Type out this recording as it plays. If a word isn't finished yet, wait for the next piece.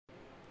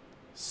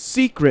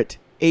Secret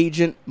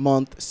Agent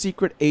Month,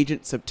 Secret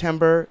Agent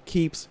September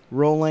keeps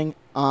rolling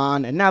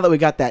on. And now that we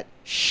got that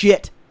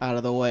shit out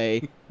of the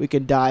way, we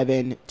can dive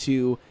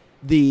into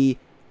the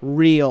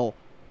real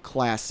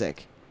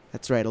classic.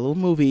 That's right, a little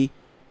movie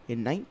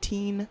in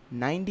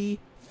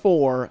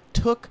 1994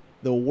 took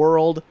the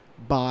world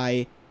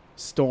by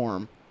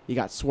storm. You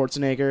got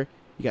Schwarzenegger,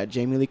 you got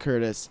Jamie Lee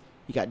Curtis,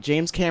 you got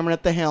James Cameron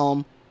at the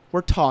helm.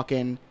 We're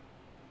talking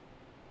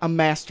a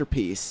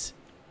masterpiece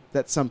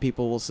that some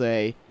people will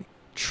say.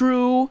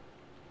 True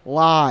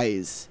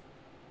Lies.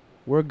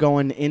 We're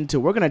going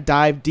to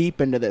dive deep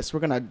into this. We're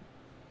going to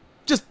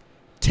just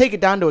take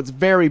it down to its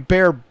very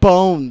bare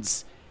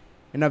bones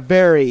in a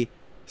very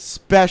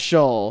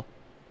special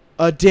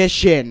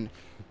edition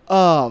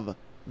of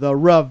the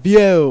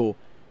Review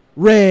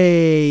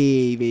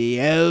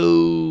Radio.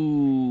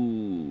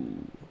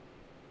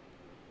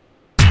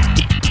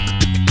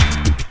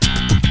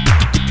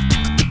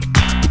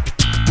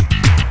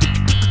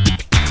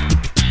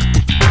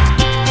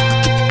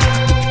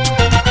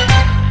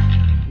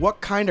 What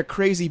kind of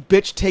crazy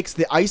bitch takes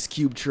the ice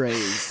cube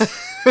trays?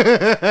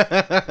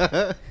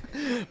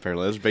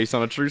 Apparently it's based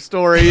on a true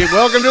story.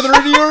 Welcome to the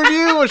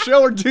Review, a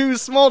show where two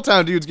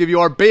small-town dudes give you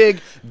our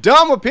big,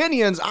 dumb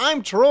opinions.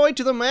 I'm Troy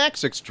to the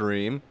max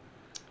extreme.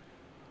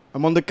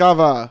 I'm on the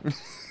cover.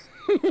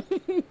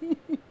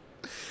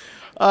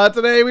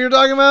 Today we are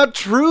talking about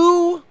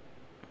True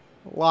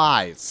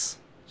Lies.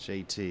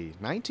 JT.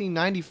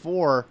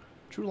 1994,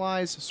 True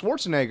Lies,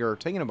 Schwarzenegger,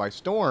 taking it by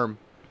storm.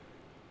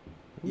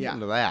 We'll get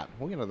into that.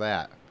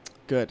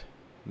 Good.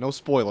 No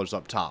spoilers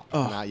up top.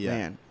 Oh, Not yet.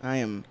 man. I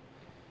am...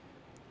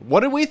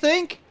 What did we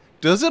think?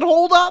 Does it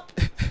hold up?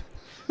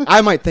 I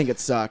might think it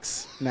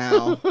sucks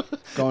now.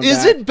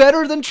 Is it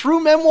better than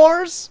True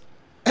Memoirs?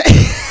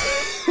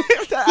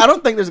 I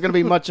don't think there's going to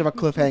be much of a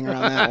cliffhanger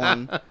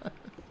on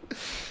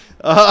that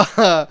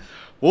one.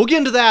 We'll get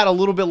into that a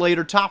little bit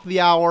later. Top of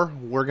the hour,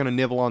 we're going to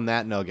nibble on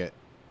that nugget.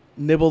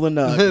 Nibble the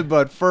nug.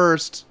 But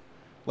first,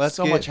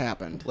 much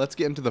happened. Let's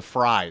get into the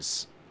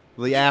fries.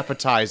 The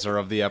appetizer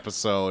of the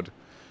episode.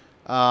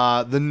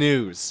 The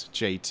news,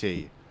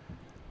 JT.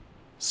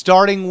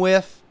 Starting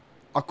with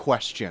a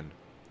question.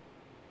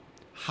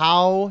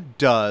 How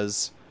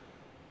does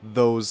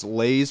those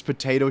Lay's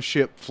potato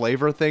chip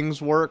flavor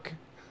things work?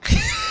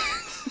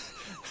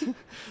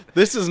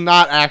 This is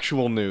not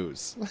actual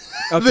news.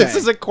 Okay. This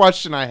is a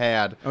question I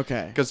had.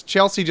 Okay. Because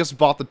Chelsea just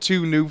bought the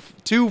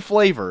two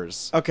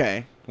flavors.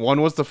 Okay.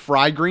 One was the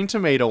fried green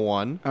tomato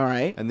one. All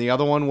right. And the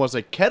other one was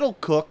a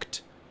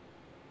kettle-cooked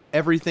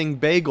everything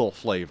bagel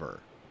flavor.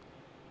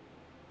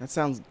 That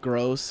sounds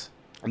gross.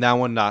 And that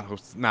one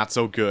not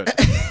so good.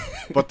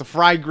 But the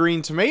fried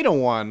green tomato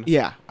one,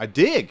 Yeah. I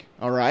dig.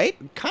 All right.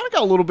 Kind of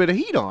got a little bit of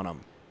heat on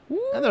them.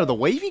 And they're the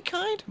wavy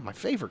kind, my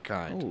favorite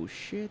kind. Oh,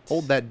 shit.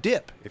 Hold that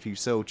dip if you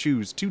so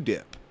choose to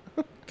dip.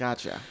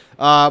 Gotcha.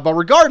 But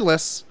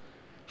regardless,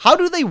 how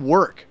do they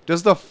work?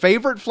 Does the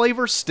favorite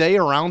flavor stay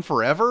around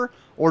forever?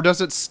 Or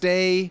does it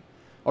stay...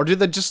 Or do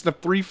just the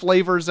three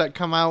flavors that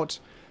come out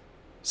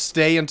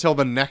stay until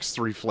the next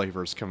three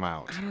flavors come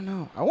out? I don't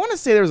know. I want to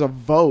say there's a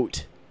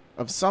vote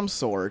of some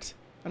sort.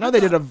 I know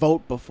they did a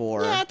vote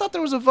before. Yeah, I thought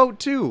there was a vote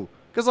too.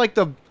 Because like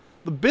the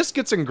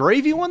biscuits and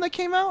gravy one that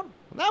came out,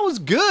 that was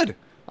good.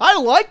 I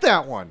like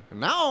that one. And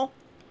now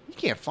you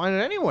can't find it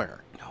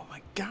anywhere. Oh,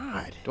 my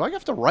God. Do I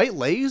have to write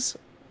Lay's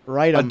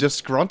Write a 'em.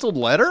 disgruntled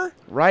letter?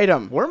 Write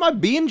 'em. Where are my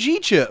B&G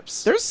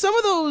chips? There's some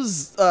of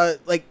those,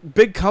 like,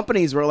 big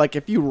companies where, like,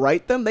 if you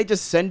write them, they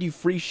just send you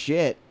free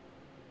shit.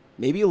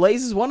 Maybe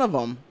Lay's is one of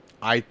them.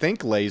 I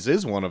think Lay's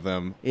is one of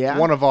them. Yeah?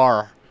 One of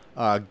our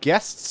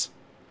guests,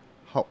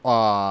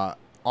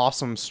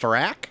 Awesome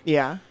Strack,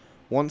 Yeah.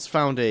 once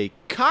found a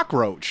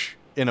cockroach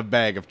in a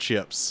bag of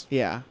chips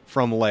Yeah.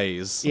 from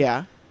Lay's.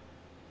 Yeah.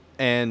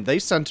 And they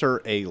sent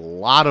her a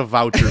lot of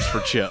vouchers for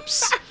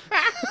chips.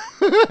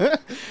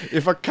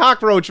 If a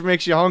cockroach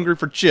makes you hungry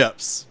for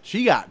chips,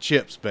 she got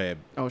chips, babe.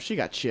 Oh, she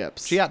got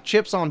chips. She got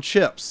chips on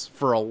chips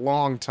for a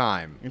long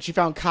time. And she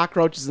found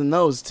cockroaches in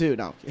those, too.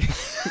 No.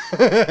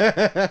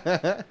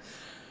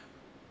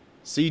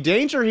 See,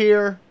 danger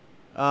here.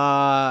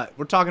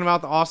 We're talking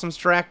about the Awesome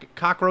Strack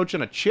cockroach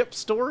in a chip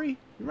story. You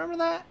remember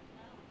that?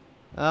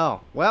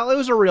 Oh, well, it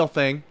was a real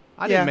thing.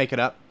 I Yeah. didn't make it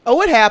up.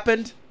 Oh, it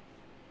happened.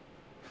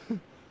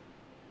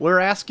 We're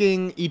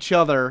asking each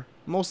other,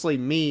 mostly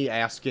me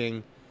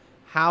asking,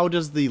 how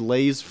does the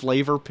Lay's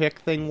flavor pick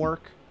thing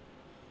work?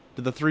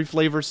 Do the three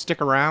flavors stick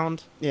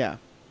around? Yeah.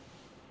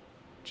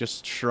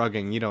 Just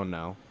shrugging, you don't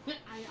know.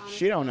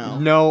 She don't know.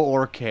 Know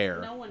or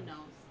care. No one knows.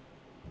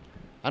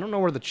 I don't know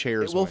where the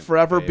chairs It will went,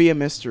 forever babe. be a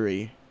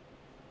mystery.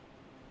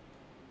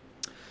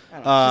 I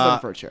don't know. She's looking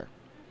for a chair.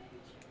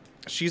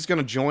 She's going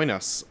to join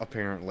us,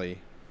 apparently.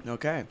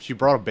 Okay. She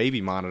brought a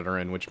baby monitor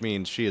in, which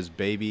means she is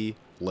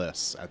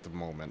babyless at the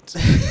moment.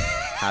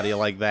 How do you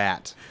like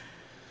that?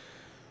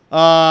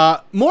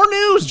 More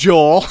news,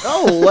 Joel.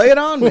 Oh, lay it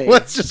on me.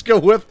 Let's just go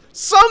with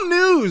some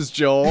news,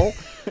 Joel.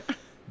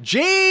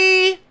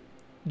 J.J.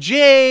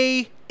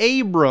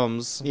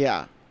 Abrams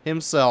Yeah.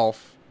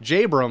 himself,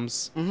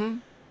 Jabrams, Mm-hmm.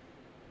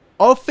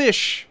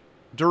 Fish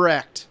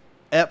Direct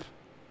Ep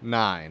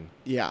 9.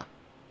 Yeah.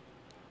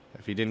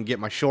 If you didn't get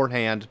my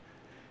shorthand,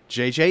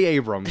 J.J.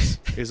 Abrams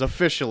is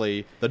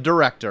officially the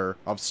director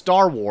of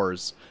Star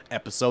Wars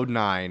Episode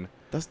 9.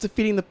 That's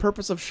defeating the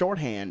purpose of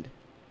shorthand.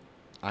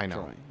 I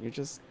know. Troy. You're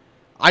just...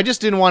 I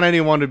just didn't want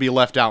anyone to be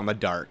left out in the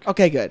dark.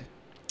 Okay, good.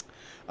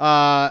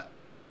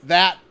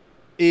 That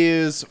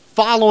is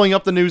following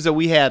up the news that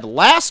we had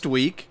last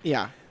week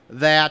Yeah.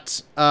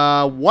 that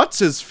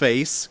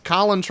what's-his-face,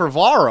 Colin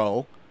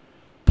Trevorrow,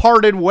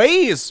 parted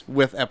ways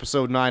with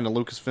Episode 9 of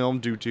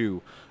Lucasfilm due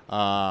to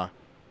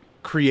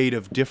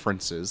creative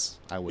differences,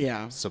 I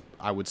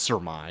would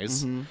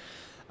surmise. Mhm.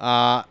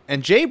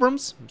 And J.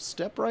 Abrams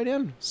stepped right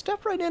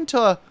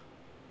into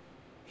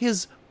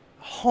his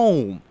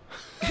home.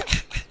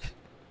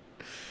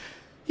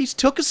 He's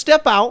took a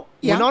step out,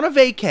 Yeah. went on a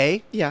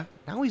vacay. Yeah.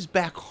 Now he's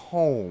back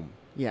home.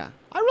 Yeah.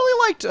 I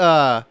really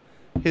liked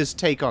his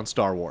take on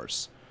Star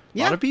Wars. A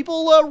lot Yeah. of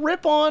people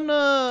rip on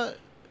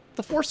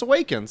The Force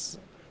Awakens,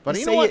 but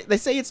you know what? They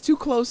say it's too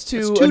close to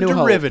It's A too New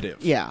Hope. derivative.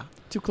 Yeah.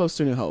 Too close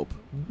to A New Hope.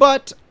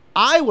 But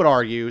I would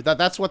argue that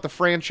that's what the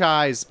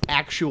franchise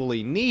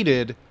actually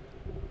needed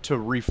to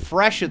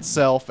refresh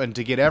itself and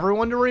to get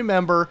everyone to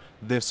remember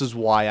this is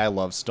why I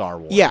love Star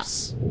Wars.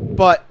 Yes.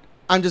 But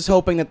I'm just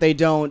hoping that they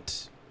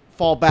don't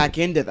fall back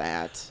into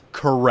that.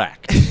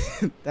 Correct.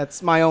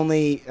 That's my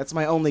only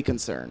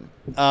concern.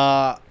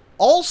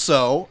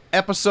 Also,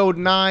 Episode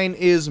 9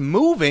 is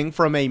moving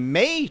from a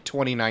May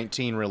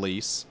 2019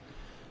 release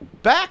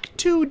back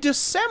to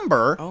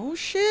December Oh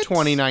shit.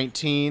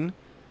 2019,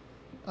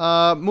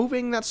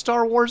 moving that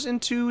Star Wars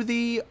into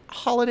the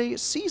holiday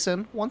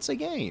season once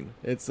again.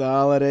 It's the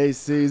holiday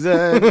season.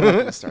 I'm not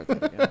gonna start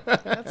that again.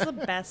 That's the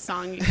best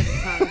song you could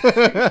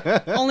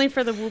have sung. Only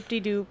for the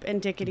whoop-de-doop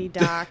and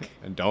dickety-dock.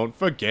 And don't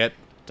forget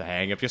to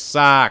hang up your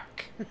sock.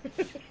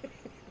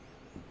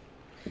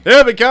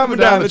 He'll be coming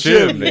down the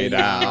chimney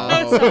now.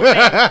 That's so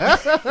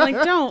bad. Like,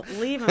 don't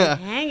leave him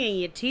hanging,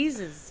 you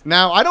teases.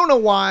 Now, I don't know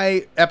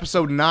why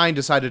Episode 9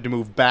 decided to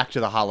move back to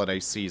the holiday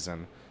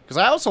season. Because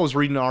I also was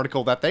reading an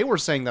article that they were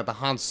saying that the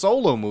Han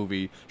Solo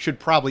movie should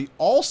probably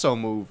also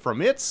move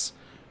from its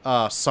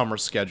summer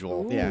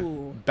schedule Yeah.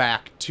 Ooh.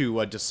 back to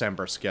a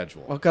December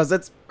schedule. Well, because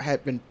it's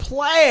had been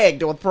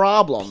plagued with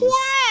problems.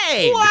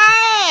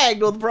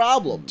 Plagued with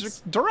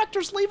problems.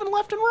 Directors leaving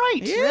left and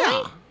right.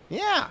 Yeah.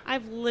 Yeah.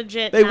 I've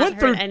legit They not went heard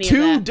through any of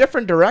two that.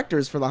 different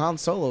directors for the Han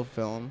Solo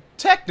film.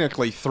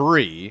 Technically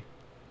 3.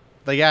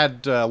 They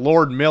had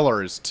Lord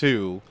Miller as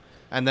 2.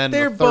 And then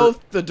They're the third,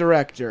 both the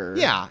director.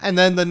 Yeah, and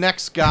then the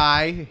next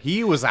guy,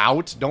 he was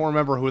out. Don't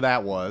remember who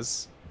that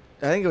was.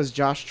 I think it was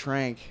Josh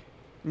Trank.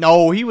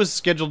 No, he was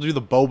scheduled to do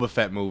the Boba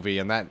Fett movie,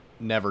 and that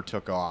never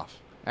took off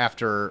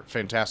after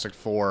Fantastic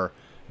Four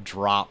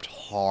dropped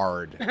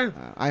hard.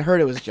 I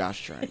heard it was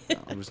Josh Trank. though.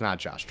 It was not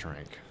Josh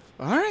Trank.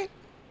 All right.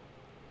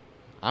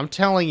 I'm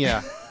telling you,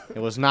 it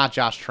was not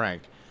Josh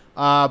Trank.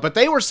 But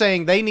they were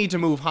saying they need to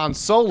move Han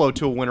Solo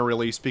to a winter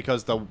release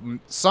because the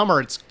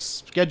summer it's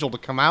scheduled to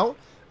come out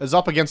is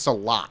up against a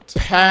lot.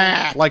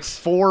 Packed. Like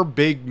 4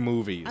 big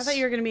movies. I thought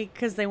you were going to be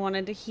because they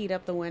wanted to heat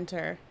up the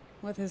winter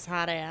with his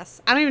hot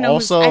ass. I don't even know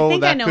Also, I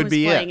think I that know could who's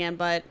be playing it. him,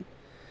 but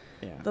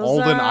Yeah. those,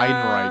 Alden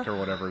Ehrenreich or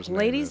whatever his name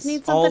ladies is.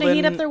 need something to heat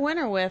Alden- up their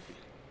winter with.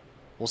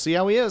 We'll see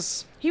how he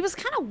is. He was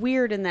kind of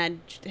weird in that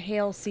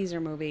Hail Caesar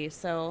movie,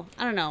 so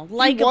I don't know. He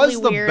Likeably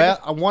was the weird.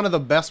 one of the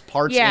best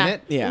parts Yeah. in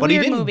it, Yeah. but he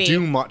Weird didn't movie. do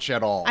much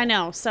at all. I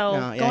know. So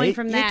No, yeah, going he,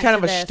 from he that had kind to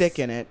of a this, shtick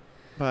in it,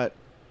 but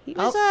he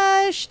was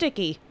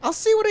shticky. I'll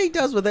see what he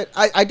does with it.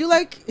 I do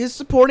like his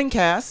supporting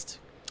cast.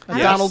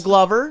 Yes. Donald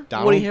Glover,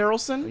 Donald- Woody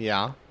Harrelson.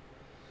 Yeah.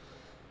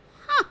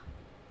 Huh.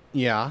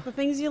 Yeah. The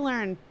things you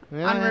learn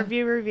Yeah. on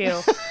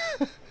review.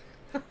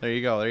 There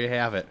you go. There you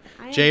have it.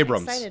 I am J.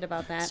 Abrams. excited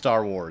about that.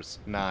 Star Wars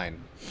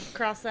 9.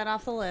 Cross that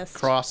off the list.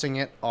 Crossing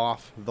it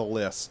off the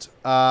list.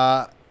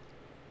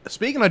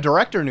 Speaking of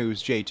director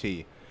news,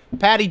 JT,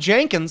 Patty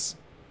Jenkins,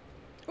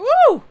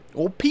 Woo!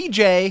 old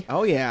PJ,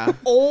 Oh yeah.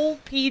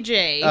 Old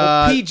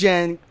PJ.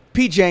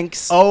 P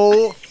Jenks.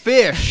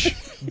 Fish,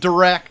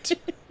 direct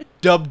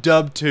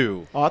Dub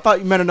 2. Oh, I thought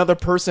you meant another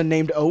person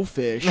named O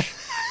Fish.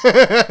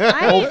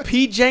 I,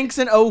 P Jenks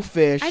and O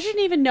Fish. I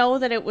didn't even know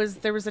that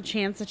there was a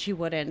chance that she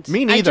wouldn't.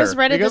 Me I neither, just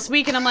read it because- this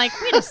week and I'm like,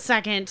 wait a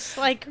second.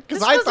 Like, this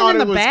Because I wasn't thought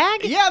in it the was.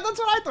 bag? Yeah, that's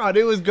what I thought.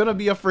 It was gonna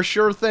be a for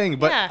sure thing,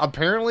 but Yeah.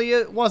 apparently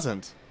it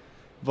wasn't.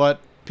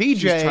 But PJ,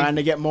 She's trying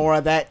to get more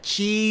of that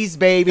cheese,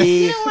 baby.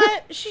 You know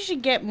what? She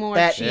should get more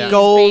that cheese, baby.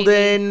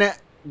 golden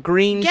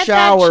green Get that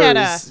showers.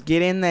 cheddar.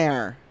 Get in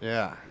there.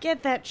 yeah,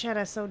 Get that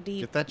cheddar so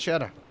deep. get that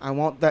cheddar. I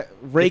want that.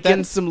 Raking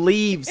that- some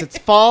leaves. It's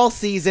fall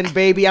season,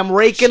 baby. I'm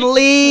raking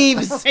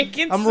leaves.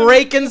 Raking I'm some-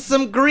 raking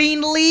some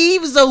green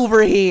leaves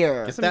over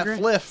here. Get that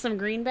fliff. Some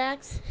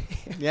greenbacks.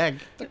 Yeah,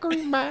 get the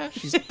greenback.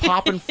 She's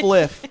popping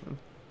fliff.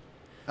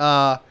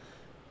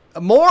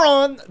 More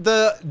on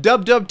the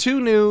Dub 2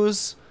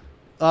 news.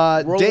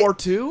 World War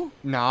II?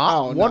 Nah,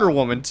 Oh, no. Wonder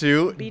Woman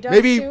 2. B-dubs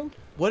Maybe. too?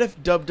 What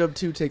if Dub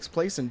 2 takes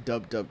place in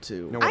Dub 2?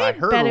 You know what? I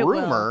heard bet a it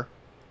will. rumor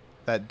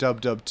that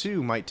Dub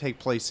 2 might take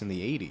place in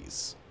the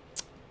 80s.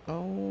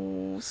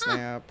 Oh,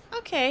 snap.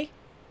 Okay.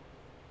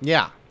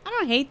 Yeah. I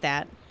don't hate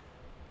that.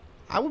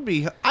 I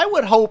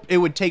would hope it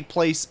would take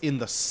place in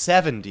the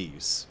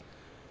 70s.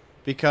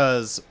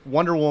 Because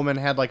Wonder Woman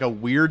had like a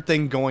weird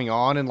thing going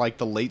on in like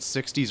the late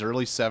 60s,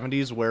 early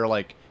 70s where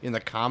like in the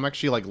comics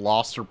she like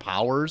lost her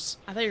powers.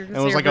 I thought you were And going it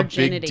to was say like her a big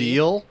virginity.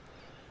 deal.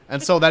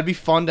 And so that'd be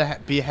fun to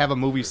have a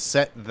movie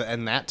set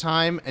in that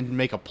time and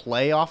make a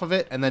play off of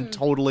it and then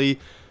totally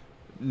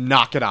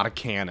knock it out of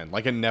canon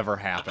like it never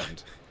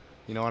happened.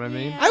 You know what I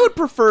mean? Yeah. I would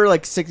prefer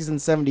like 60s and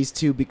 70s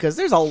too because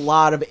there's a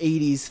lot of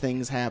 80s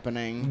things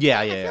happening.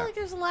 Yeah, I yeah, feel yeah. like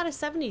there's a lot of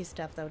 70s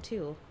stuff, though,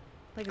 too.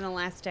 Like in the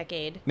last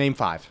decade. Name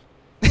 5.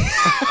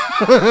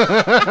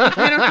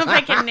 I don't know if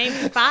I can name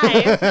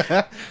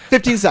 5.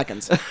 15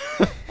 seconds.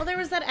 Well, there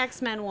was that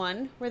X-Men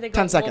one where they go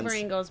 10 seconds.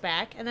 Wolverine goes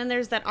back. And then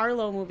there's that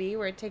Arlo movie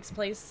where it takes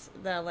place,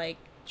 the, like,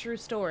 true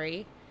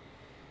story.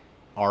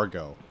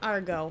 Argo.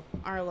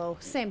 Arlo,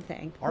 same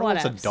thing.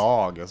 Arlo's a Whatevs.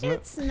 dog, isn't it?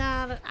 It's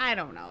not, I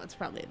don't know. It's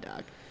probably a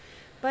dog.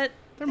 But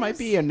There might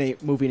be a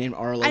movie named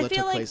Arlo I that feel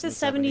took like place the in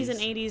 70s 70s and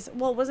 80s.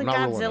 Well, wasn't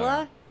Not ruling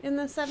Godzilla in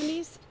the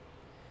 70s?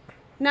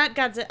 Not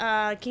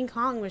Godzilla. King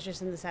Kong was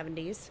just in the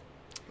 70s.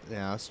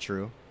 Yeah, that's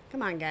true.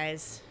 Come on,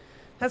 guys.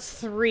 That's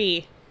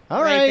 3.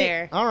 All right right.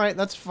 there. All right,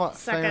 that's fair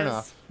Suckers.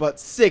 enough. But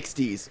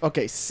 60s.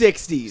 Okay,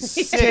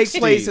 60s. Take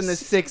place in the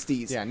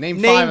 60s. Yeah, name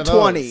 5 of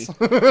 20.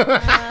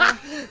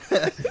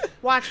 those.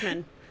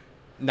 Watchmen.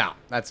 No,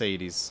 that's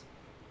 80s.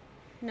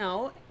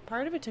 No,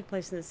 part of it took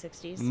place in the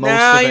 60s. Most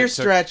Now of it you're took-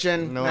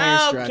 stretching. No.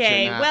 Now you're Okay,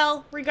 stretching. nah.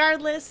 well,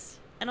 regardless,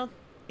 I don't.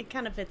 It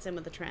kind of fits in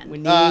with the trend. We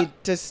need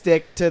to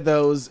stick to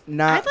those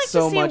not I'd like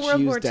so to see much a World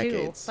used War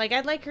decades. II. Like,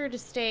 I'd like her to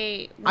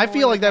stay. I more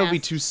feel in like the that would be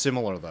past. too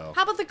similar, though.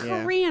 How about the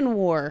Yeah. Korean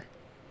War?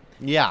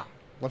 Yeah,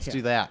 let's Yeah.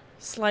 do that.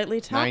 Slightly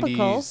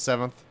topical.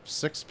 97th,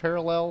 6th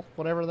parallel,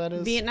 whatever that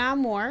is.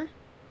 Vietnam War.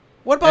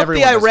 What about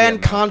Everyone the does Iran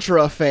Vietnam.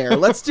 Contra affair?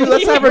 Let's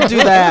have her do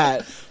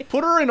that.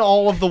 Put her in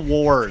all of the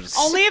wars.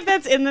 Only if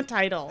that's in the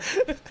title.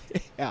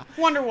 Yeah.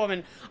 Wonder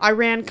Woman.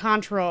 Iran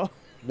Contra.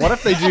 What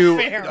if they do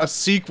Fair. a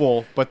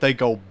sequel, but they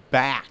go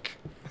back?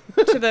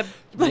 To the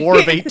War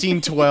of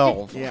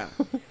 1812. Yeah.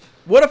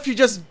 What if she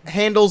just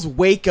handles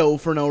Waco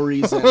for no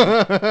reason?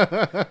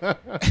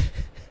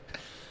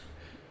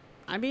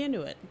 I'd be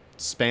into it.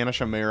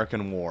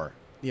 Spanish-American War.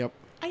 Yep.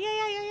 Ay, ay,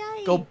 ay, ay,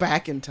 ay. Go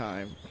back in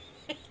time.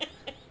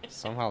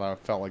 Somehow that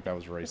felt like that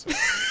was racist.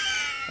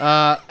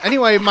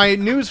 Anyway, my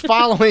news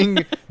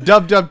following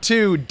Dub Dub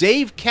 2,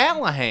 Dave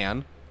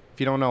Callahan, if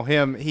you don't know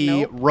him, he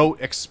Nope.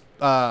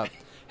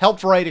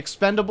 helped write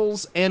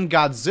Expendables and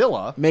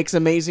Godzilla. Makes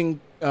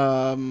amazing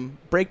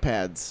brake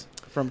pads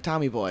from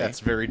Tommy Boy. That's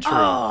very true.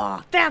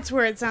 Oh, that's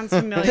where it sounds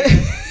familiar.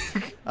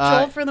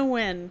 Joel for the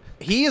win.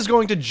 He is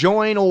going to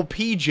join old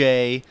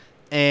PJ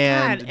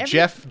and God,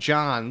 Jeff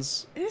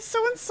Johns. It is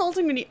so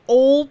insulting when you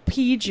old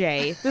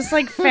PJ, this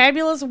like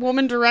fabulous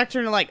woman director,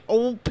 and like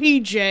old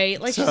PJ,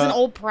 like she's an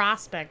old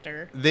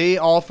prospector. They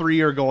all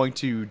three are going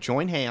to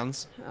join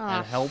hands Oh.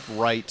 and help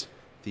write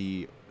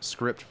the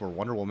script for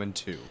Wonder Woman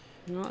 2.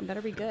 No, it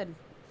better be good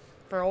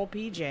for old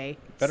PJ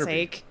Better be.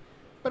 sake.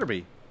 Better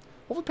be.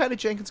 Hopefully Patty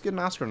Jenkins get an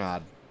Oscar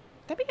nod.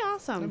 That'd be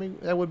awesome. I mean,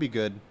 that would be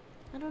good.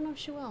 I don't know if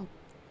she will.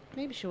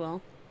 Maybe she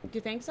will. Do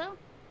you think so?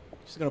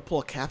 She's gonna pull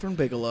a Catherine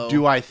Bigelow.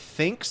 Do I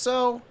think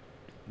so?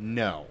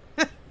 No.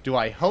 Do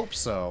I hope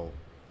so?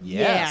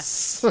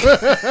 Yes.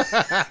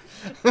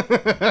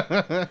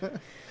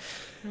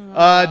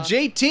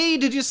 JT,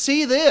 did you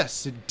see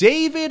this?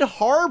 David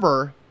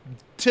Harbour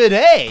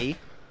today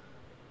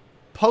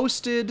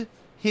posted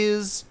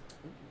his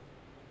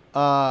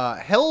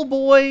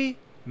Hellboy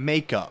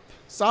makeup.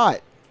 Saw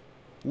it.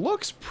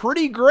 Looks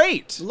pretty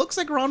great. Looks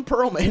like Ron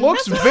Perlman.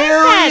 Looks That's what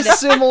very I said.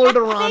 similar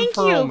to Ron Thank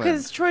you, Perlman.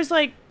 because Troy's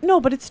like,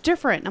 no, but it's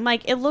different. I'm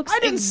like, it looks I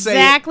didn't say-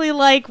 exactly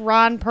like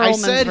Ron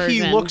Perlman's I said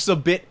version. he looks a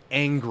bit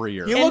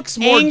angrier. He An looks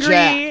more angry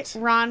jacked.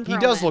 Ron Perlman. He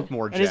does look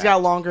more jacked. and he's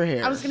got longer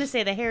hair. I was gonna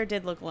say the hair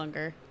did look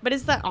longer, but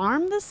is the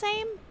arm the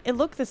same? It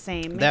looked the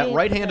same. That Maybe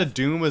right it hand of does-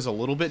 Doom is a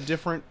little bit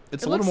different.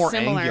 It's It a little looks more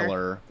similar.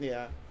 angular.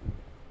 Yeah.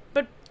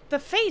 but the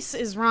face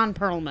is Ron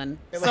Perlman.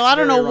 It So looks I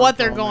don't know very Ron what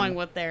they're Perlman. going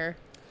with there.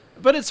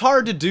 But it's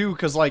hard to do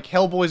because like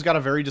Hellboy's got a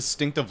very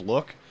distinctive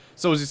look.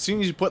 So as soon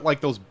as you put like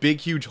those big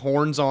huge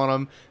horns on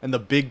him and the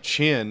big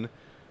chin,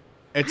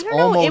 it's I don't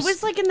know. almost It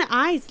was like in the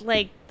eyes,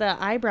 like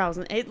the eyebrows.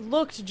 It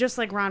looked just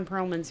like Ron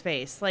Perlman's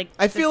face. Like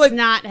I feel it's like-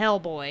 not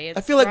Hellboy. It's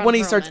I feel like Ron when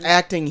he starts Perlman.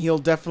 acting, he'll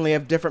definitely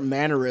have different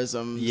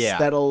mannerisms Yeah.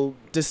 that'll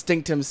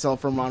distinct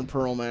himself from Ron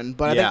Perlman.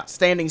 But I Yeah. think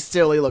standing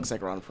still, he looks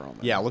like Ron Perlman.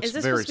 yeah, it looks Is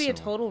this very supposed to be a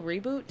similar. total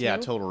reboot? Yeah,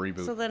 too? total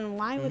reboot. So then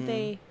why would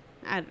they?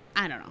 I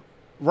don't know.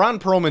 Ron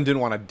Perlman didn't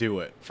want to do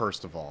it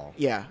first of all.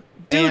 Yeah.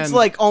 Dude's And-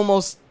 like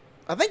almost.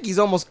 I think he's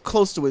almost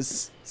close to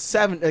his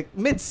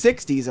mid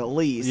 60s at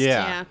least.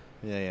 Yeah.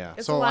 Yeah.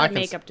 It's so a lot I of can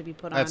makeup to be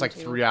put on. That's like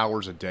too. 3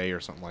 hours a day or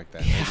something like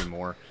that, maybe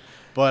more.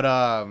 But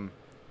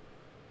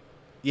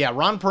yeah,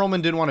 Ron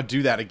Perlman didn't want to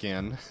do that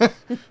again.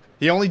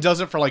 He only does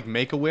it for like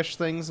Make-A-Wish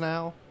things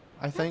now,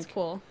 I think. That's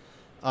cool.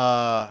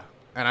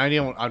 And I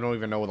don't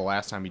even know the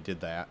last time he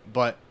did that.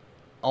 But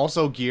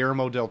Also,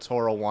 Guillermo del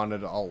Toro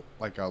wanted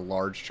a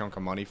large chunk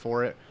of money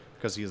for it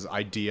because his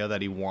idea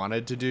that he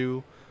wanted to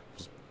do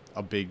was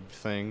a big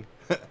thing.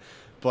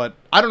 But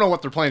I don't know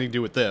what they're planning to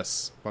do with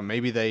this. But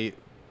maybe they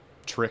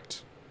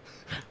tricked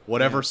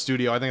whatever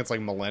studio. I think it's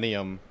like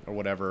Millennium or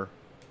whatever.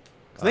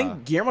 I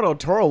think Guillermo del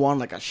Toro won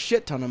like a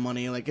shit ton of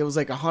money. Like it was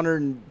like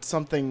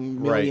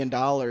 $100-something million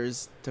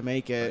to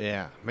make it.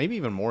 Yeah, maybe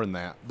even more than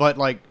that. But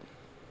like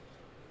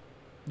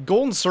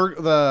Golden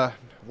Circle, it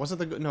was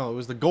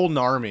the Golden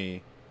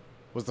Army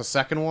was the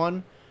second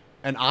one,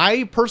 and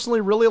I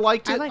personally really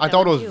liked it. liked I that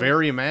thought it one, was too.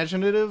 very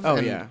imaginative. Oh,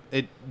 and yeah.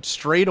 It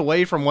strayed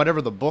away from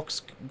whatever the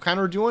books kind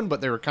of were doing,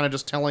 but they were kind of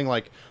just telling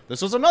like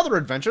this was another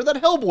adventure that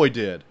Hellboy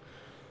did,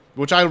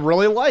 which I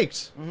really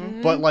liked.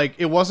 Mm-hmm. But like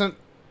it wasn't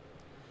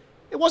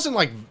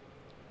like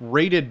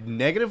rated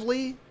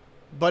negatively,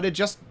 but it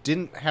just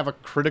didn't have a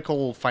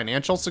critical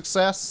financial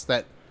success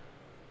that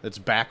its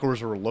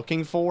backers were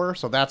looking for.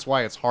 So that's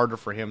why it's harder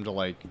for him to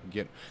like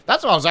get.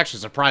 That's why I was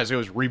actually surprised it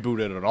was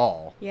rebooted at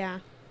all. Yeah.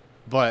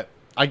 But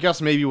I guess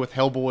maybe with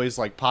Hellboy's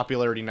like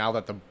popularity now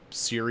that the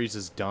series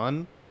is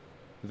done,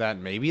 that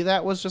maybe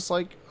that was just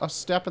like a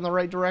step in the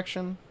right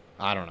direction.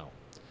 I don't know.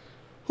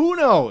 Who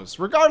knows?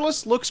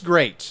 Regardless, looks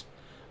great.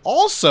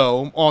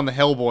 Also on the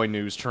Hellboy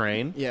news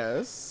train,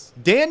 Yes.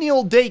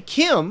 Daniel Day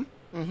Kim,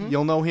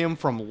 you'll know him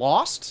from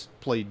Lost,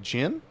 played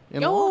Jin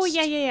in Oh, Lost.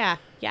 yeah.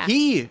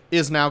 He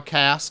is now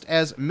cast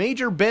as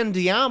Major Ben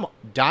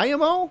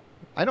Diamo?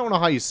 I don't know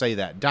how you say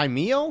that.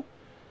 Daimio?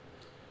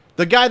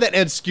 The guy that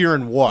Ed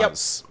Skrein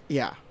was.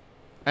 Yeah.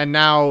 And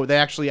now they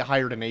actually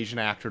hired an Asian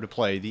actor to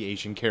play the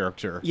Asian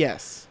character.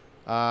 Yes.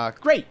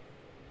 Great.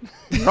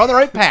 You're on the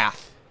right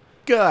path.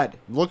 Good.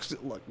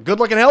 Good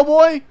looking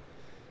Hellboy.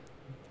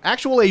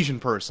 Actual Asian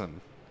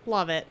person.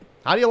 Love it.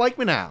 How do you like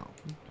me now?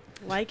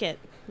 Like it.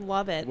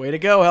 Love it. Way to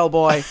go,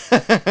 Hellboy.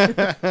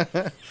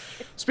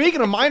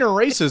 Speaking of minor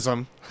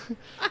racism,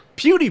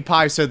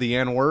 PewDiePie said the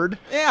N-word.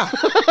 Yeah.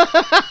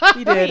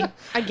 He did. Wait,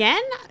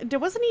 again?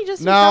 Wasn't he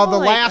just in No, trouble, the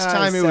like- last I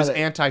time it was said it.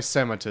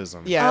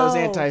 anti-Semitism. Yeah, it was Oh,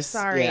 anti.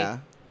 sorry. Yeah.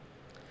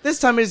 This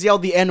time he just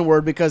yelled the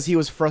N-word because he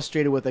was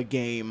frustrated with a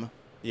game.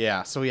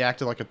 Yeah, so he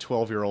acted like a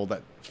 12-year-old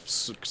that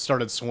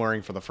started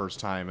swearing for the first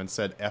time and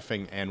said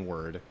effing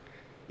N-word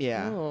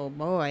Yeah. Oh,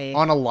 boy.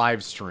 on a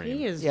live stream.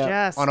 He is Yeah.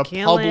 just on a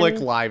killing- public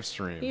live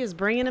stream. He is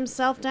bringing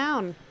himself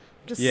down.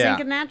 Just Yeah.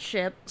 sinking that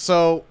ship.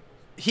 So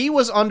he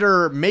was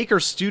under Maker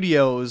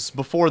Studios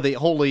before the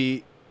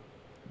holy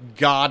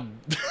god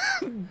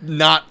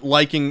not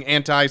liking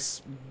anti.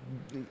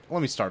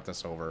 Let me start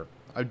this over.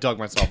 I dug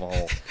myself a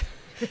hole.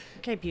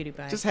 Okay,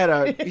 PewDiePie.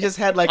 He just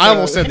had like I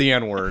almost said the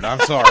N-word. I'm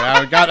sorry.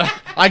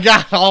 I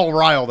got all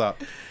riled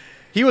up.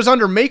 He was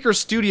under Maker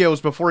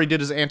Studios before he did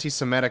his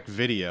anti-Semitic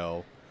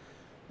video.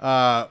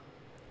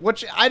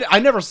 Which I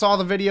never saw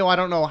the video. I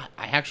don't know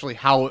actually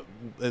how it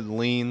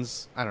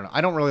leans. I don't know.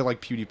 I don't really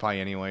like PewDiePie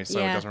anyway, so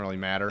it Yeah. doesn't really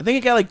matter. I think he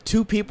got like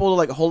 2 people to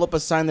like hold up a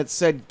sign that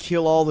said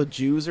 "Kill all the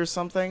Jews" or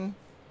something.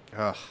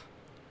 Ugh.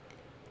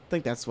 I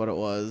think that's what it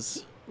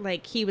was.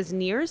 Like, he was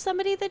near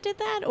somebody that did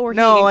that? Or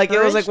No, he like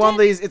it was like encouraged one of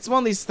it? these. It's one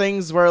of these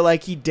things where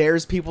like he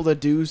dares people to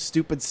do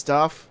stupid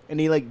stuff, and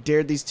he like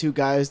dared these 2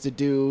 guys to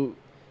do.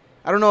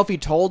 I don't know if he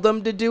told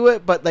them to do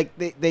it, but like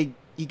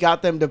he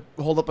got them to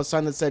hold up a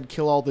sign that said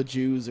 "Kill all the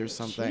Jews" or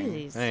something.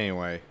 Jeez.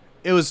 Anyway,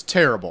 it was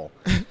terrible.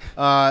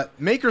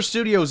 Maker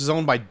Studios is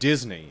owned by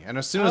Disney, and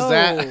as soon as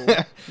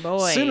that,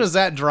 boy. as soon as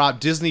that dropped,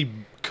 Disney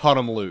cut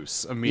them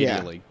loose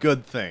immediately.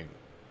 Good thing.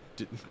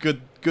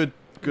 Good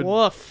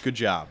Woof. good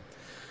job.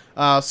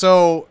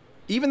 So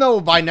even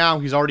though by now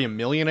he's already a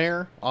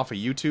millionaire off of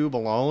YouTube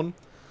alone,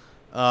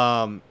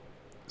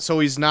 so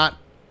he's not.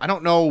 I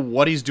don't know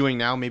what he's doing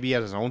now. Maybe he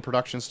has his own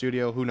production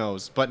studio. Who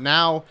knows? But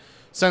now,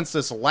 since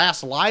this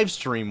last live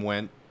stream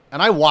went,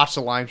 and I watched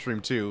the live stream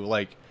too,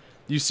 like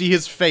you see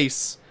his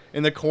face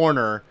in the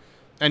corner,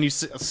 and you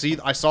see.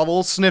 I saw the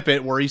little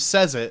snippet where he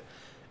says it,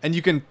 and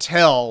you can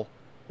tell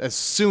as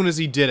soon as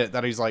he did it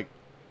that he's like,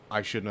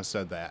 I shouldn't have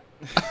said that.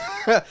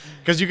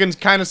 Because you can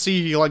kind of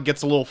see he like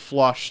gets a little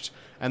flushed,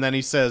 and then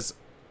he says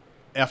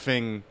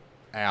effing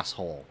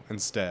asshole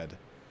instead.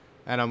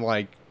 And I'm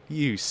like,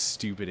 you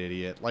stupid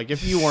idiot. Like,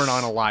 if you weren't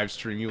on a live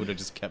stream, you would have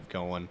just kept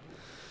going.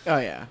 Oh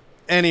yeah.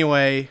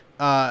 Anyway,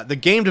 the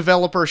game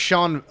developer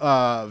Sean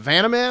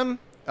Vanaman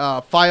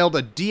filed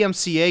a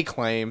DMCA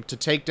claim to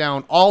take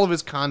down all of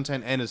his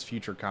content and his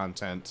future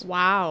content.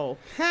 Wow.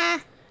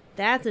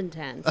 That's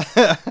intense.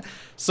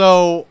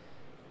 So,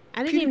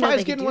 I didn't even know they PewDiePie's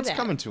could getting do what's that.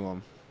 coming to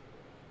him.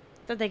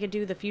 That they could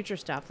do the future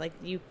stuff. Like,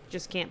 you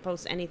just can't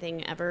post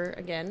anything ever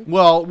again.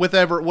 Well,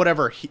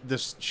 whatever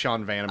this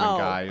Sean Vanaman Oh,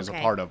 guy is a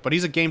okay. part of. But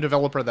he's a game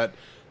developer that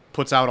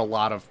puts out a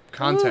lot of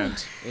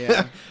content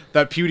Yeah.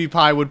 that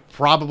PewDiePie would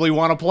probably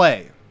want to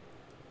play.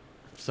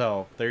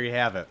 So, there you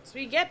have it. So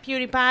you get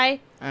PewDiePie. I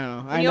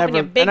don't know. you open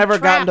your I big never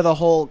got trap. into the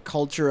whole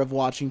culture of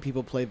watching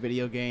people play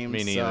video games.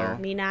 Me neither.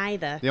 Me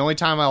neither. The only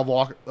time I'll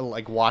watch a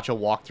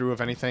walkthrough of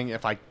anything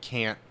if I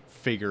can't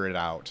figure it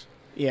out.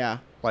 Yeah.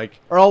 Like,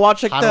 Or I'll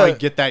watch like how do I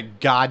get that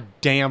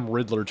goddamn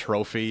Riddler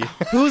trophy?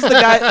 who's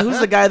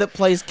the guy that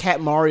plays Cat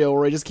Mario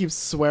where he just keeps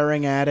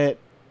swearing at it.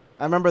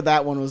 I remember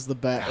that one was the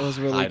best. It was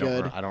really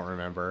good. I don't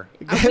remember.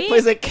 The guy that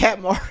plays like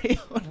Cat Mario.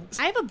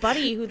 I have a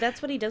buddy who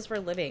that's what he does for a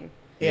living.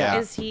 Yeah.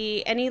 Is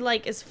he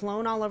like is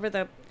flown all over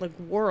the like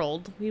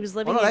world. He was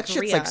living Oh no, in that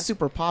Korea. shit's like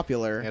super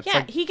popular. It's Yeah,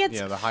 like, he gets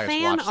the highest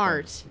fan watched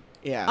art thing.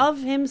 Yeah.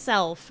 of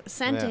himself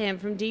sent to Yeah. him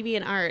from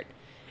DeviantArt,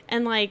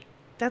 and like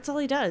that's all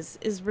he does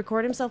is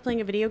record himself playing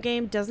a video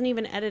game. Doesn't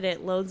even edit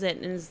it, loads it,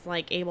 and is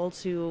like able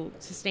to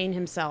sustain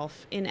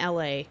himself in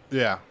LA.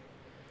 Yeah.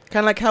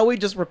 Kind of like how we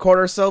just record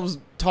ourselves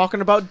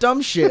talking about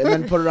dumb shit and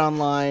then put it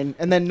online,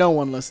 and then no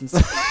one listens to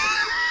it.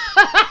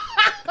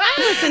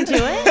 Listen to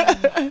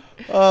it.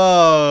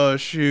 Oh,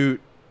 shoot.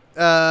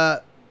 So,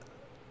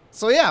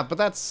 yeah, but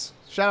that's...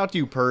 Shout out to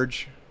you,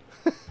 Purge.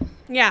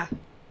 Yeah.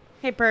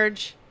 Hey,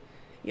 Purge.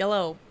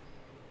 Yellow,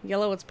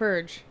 it's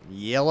Purge.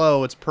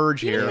 Yellow, it's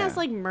Purge He here. even has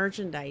like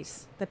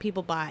merchandise that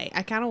people buy.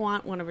 I kind of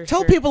want one of his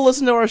Tell shirts. people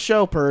listen to our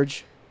show,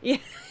 Purge. Yeah.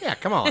 Yeah,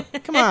 come on.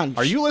 Come on.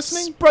 Are you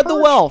listening? Spread the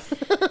wealth.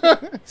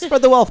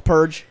 Spread the wealth,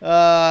 Purge.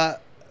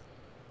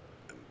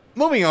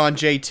 Moving on,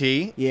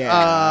 JT.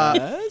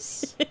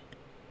 Yes.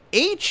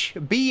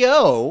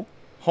 HBO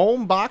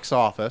home box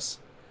office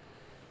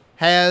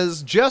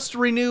has just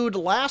renewed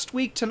last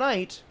week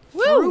tonight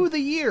Woo! through the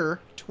year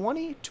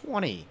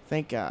 2020.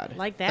 Thank God.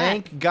 Like that.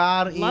 Thank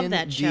God Love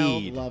that show.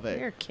 indeed. Love it.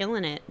 They're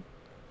killing it.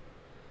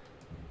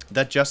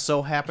 That just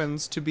so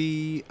happens to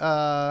be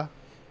Did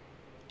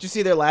you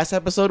see their last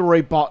episode where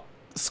he bought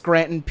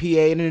Scranton, PA,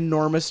 an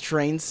enormous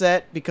train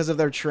set because of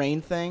their train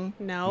thing?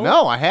 No.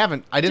 No, I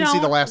haven't. I didn't see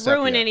the last Don't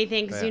ruin episode.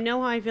 anything because Yeah. you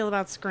know how I feel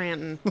about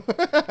Scranton.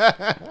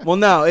 Well,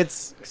 no,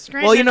 it's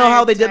Scranton well, you know and I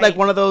how are they did like tight.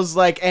 one of those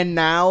like and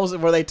nows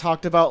where they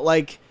talked about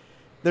like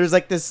there's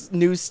like this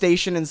news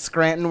station in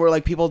Scranton where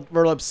like people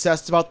were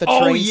obsessed about the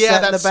Oh train yeah, set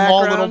in that the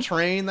small background. little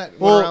train that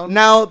went Well, around.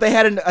 now they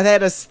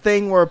had a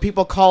thing where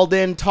people called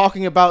in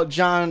talking about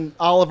John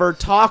Oliver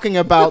talking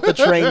about the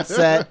train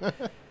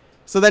set.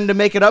 So then to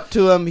make it up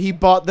to him, he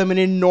bought them an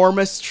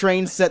enormous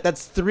train set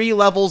that's 3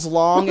 levels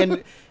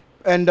long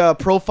and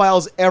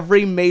profiles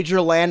every major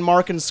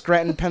landmark in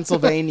Scranton,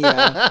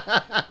 Pennsylvania.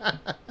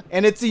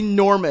 And it's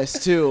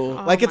enormous too.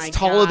 Oh like it's my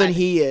taller than God.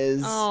 he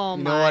is. Oh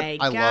You know what? my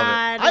I God.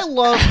 love it. I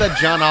love that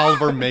John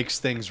Oliver makes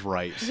things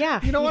right. Yeah,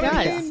 You know he what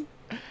I does. mean?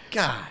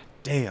 God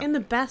damn. In the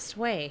best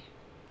way.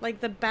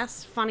 Like the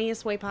best,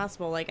 funniest way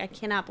possible. Like I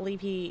cannot believe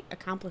he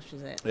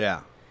accomplishes it. Yeah.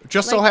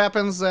 Just so Like,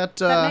 happens that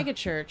That mega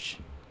church.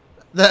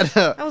 that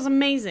That was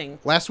amazing.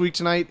 last week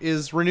tonight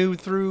is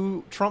renewed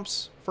through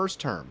Trump's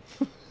first term.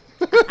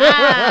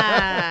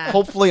 Ah.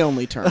 Hopefully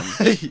only term.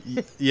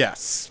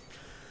 Yes.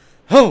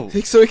 Oh,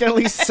 So we can at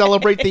least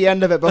celebrate the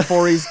end of it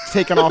before he's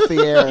taken off the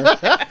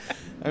air.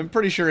 I'm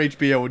pretty sure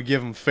HBO would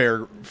give him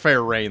fair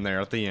reign there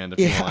at the end if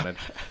he Yeah. wanted.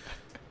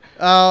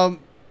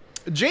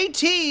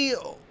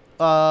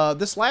 JT,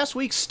 this last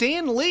week,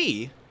 Stan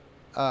Lee,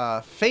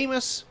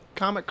 famous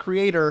comic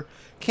creator,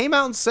 came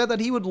out and said that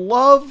he would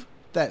love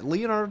that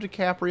Leonardo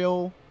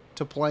DiCaprio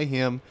to play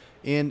him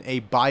in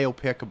a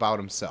biopic about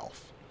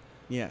himself.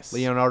 Yes.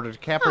 Leonardo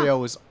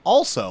DiCaprio is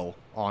also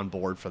on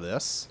board for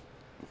this.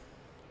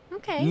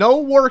 Okay. No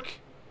work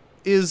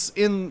is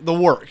in the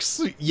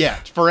works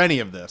yet for any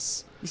of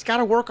this. He's got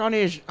to work on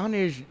his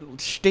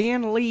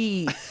Stan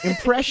Lee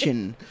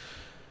impression.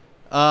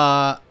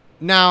 Now,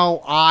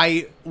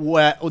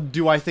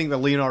 do I think that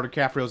Leonardo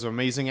DiCaprio is an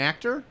amazing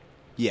actor?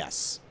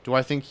 Yes. Do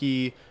I think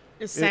he...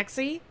 Is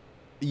sexy?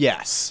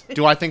 Yes.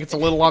 Do I think it's a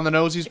little on the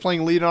nose he's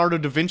playing Leonardo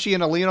da Vinci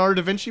in a Leonardo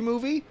da Vinci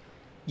movie?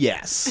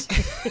 Yes.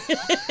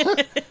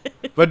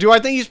 But do I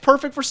think he's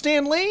perfect for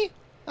Stan Lee?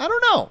 I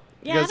don't know.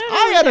 Yeah, I Because don't know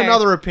I had either.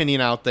 another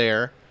opinion out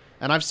there,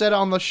 and I've said it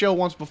on the show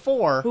once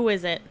before, Who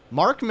is it?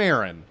 Mark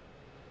Maron.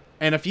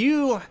 And if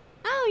you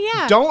Oh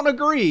yeah. don't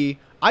agree,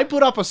 I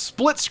put up a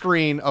split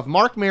screen of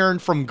Mark Maron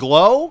from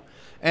Glow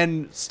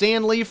and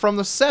Stan Lee from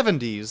the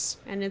 70s.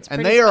 And it's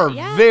And pretty they are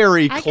yeah,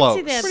 very I close.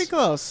 Can see this. Pretty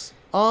close.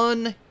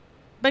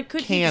 But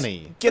could he Uncanny.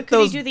 just, Get could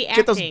those he do the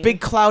get those acting?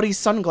 big cloudy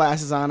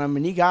sunglasses on him,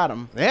 and you got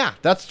him. Yeah,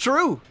 that's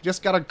true.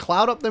 Just gotta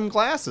cloud up them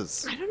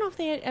glasses. I don't know if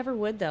they ever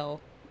would though.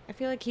 I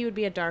feel like he would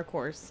be a dark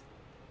horse.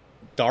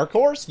 Dark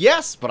Horse?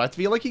 Yes, but I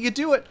feel like he could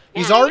do it.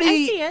 Yeah, He's I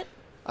already... see it.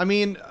 I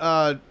mean,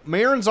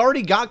 Maron's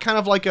already got kind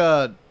of like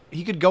a...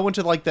 He could go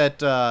into like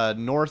that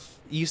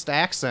northeast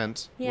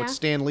accent, Yeah. which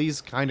Stan Lee's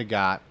kind of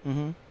got.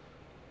 Mm-hmm.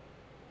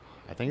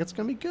 I think it's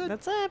gonna be good.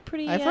 That's a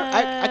pretty.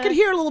 I could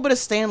hear a little bit of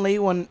Stan Lee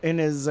in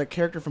his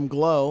character from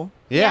Glow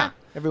Yeah.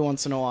 every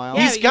once in a while.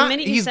 Yeah, He's the got-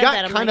 minute you he's said got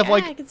that, I'm kind of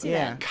like- I can see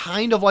Yeah. that.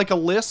 Kind of like a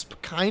lisp,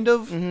 kind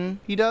of. Mhm.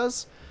 He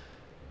does.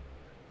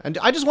 And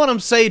I just want him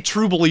to say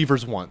True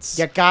Believers once.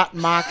 You got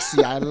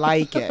moxie. I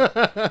like it.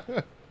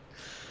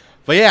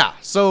 But yeah,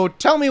 so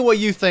tell me what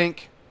you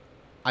think.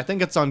 I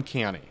think it's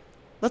uncanny.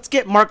 Let's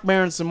get Mark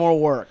Maron some more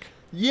work.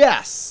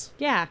 Yes.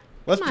 Yeah.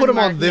 Let's Come put him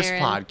Mark on this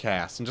Maron.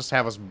 podcast and just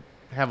have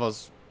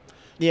us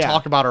Yeah.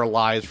 talk about our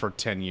lives for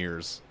 10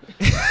 years.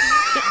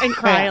 And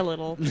cry a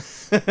little,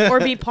 or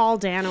be Paul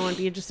Dano and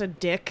be just a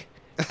dick.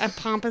 a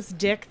pompous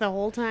dick the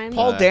whole time.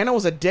 Paul Dano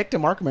was a dick to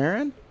Mark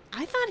Maron?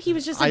 I thought he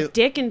was just a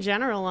dick in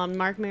general on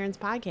Mark Maron's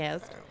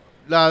podcast.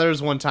 No, there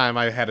was one time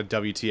I had a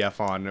WTF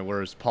on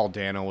where Paul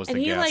Dano was And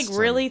the he guest. like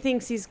really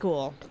thinks he's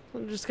cool.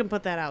 I'm just gonna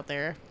put that out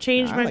there.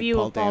 Change I my like view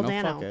Paul of Paul Dano.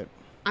 Dano. Fuck it.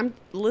 I'm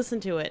listen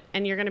to it,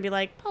 and you're gonna be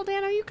like, Paul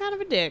Dano, you kind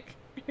of a dick.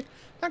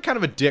 Not kind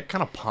of a dick,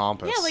 kind of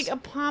pompous. Yeah, like a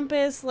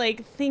pompous,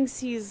 like thinks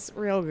he's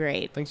real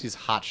great. Thinks he's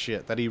hot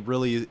shit. That he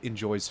really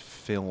enjoys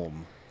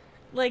film.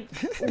 Like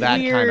That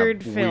weird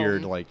kind of film.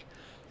 weird. Like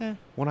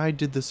when I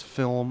did this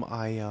film,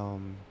 I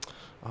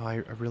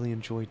really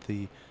enjoyed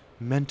the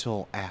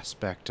mental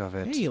aspect of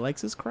it. Hey, he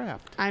likes his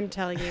craft. I'm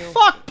telling you.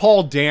 Fuck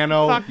Paul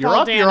Dano. Fuck You're Paul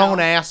up your Dano. own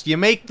ass. You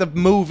make the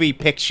movie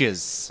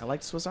pictures. I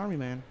like Swiss Army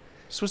Man.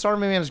 Swiss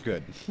Army Man is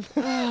good.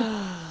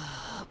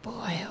 Oh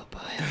boy, oh boy,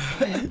 oh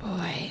boy, oh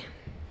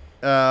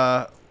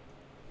boy.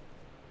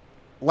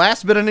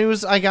 Last bit of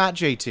news I got,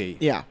 JT.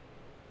 Yeah.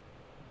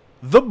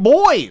 The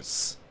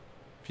Boys.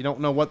 If you don't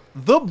know what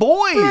The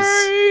Boys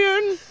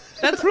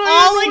That's all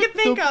I with can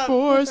think the of.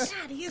 boys.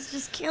 God, he is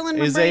just killing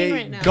my is brain a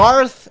right now.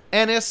 Garth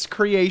Ennis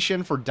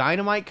creation for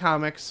Dynamite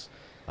Comics,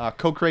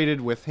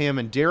 co-created with him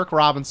and Derek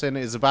Robinson,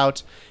 is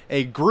about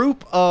a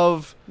group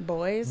of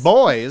boys.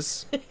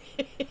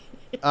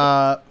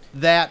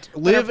 that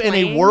live in a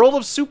playing? world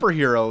of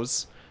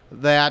superheroes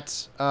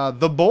that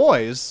the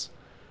boys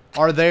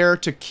are there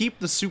to keep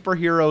the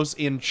superheroes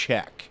in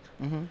check.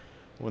 Mm-hmm.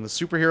 When the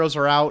superheroes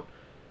are out,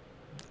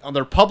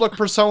 their public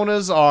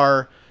personas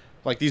are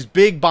like these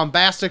big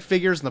bombastic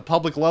figures and the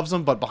public loves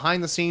them, but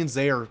behind the scenes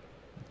they are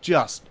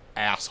just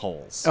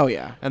assholes. Oh,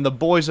 yeah. And the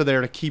boys are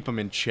there to keep them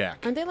in check.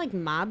 Aren't they like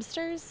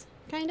mobsters?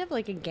 Kind of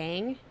like a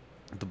gang?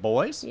 The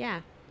boys?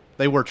 Yeah.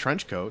 They wear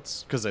trench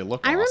coats because they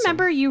look I awesome.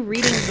 remember you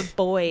reading The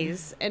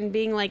Boys and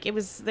being like,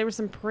 there were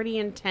some pretty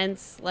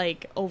intense,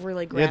 like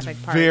overly It's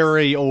graphic parts.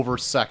 very over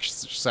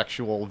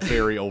sexual,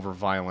 very over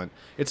violent.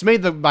 It's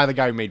made by the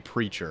guy who made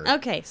Preacher.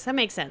 Okay, so that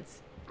makes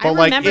sense. I But,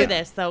 like, remember it-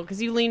 this though,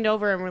 because you leaned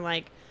over and were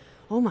like,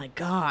 "Oh my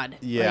god!"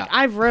 Yeah. Like,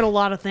 I've read a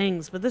lot of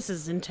things, but this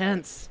is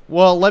intense.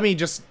 Well, let me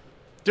just.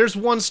 There's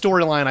one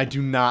storyline I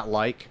do not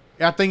like.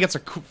 I think it's a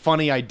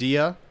funny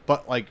idea,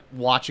 but like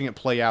watching it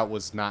play out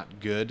was not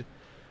good.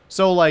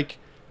 So like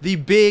the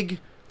big,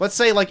 let's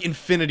say like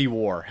Infinity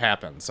War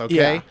happens,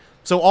 okay? Yeah.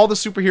 So all the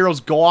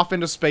superheroes go off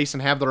into space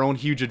and have their own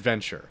huge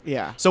adventure.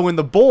 Yeah. So in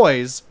The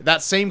Boys,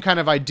 that same kind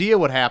of idea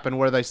would happen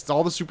where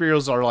all the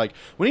superheroes are like,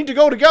 we need to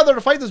go together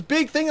to fight this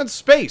big thing in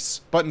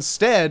space. But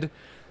instead,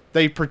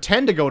 they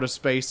pretend to go to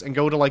space and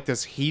go to like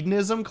this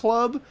hedonism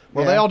club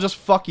where they Yeah. all just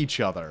fuck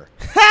each other.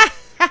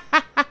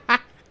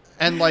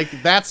 And like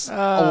that's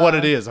what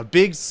it is, a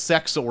big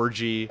sex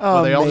orgy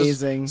where they all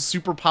amazing. just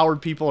super powered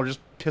people are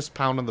just piss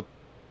pounding the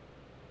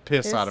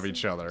piss out of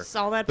each other. Just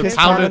all that They're Piss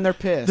piss pounding out. their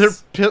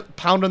piss. They're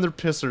pounding their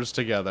pissers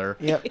together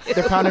Yep.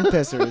 They're pounding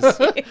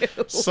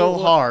pissers. so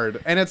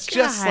hard, and it's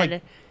just God.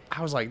 like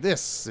I was like,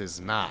 this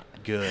is not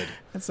good.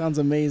 That sounds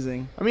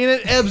amazing. I mean,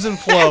 it ebbs and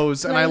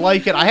flows, and I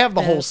like it. I have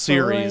the whole Best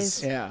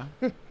series, boys. Yeah.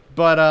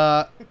 but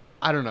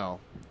I don't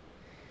know.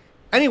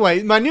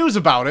 Anyway, my news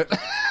about it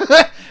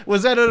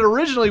was that it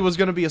originally was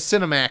going to be a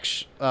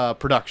Cinemax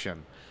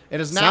production. It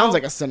is now Sounds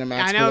like a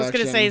Cinemax I know, I was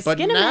gonna production. say, but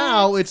Skinemax.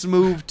 now it's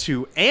moved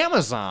to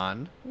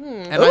Amazon,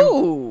 and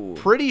Ooh.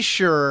 I'm pretty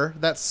sure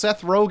that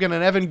Seth Rogen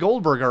and Evan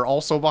Goldberg are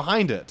also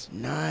behind it.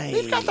 Nice.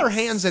 They've got their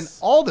hands in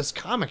all this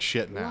comic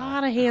shit A now.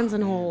 lot of hands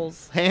and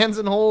holes. Hands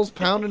and holes,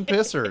 pounding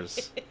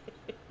pissers.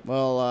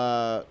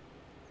 Well,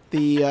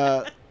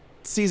 the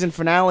season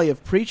finale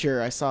of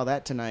Preacher, I saw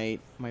that tonight.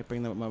 Might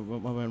bring that what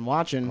I've been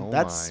watching. Oh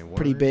That's my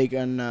pretty word. big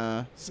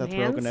on Seth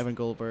Hands? Rogen, Evan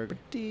Goldberg.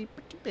 Pretty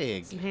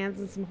big. Some hands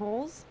and some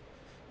holes.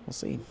 We'll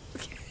see.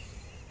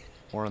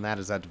 More on that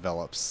as that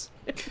develops.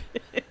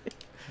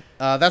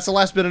 That's the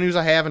last bit of news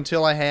I have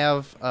until I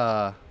have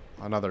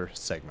another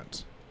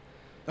segment.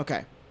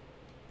 Okay.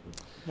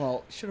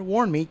 Well, should have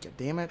warned me. God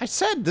damn I it.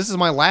 said this is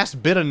my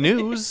last bit of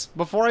news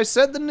before I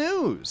said the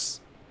news.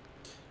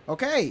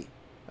 Okay.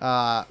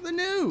 The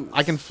news.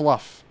 I can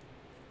fluff.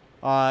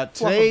 a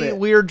Today bit.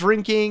 we are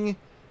drinking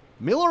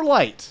Miller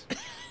Lite,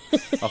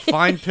 a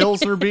fine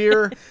Pilsner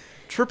beer,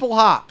 triple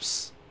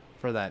hops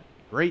for that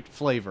great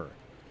flavor.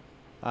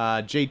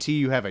 JT,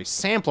 you have a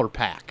sampler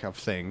pack of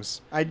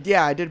things. I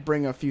did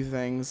bring a few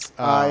things.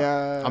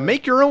 A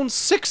make your own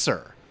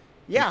sixer.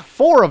 Yeah.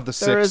 4 of the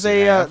 6. There is you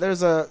a have.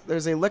 there's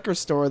a liquor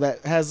store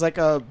that has like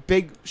a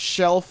big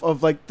shelf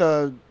of like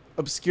the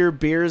obscure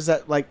beers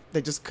that like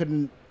they just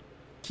couldn't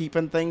keep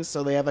in things,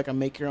 so they have like a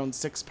make your own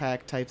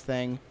 6-pack type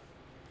thing.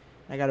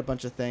 I got a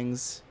bunch of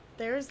things.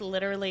 There's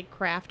literally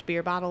craft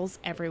beer bottles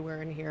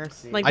everywhere in here.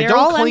 Like I they're don't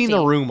all clean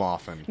empty. the room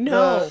often.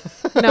 No,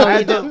 I no, you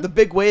had don't. the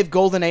Big Wave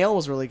Golden Ale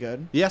was really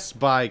good. Yes,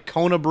 by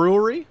Kona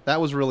Brewery.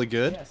 That was really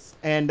good. Yes.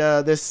 And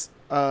this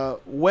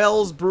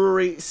Wells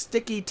Brewery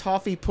Sticky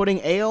Toffee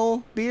Pudding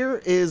Ale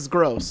beer is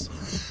gross.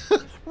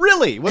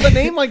 Really? With a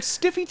name like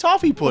Stiffy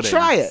Toffee Well, Pudding.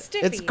 try it.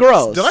 Stiffy. It's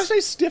gross. Did I say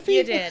Stiffy?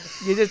 You did.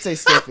 You did say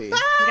stiffy. You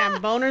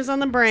got boners on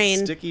the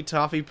brain. Sticky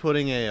Toffee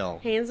Pudding Ale.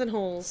 Hands and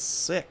holes.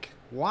 Sick.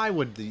 Why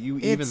would you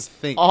even It's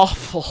think?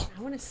 awful.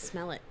 I want to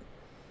smell it.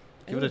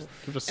 Give it a Ooh.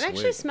 give it a It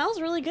actually swig. smells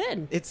really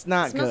good. It's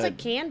not It smells good. like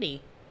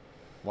candy.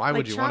 Why like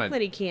would you want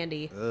chocolatey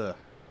candy. to?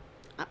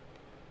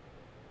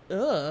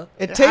 Ugh.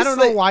 It I tastes don't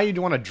know like why you'd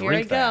want to Here I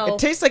drink that. go. it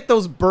tastes like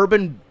those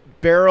bourbon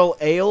barrel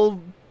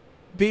ale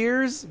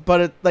beers,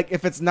 but like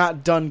if it's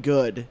not done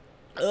good.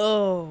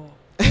 Oh.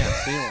 Yeah,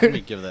 see, let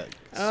me give that.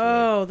 a swig.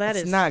 Oh, that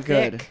is It's not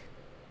good. thick.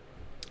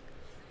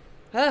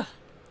 Ugh.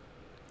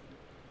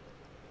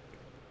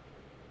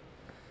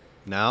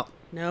 No,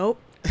 Nope.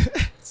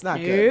 It's not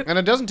good. Nope. and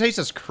it doesn't taste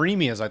as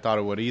creamy as I thought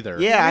it would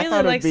either. Yeah, I really thought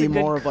it'd likes be a good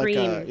more of like a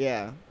cream.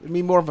 it'd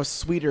be more of a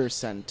sweeter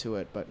scent to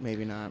it, but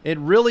maybe not. It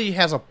really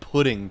has a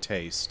pudding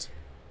taste,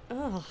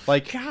 Oh,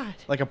 like God.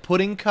 like a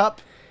pudding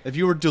cup. If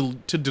you were to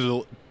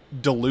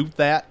dilute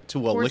that to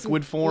a Pour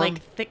liquid some, form,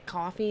 like thick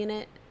coffee in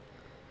it,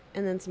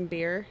 and then some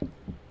beer.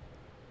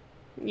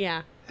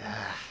 Yeah.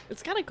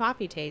 It's got a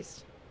coffee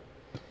taste.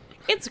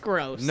 It's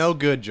gross. no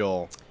good,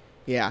 Joel.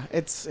 Yeah,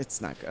 it's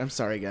not good. I'm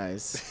sorry,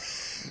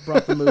 guys.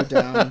 Brought the mood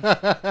down.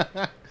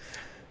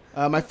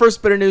 My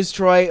first bit of news,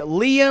 Troy.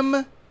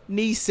 Liam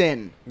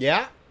Neeson.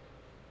 Yeah.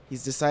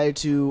 He's decided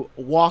to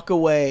walk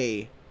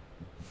away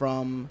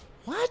from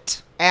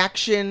What?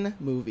 action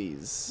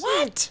movies.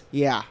 What?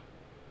 Yeah.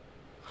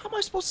 How am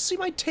I supposed to see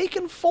my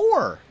Taken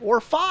 4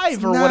 or 5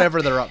 It's or not-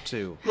 whatever they're up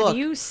to? Have Look.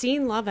 you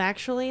seen Love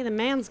Actually? The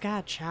man's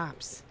got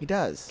chops. He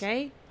does.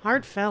 Okay?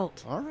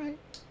 Heartfelt. All right.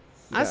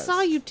 He I does.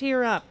 saw you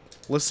tear up.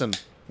 Listen,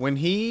 when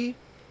he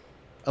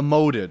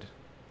emoted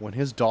when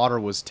his daughter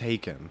was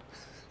taken,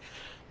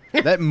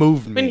 that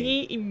moved me. When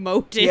he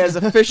emoted. He has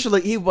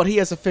officially he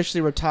has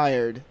officially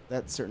retired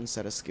that certain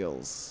set of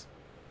skills.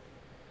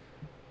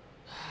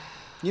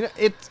 You know,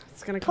 it's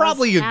It's gonna cause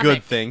probably a good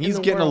havoc thing. in He's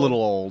the getting a world.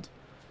 little old.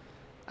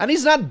 And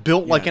he's not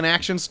built like Yeah. an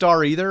action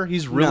star either.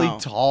 He's really No.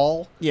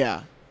 tall.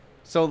 Yeah.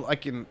 So I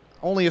can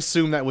only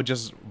assume that would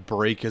just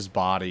break his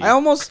body.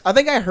 I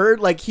think I heard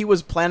like he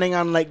was planning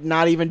on like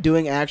not even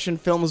doing action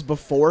films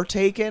before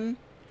Taken.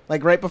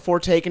 Like right before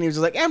Taken, he was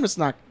just like, I'm just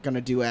not gonna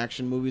do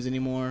action movies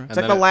anymore. It's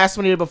like then the it- last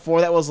one he did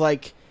before that was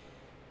like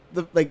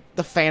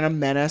the Phantom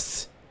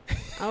Menace.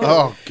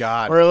 Oh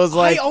God! Where it was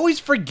like- I always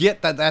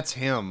forget that that's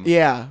him.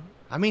 Yeah.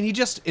 I mean, he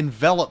just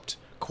enveloped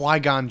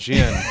Qui-Gon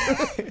Jinn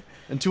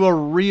into a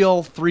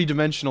real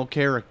three-dimensional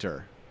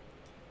character,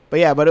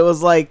 But it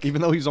was like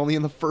even though he's only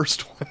in the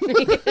first one.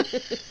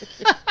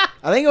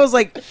 I think it was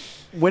like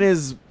when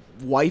his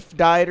wife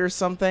died or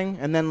something,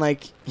 and then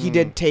like he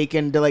did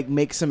Taken to like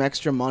make some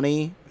extra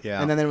money. Yeah.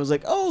 And then it was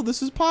like, oh,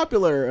 this is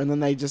popular, and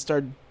then they just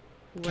started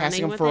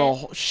casting him with for a it.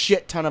 whole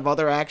shit ton of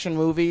other action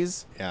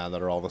movies, Yeah,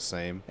 that are all the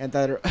same. and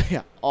that are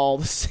all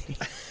the same.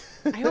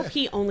 I hope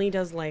he only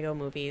does Lego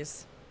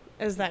movies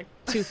as that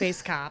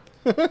Two-Faced cop.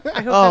 I hope Oh,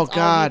 that's all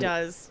God. he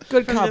does.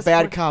 Good from cop, this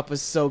bad point. cop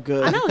is so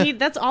good. I know,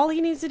 that's all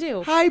he needs to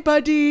do. Hi,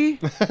 buddy.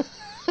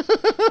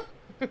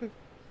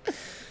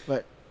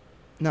 But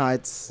no,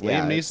 it's Liam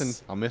yeah,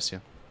 Neeson, I'll miss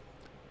you.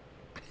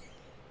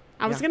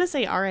 I was Yeah. going to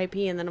say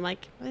R.I.P. and then I'm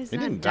like, well, he's He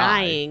not didn't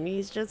die. dying.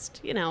 He's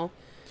just,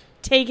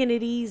 taking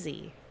it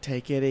easy.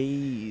 Take it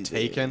easy.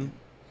 Taken.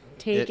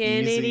 Taking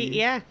it easy. easy.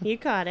 Yeah, you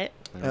caught it.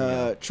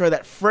 Troy,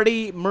 that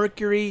Freddie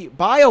Mercury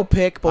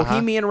biopic,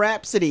 Bohemian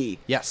Rhapsody.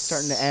 Yes.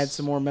 Starting to add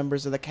some more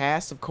members of the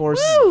cast. Of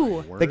course,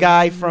 Woo! the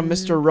guy from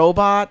Mr.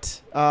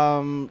 Robot.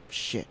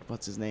 Shit,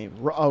 what's his name?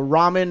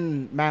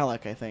 Ramin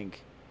Malek, I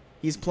think.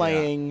 He's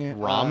playing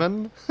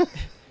Ramen.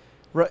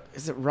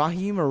 Is it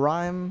Rahim or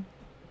Rahim?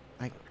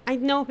 I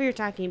know who you're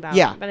talking about.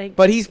 Yeah,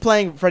 But he's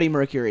playing Freddie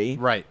Mercury.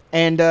 Right.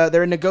 And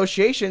they're in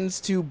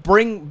negotiations to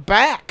bring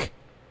back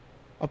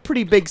a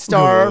pretty big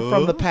star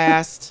from the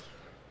past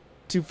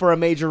for a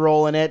major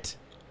role in it,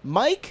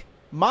 Mike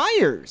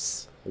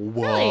Myers,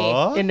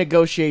 What? in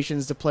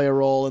negotiations to play a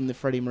role in the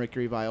Freddie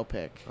Mercury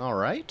biopic. All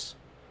right.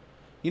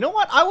 You know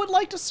what? I would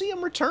like to see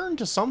him return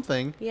to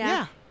something.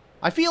 yeah.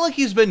 I feel like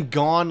he's been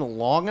gone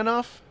long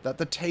enough that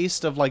the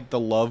taste of like the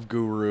Love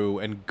Guru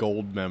and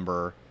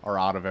Goldmember are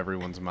out of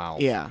everyone's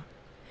mouth. Yeah.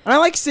 And I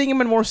like seeing him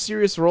in more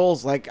serious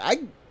roles. Like I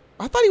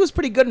thought he was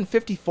pretty good in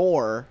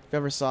 54. If you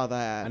ever saw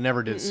that, I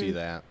never did see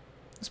that.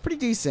 it's pretty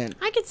decent.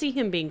 I could see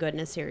him being good in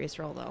a serious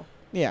role, though.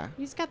 Yeah.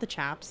 He's got the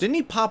chops. Didn't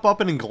he pop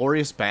up in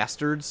Inglourious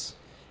Bastards?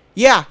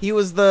 Yeah, he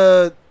was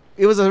the.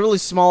 It was a really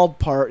small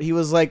part. He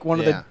was like one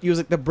of Yeah. the. He was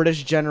like the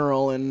British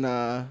general in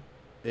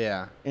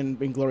Yeah.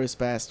 Inglourious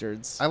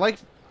Bastards.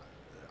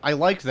 I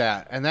liked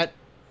that, and that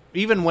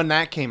even when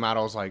that came out,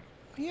 I was like,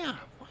 yeah,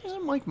 why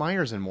isn't Mike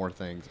Myers in more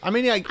things? I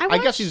mean, I guess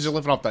watched- he's just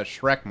living off that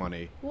Shrek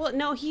money. Well,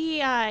 no, he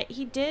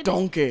did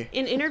Donkey.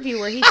 an interview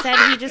where he said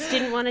he just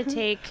didn't want to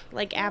take,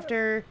 like,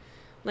 after,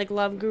 like,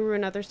 Love Guru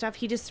and other stuff,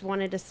 he just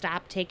wanted to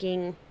stop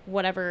taking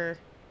whatever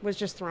was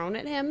just thrown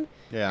at him.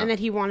 Yeah. And that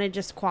he wanted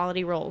just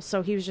quality roles.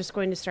 So he was just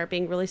going to start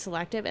being really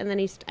selective. And then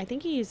I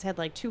think he's had,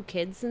 like, 2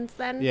 kids since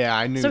then. Yeah,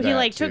 I knew So that he,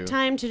 like, too. took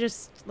time to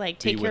just, like,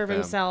 take Be care of with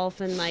them.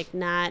 himself and, like,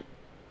 not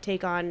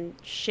take on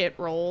shit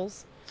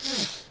roles.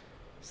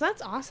 So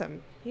that's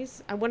awesome.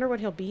 I wonder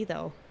what he'll be,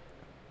 though.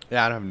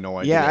 Yeah, I have no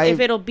idea. Yeah, If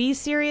it'll be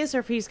serious or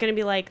if he's going to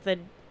be like the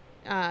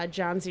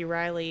John C.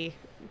 Reilly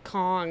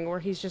Kong, where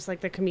he's just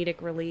like the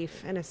comedic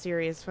relief in a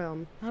serious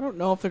film. I don't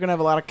know if they're gonna have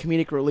a lot of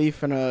comedic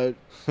relief in a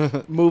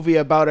movie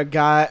about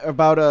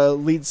a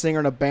lead singer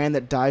in a band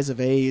that dies of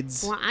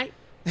AIDS. Well,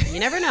 you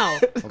never know.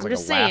 I'm like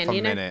just a laugh saying, a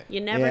you minute.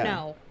 never Yeah.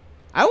 know.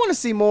 I want to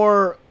see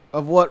more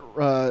of what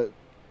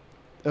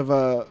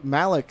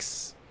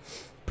Malik's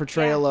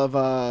portrayal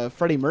of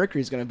Freddie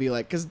Mercury is gonna be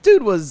like, because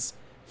dude was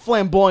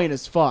flamboyant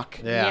as fuck,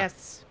 Yeah.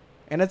 Yes.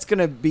 and it's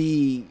gonna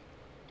be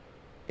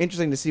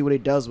interesting to see what he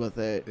does with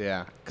it.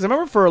 Yeah. Because I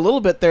remember for a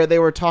little bit there they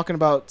were talking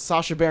about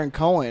Sacha Baron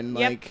Cohen,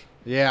 Yep. like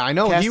Yeah, I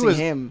know he Casting was,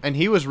 him. and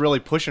he was really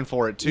pushing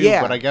for it too.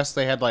 Yeah. But I guess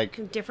they had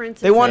like,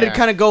 Differences. they wanted Yeah. to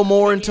kind of go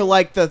more into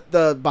like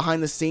the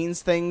behind the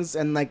scenes things,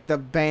 and like the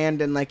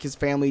band and like his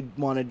family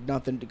wanted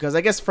nothing, because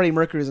I guess Freddie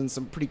Mercury's in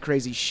some pretty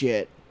crazy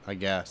shit. I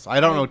guess I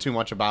don't know too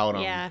much about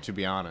him, Yeah. to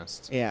be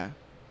honest. Yeah,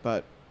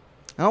 but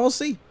we'll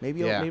see. Maybe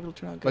Yeah. it'll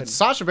turn out good. But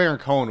Sacha Baron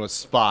Cohen was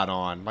spot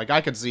on. Like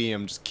I could see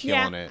him just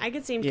killing it. I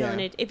could see him Yeah. killing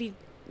it if he,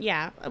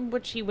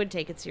 which he would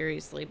take it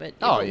seriously, but if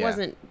Oh, it yeah.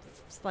 wasn't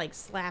like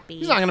slappy.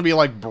 He's not gonna be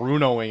like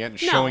Brunoing it and No.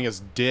 showing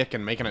his dick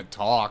and making it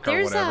talk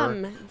or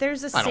whatever.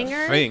 There's a I don't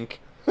singer.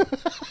 think.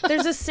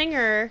 There's a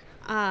singer.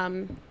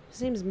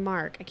 His name's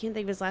Mark. I can't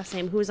think of his last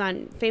name. Who's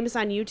famous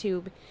on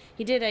YouTube.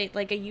 He did a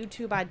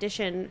YouTube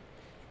audition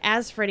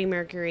as Freddie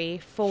Mercury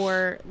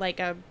for like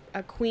a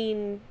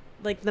Queen,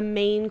 like the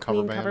main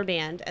Queen cover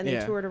band, and they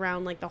Yeah. toured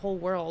around like the whole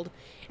world.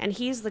 And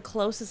he's the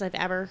closest I've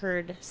ever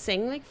heard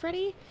sing like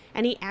Freddie,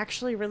 and he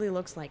actually really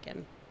looks like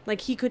him.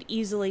 Like he could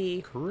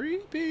easily.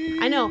 Creepy.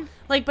 I know,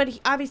 like, but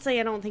obviously,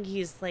 I don't think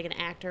he's like an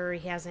actor or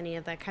he has any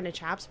of that kind of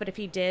chops. But if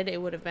he did,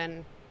 it would have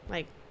been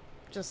like,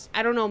 just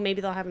I don't know. Maybe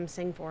they'll have him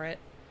sing for it.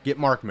 Get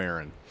Mark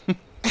Maron.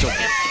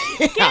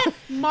 Get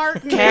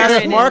Mark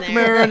Cast Maron. Mark in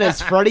there. Maron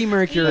as Freddie He will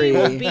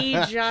Mercury. be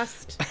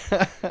just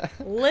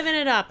living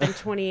it up in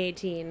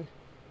 2018.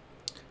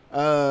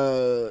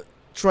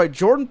 Troy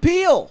Jordan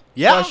Peele.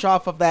 Yeah. Fresh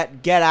off of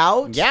that Get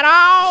Out. Get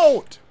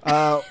out.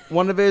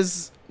 One of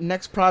his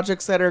next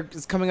projects that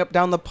is coming up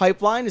down the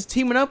pipeline is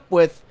teaming up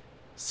with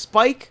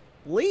Spike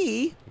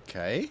Lee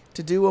Okay.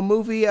 to do a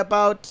movie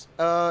about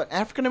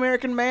African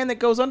American man that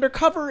goes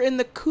undercover in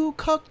the Ku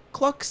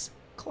Klux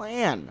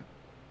Klan.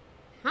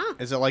 Huh?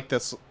 Is it like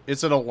this?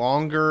 Is it a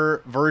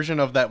longer version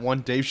of that one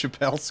Dave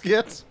Chappelle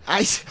skit?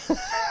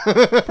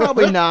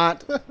 Probably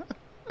not.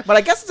 But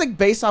I guess it's like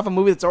based off a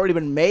movie that's already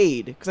been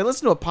made. Because I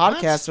listened to a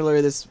podcast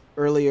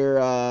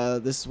earlier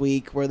this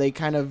week where they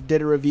kind of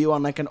did a review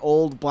on like an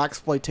old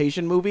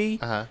blaxploitation movie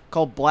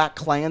called Black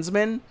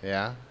Klansman.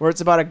 Yeah. Where it's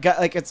about a guy,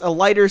 like it's a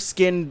lighter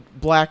skinned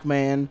black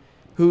man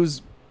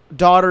whose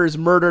daughter is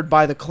murdered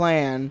by the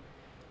Klan.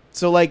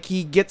 So like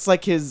he gets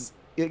his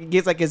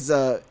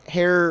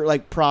hair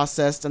like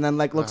processed and then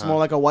like looks more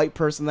like a white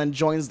person, then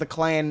joins the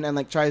Klan and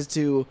like tries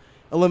to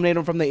eliminate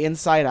him from the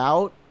inside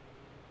out.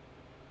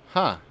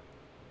 Huh.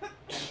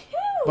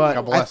 But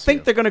God bless I think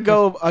you. they're gonna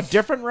go a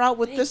different route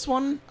with this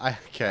one.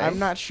 Okay. I'm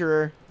not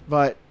sure,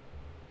 but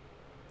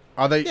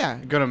Are they Yeah.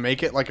 gonna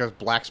make it like a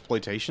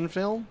blaxploitation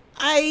film?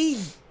 I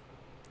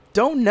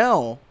don't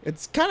know.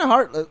 It's kind of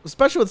hard,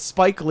 especially with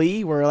Spike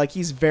Lee, where like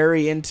he's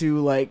very into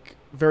like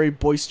very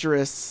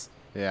boisterous,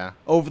 Yeah.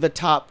 over the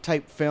top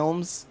type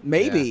films.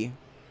 Maybe.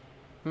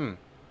 Hmm.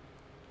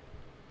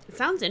 It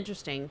sounds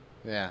interesting.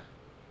 Yeah.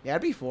 Yeah,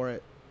 I'd be for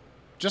it.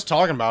 Just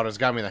talking about it's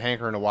got me the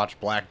hankering to watch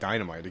Black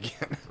Dynamite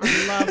again.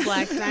 I love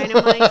Black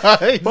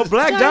Dynamite. But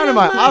Black Dynamite.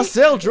 Dynamite, I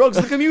sell drugs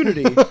to the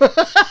community.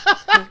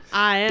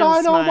 I am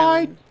Dynamite,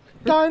 smiling.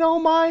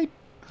 dynamite.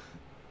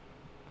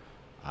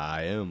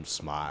 I am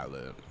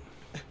smiling.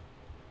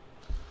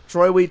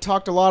 Troy, we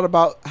talked a lot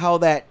about how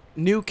that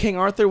new King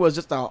Arthur was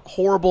just a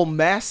horrible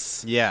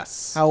mess.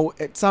 Yes. How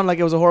it sounded like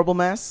it was a horrible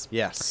mess.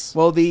 Yes.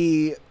 Well,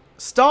 the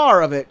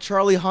star of it,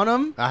 Charlie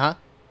Hunnam, Uh-huh.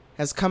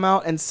 has come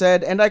out and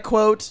said, and I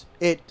quote,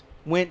 "It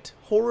went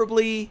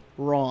horribly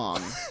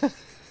wrong."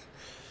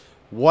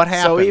 What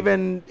happened? So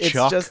even it's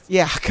Chuck? just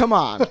come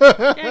on,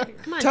 Yeah,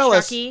 come on, tell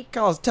Chucky.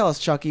 us, tell us,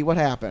 Chucky, what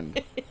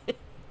happened?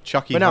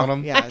 Chucky But no,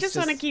 Hunnam. yeah. I it's just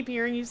want to keep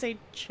hearing you say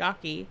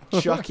Chucky.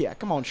 Chuck, yeah,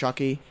 come on,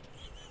 Chucky.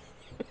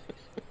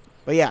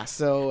 But yeah,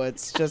 so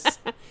it's just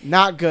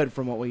not good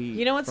from what we.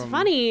 You know what's from-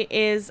 funny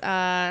is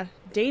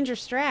Danger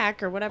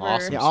Strack or whatever.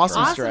 Awesome Yeah,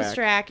 Awesome Awesome Strack.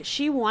 Strack.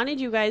 She wanted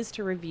you guys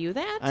to review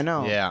that. I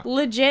know. Yeah.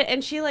 Legit,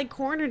 and she like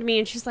cornered me,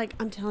 and she's like,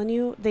 "I'm telling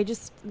you, they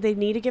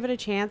need to give it a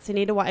chance. They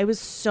need to watch. It was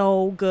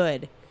so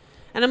good."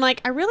 And I'm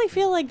like, I really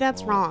feel like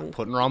that's wrong.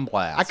 Putting her on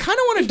blast. I kind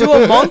of want to do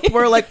a month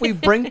where like we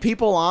bring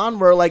people on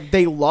where like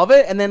they love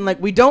it, and then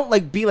like we don't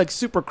like be like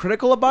super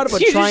critical about it,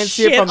 but You try and just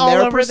see it shit from all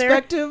their over there.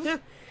 perspective.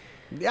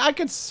 Yeah, I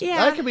could. Yeah.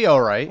 That could be all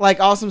right. Like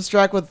Awesome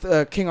Strack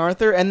with King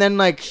Arthur, and then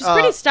like She's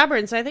pretty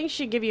stubborn, so I think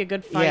she'd give you a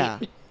good fight. yeah.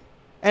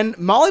 And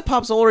Molly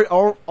Pop's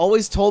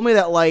always told me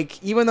that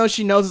like even though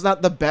she knows it's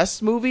not the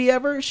best movie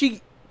ever,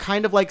 she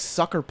kind of likes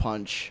Sucker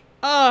Punch.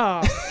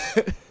 Oh.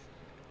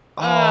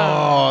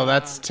 Oh,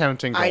 that's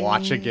tempting to I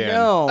watch again.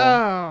 know.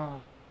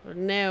 Oh.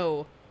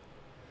 No.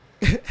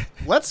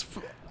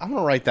 I'm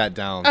gonna write that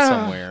down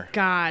somewhere. I'm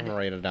God. gonna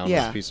write it down on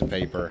Yeah. this piece of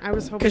paper. I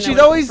was hoping Because that she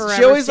would always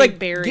forever stay like,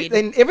 buried.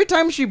 and every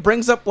time she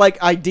brings up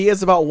like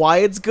ideas about why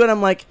it's good,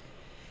 I'm like,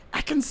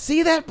 I can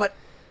see that, but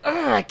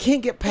I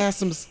can't get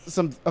past a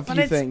but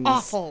few it's things.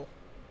 awful.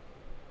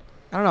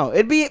 I don't know.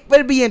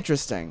 It'd be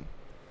interesting.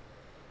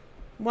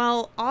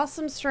 Well,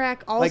 Awesome Strack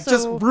also Like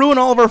just ruin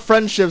all of our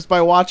friendships by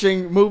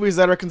watching movies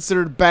that are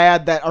considered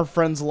bad that our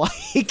friends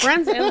like.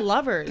 friends and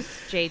lovers,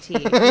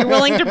 JT. You're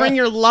willing to bring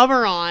your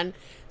lover on.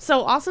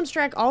 So Awesome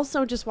Strack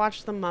also just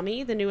watched The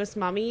Mummy, the newest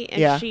Mummy, and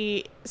Yeah.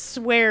 she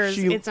swears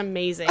it's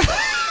amazing.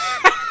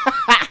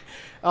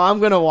 Oh, I'm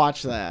gonna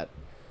watch that.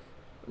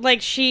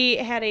 Like she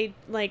had a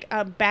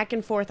back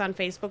and forth on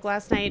Facebook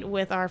last night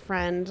with our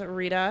friend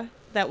Rita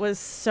that was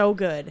so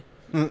good.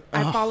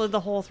 I followed the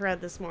whole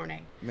thread this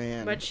morning.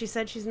 Man. But she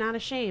said she's not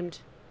ashamed.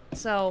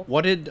 So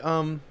What did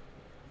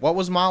what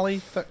was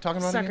Molly talking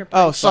about? Sucker Again? Punch.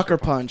 Oh, Sucker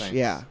Punch, Punch. thanks.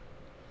 Yeah.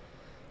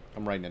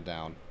 I'm writing it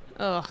down.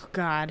 Oh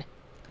God.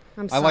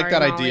 I'm I sorry. like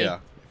that Molly.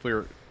 idea.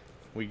 If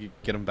we could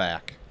get them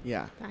back.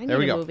 Yeah. I need There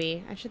we a go.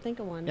 movie. I should think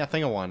of one. Yeah,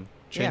 think of one.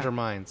 Change Yeah. our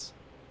minds.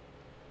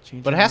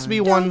 Change But it my has to be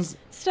mind. one.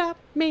 Stop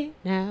me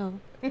now.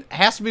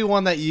 Has to be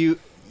one that you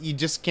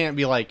just can't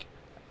be like,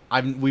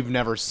 we've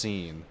never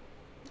seen.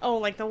 Oh,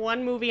 like the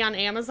one movie on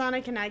Amazon I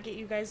cannot get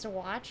you guys to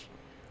watch?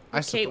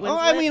 With Kate Oh,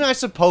 I Winslet? mean, I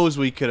suppose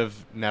we could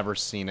have never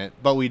seen it,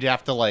 but we'd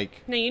have to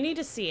like. No, you need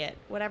to see it.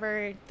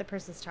 Whatever the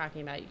person's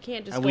talking about. You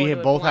can't just And go we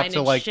into it both have blind to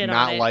and like shit on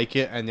not it. like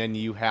it, and then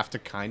you have to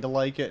kind of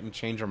like it and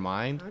change your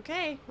mind.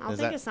 Okay, I'll Is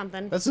think that- of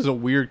something. This is a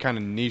weird kind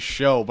of niche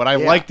show, but I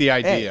Yeah. like the Hey,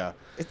 idea.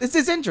 This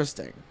is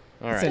interesting.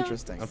 All It's right,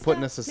 interesting. I'm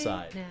putting this Stop me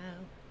aside.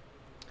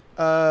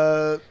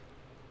 now.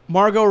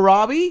 Margot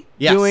Robbie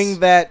Yes. doing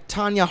that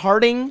Tanya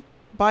Harding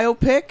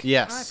biopic.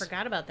 Yes. Oh, I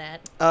forgot about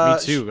that.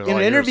 Me too, 'cause all In I an hear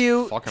is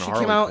interview, fucking she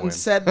Harley came out Quinn. and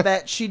said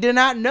that she did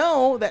not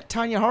know that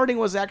Tanya Harding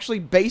was actually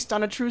based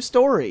on a true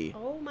story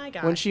Oh my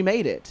God. when she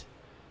made it.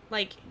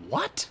 Like,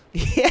 What?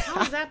 Yeah.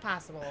 how is that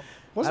possible?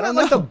 Wasn't I that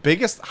don't like know. the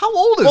biggest? How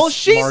old is Well,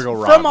 she's Margot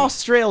from Robbie?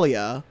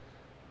 Australia.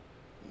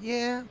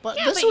 Yeah, but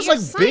Yeah, this but was you're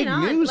like big sign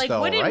on. news Like,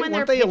 though, wouldn't- right? when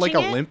Weren't they're they like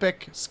pitching it-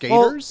 Olympic Well,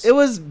 skaters? it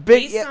was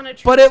big, Based yeah, on a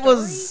true but it story?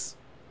 was.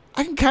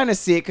 I can kind of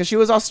see it because she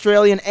was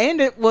Australian, and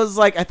it was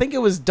like I think it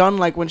was done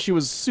like when she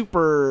was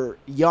super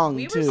young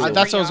We were too. super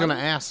That's what I was young. gonna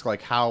ask.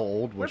 Like, how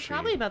old We're was she?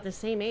 probably about the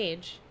same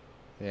age.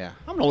 Yeah,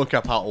 I'm gonna look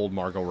up how old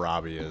Margot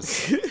Robbie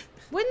is.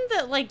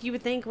 Wouldn't you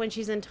would think when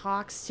she's in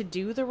talks to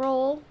do the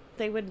role,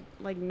 they would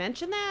like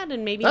mention that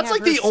and maybe That's have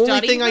like her the only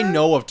study thing I her?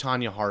 know of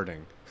Tanya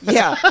Harding.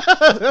 Yeah,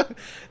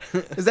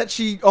 is that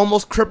she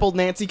almost crippled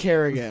Nancy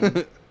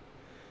Kerrigan.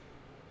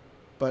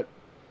 But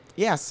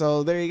yeah,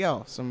 so there you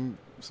go. Some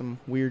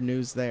weird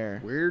news there.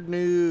 Weird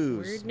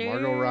news.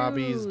 Weird Margot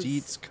Robbie's news.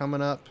 deets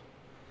coming up.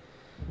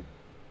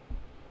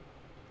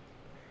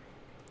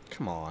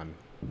 Come on.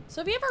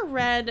 So have you ever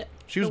read?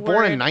 She was the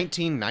born in word-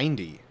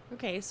 1990.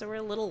 Okay, so we're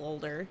a little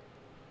older.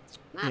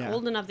 Not Yeah.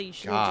 old enough that you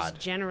should God.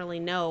 just generally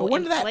know. But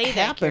when and did that play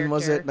happen?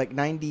 Was character. it like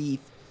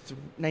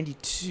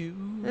 92?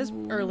 It was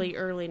early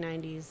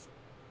 90s.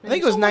 I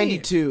think it was So wait.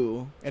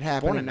 92. It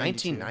happened Born in in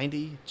 92.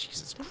 1990.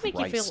 Jesus Doesn't Christ.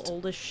 make you feel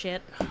old as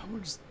shit. We're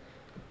just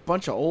a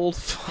bunch of old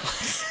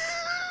fucks.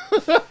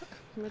 A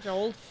bunch of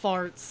old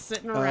farts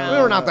sitting around.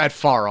 We were not that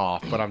far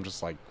off, but I'm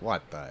just like,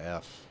 what the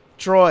f?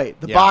 Troy,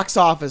 the Yeah. box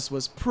office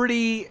was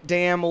pretty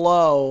damn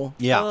low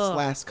Yeah. this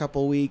last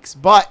couple weeks,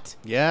 but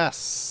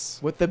Yes.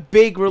 with the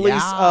big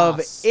release of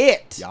Yes.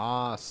 it,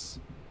 Yes.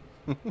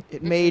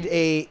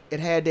 it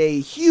had a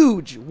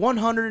huge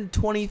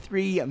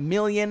 $123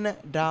 million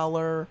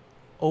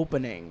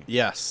opening,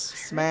 Yes.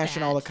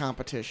 smashing all the that.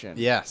 competition.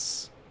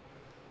 Yes.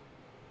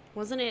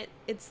 Wasn't it?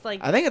 It's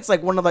like I think it's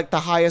like one of like the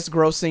highest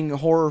grossing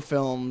horror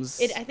films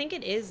I think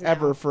it is now.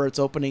 ever for its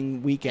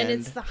opening weekend. and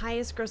it's the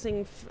highest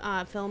grossing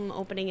film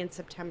opening in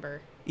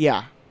September.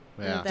 yeah,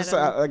 Yeah. That just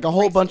I'm like a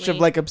whole bunch of recently-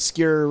 like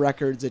obscure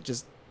records it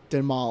just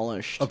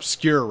demolished.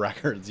 Obscure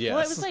records, yes.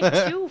 Well, it was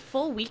like 2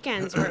 full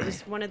weekends where it was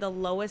one of the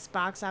lowest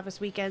box office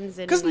weekends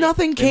in Because like,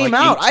 nothing In came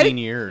like out. 18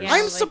 years. Yeah. I'm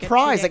like a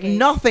surprised. 2 Like decades.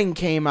 nothing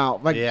came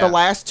out. Like Yeah. the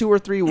last 2 or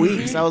 3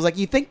 weeks, I was like,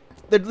 you think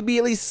there'd be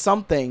at least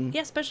something?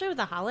 Yeah, especially with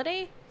the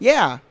holiday.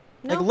 Yeah.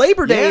 No. Like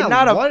Labor Day, Yeah,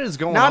 not what is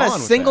going not on a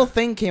with single that?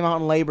 thing came out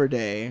on Labor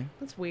Day.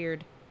 That's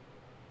weird.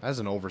 That's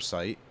an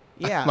oversight.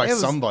 Yeah, By it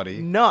was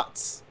somebody.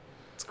 nuts.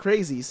 It's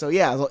crazy. So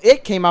yeah, so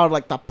it came out at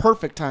like the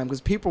perfect time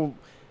because people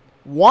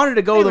wanted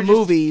to go They to were the just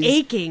movies,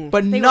 aching.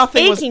 but They were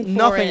nothing aching for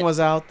nothing it. was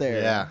out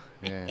there. Yeah.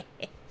 Yeah.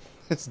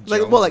 It's Like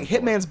Jones well, like and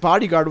Ford. Hitman's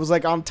Bodyguard was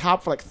like on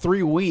top for like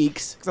 3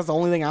 weeks because that's the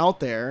only thing out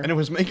there. And it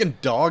was making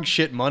dog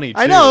shit money, too.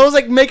 I know it was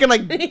like making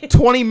like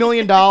 $20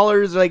 million,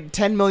 like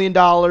 $10 million.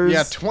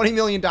 Yeah, $20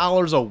 million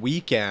a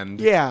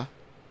weekend. Yeah.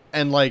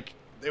 And, like,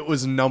 it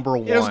was number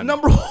one. It was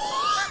number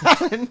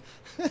 1.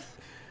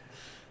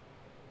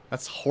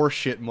 That's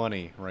horseshit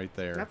money right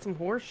there. That's some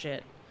horse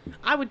shit.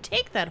 I would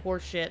take that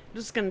horse shit.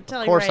 Just gonna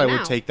tell Of you course right I would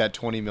now. take that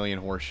 20 million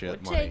horseshit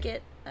Would money. take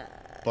it.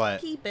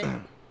 But Keep it.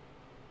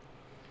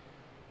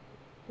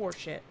 Horse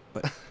shit.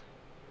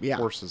 Yeah.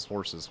 horses,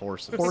 horses,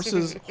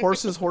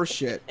 horses. Horse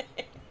shit.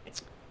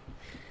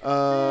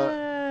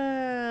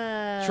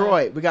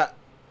 Troy, we got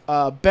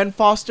Ben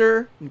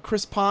Foster and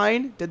Chris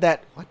Pine did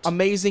that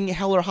amazing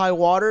Hell or High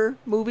Water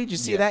movie. Did you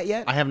see that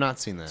yet? I have not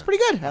seen that. It's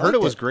pretty good. I heard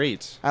it was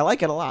great. I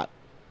like it a lot.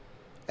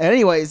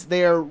 Anyways,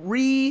 they are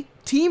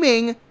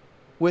re-teaming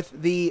with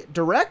the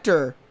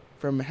director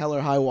from Hell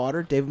or High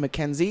Water, David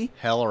Mackenzie.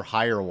 Hell or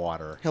Higher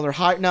Water. Hell or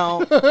High...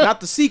 No,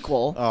 not the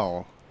sequel.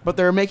 Oh. But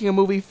they're making a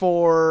movie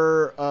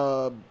for,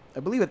 I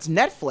believe it's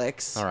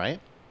Netflix. All right.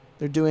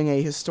 They're doing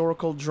a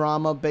historical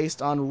drama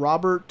based on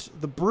Robert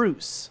the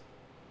Bruce.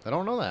 I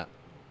don't know that.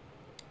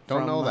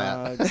 Don't know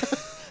that.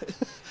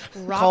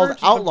 Called Robert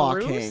the Outlaw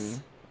Bruce?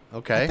 King.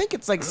 Okay. I think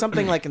it's like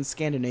something like in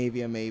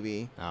Scandinavia,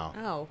 maybe. Oh.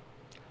 Oh.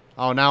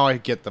 Oh, now I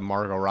get the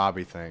Margot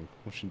Robbie thing,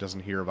 which she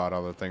doesn't hear about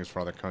other things for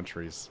other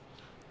countries.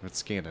 It's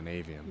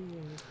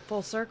Scandinavian.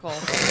 Full circle.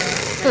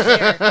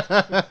 Right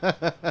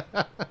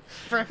there.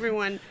 For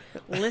everyone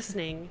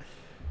listening.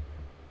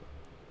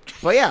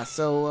 But yeah,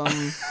 so that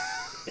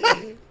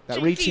JT's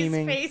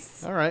reteaming.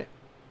 face. All right.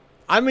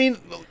 I mean,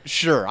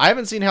 sure. I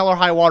haven't seen Hell or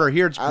High Water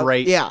here. It's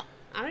great. Yeah,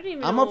 I don't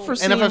even I'm know up for what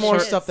seeing if it's more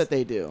for- stuff that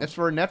they do. It's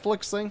for a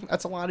Netflix thing.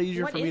 That's a lot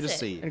easier What for me is to it?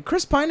 see. And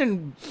Chris Pine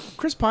and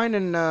He's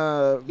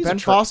a Ben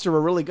Foster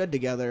were really good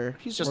together.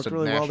 He's just Worked a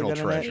really well national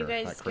together in that. You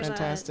treasure. guys That Chris give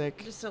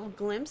Fantastic. just a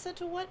glimpse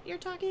into what you're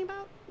talking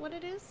about? What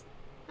it is?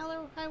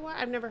 Hello, High Water?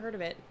 I've never heard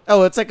of it.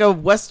 Oh, it's like a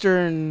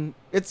western.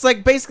 It's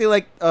like basically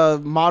like a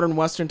modern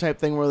western type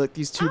thing where like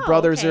these two Oh,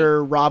 brothers okay.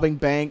 are robbing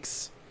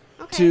banks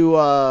Okay. to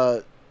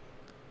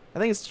I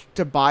think it's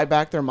to buy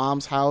back their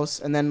mom's house,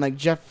 and then like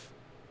Jeff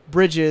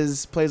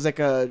Bridges plays like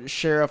a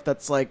sheriff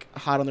that's like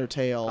hot on their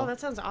tail. Oh, that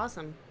sounds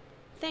awesome.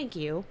 Thank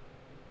you.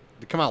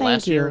 Did it come out Thank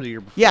last you. year or the year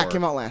before? Yeah, it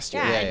came out last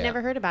year. Yeah, Yeah, I'd yeah.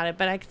 never heard about it,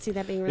 but I could see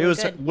that being really It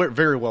was good.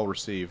 very well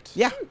received.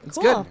 Yeah, it's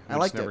Cool. good. I I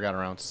liked never it. got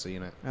around to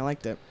seeing it. I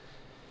liked it.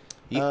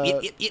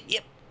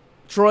 Yep.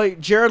 Troy,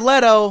 Jared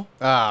Leto,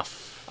 Ah,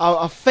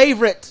 a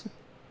favorite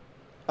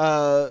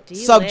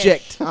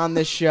subject on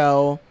this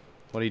show.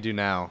 what do you do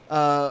now?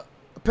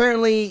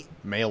 Apparently,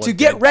 Mail a to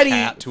get dead ready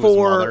cat to his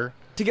mother?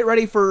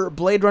 for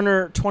Blade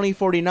Runner Oh,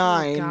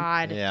 2049,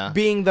 God. Yeah.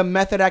 being the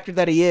method actor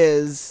that he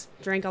is,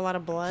 Drank a lot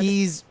of blood.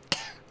 he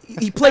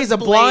plays a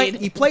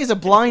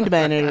blind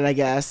man in it, I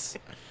guess.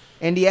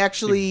 And he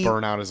actually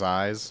Burn out his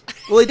eyes.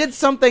 well, he did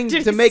something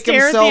Did to he make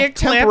stare at the himself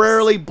eclipse?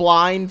 temporarily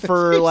blind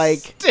for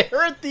like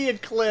Stare at the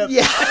eclipse.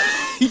 yeah.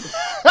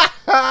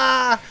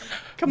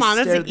 Come on,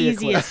 that's Stare at the the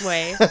easiest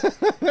way.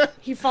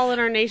 He followed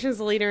our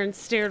nation's leader and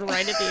stared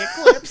right at the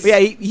eclipse. But yeah,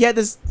 he had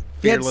this.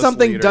 He had Fearless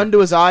something leader. done to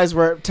his eyes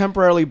where it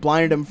temporarily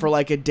blinded him for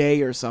like a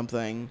day or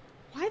something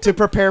Why to the,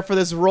 prepare for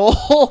this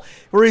role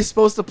where he's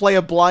supposed to play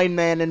a blind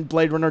man in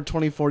Blade Runner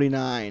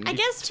 2049. I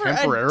guess for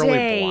Temporarily a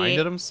day,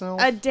 blinded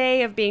himself? a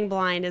day of being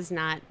blind is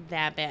not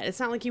that bad. It's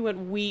not like he went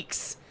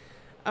weeks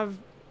of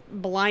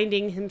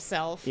blinding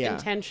himself Yeah.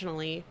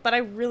 intentionally. But I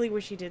really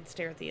wish he did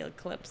stare at the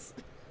eclipse.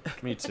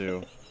 Me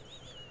too.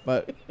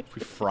 But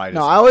We fried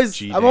No, his I'm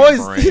G-dang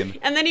always- brain.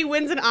 And then he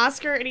wins an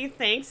Oscar and he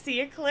thanks the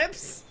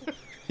eclipse.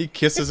 He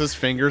kisses his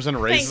fingers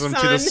and raises Thanks,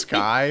 them to the son.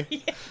 sky.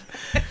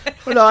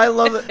 but no, I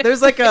love it.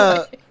 There's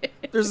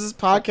this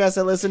podcast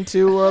I listen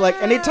to where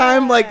like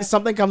anytime like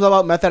something comes up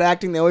about method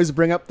acting, they always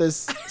bring up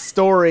this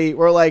story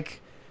where like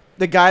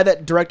the guy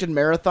that directed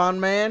Marathon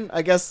Man,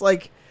 I guess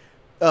like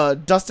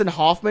Dustin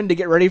Hoffman, to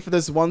get ready for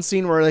this one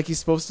scene where like he's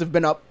supposed to have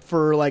been up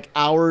for like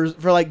hours,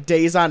 for like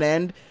days on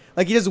end.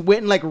 Like he just went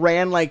and like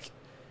ran like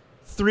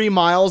 3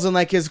 miles in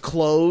like his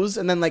clothes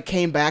and then like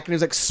came back and he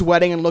was like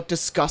sweating and looked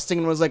disgusting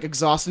and was like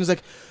exhausted. He was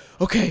like,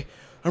 okay,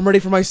 I'm ready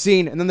for my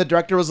scene. And then the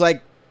director was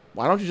like,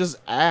 why don't you just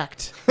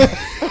act?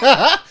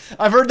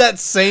 I've heard that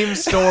same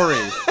story.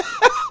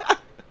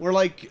 Where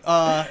like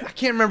I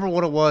can't remember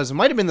what it was. It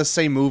might have been the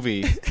same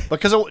movie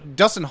because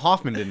Dustin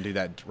Hoffman didn't do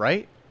that,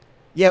 right?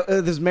 Yeah,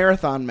 this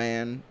Marathon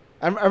Man.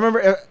 I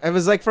remember it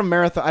was like from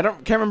Marathon.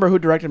 Can't remember who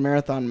directed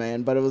Marathon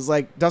Man, but it was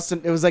like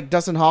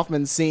Dustin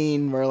Hoffman's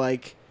scene where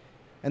like,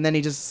 and then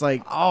he just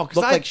like Oh, 'cause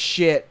looked I- like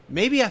shit.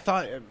 Maybe I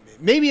thought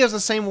maybe it was the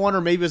same one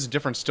or maybe it was a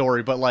different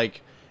story, but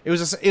like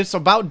it's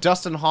about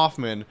Dustin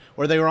Hoffman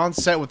where they were on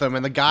set with him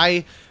and the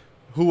guy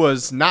who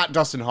was not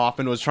Dustin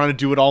Hoffman was trying to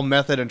do it all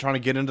method and trying to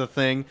get into the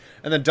thing,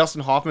 and then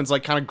Dustin Hoffman's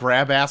like kind of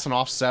grab-assing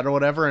off set or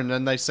whatever, and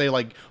then they say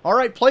like, all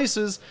right,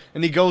 places,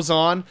 and he goes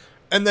on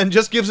and then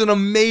just gives an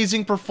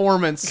amazing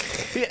performance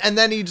and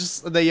then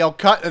they yell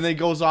cut and then he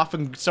goes off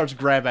and starts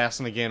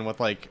grab-assing again with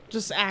like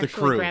Just the actually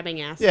crew.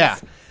 grabbing asses. Yeah.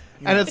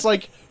 And it's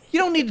like, you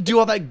don't need to do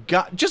all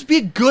that. Just be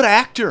a good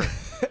actor.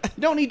 You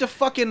don't need to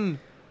fucking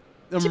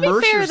immerse To be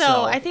fair, yourself.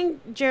 though, I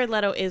think Jared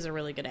Leto is a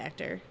really good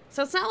actor.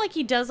 So it's not like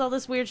he does all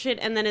this weird shit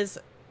and then is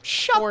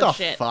Shut the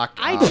horseshit. fuck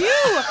I up. do.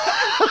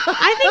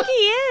 I think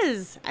he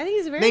is. I think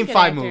he's a very Name good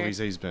 5 actor. movies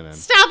that he's been in.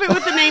 Stop it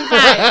with the name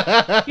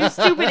 5. You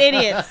stupid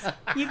idiots.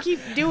 You keep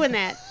doing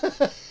that.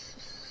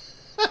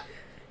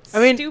 I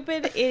mean,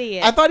 Stupid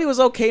idiot. I thought he was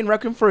okay in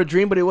Requiem for a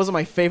Dream, but he wasn't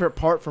my favorite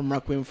part from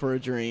Requiem for a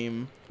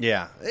Dream.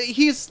 Yeah.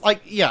 He's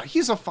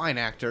a fine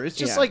actor. It's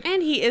just Yeah. like,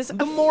 and he is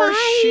the more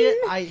fine. shit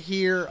I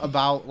hear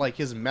about like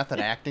his method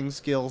acting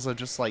skills, I'm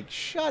just like,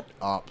 shut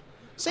up.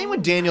 Same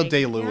with Daniel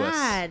Day-Lewis.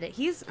 God,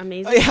 he's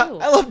amazing Oh, yeah, too.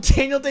 I love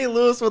Daniel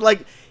Day-Lewis with like,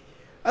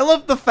 I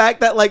love the fact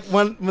that like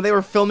when they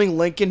were filming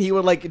Lincoln, he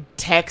would like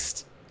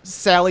text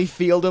Sally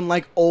Field in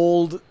like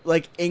old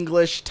like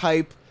English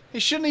type. He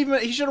should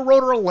have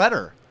wrote her a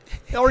letter.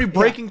 He's already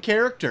breaking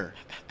character.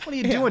 What are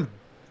you doing,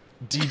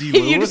 D.D.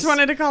 Lewis? You just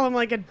wanted to call him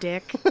like a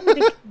dick,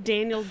 like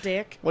Daniel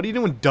Dick. What are you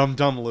doing, Dum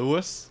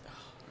Lewis?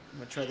 I'm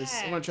gonna try this.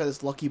 I'm gonna try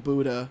this Lucky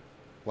Buddha.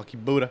 Lucky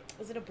Buddha.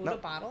 Is it a Buddha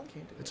bottle?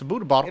 Can't do It's a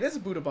Buddha bottle. it. It is a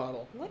Buddha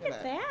bottle. Look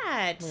at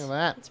that. Look at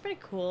that. That's pretty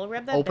cool.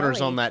 Rub that Opener's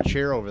belly. on that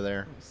chair over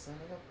there. Son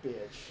of a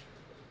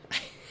bitch.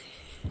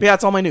 But yeah,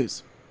 that's all my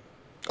news.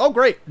 Oh,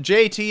 great.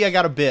 JT, I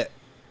got a bit.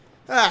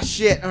 Ah,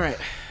 shit. All right.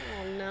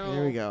 Oh no.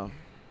 Here we go.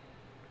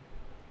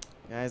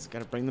 Guys,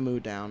 gotta bring the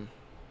mood down.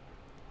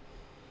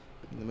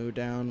 Bring the mood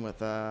down with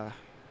the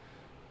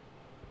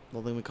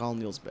thing we call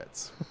Neil's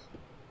Bits.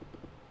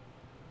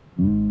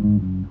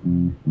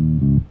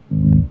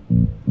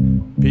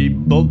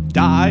 People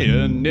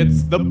dying,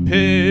 it's the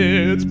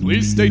pits.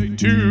 Please stay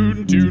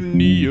tuned to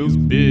Neil's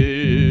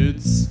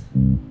Bits.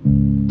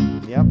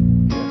 Yep.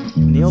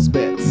 Neil's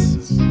Bits.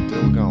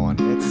 Still going.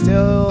 It's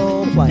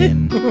still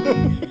playing.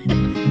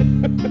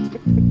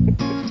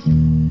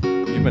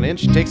 You've been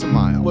inch, takes a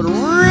mile. Would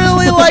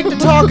really like to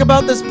talk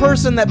about this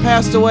person that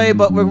passed away,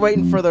 but we're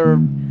waiting for the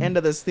end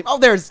of this theme. Oh,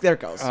 there it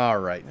goes. All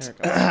right. There it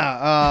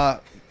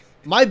goes.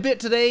 My bit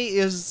today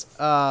is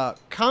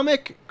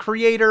comic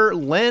creator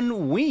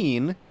Len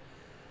Wein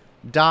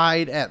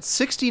died at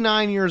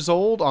 69 years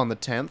old on the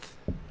 10th.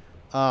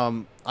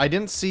 I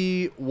didn't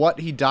see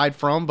what he died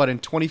from, but in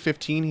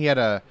 2015 he had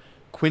a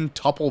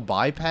quintuple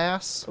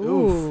bypass.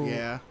 Ooh.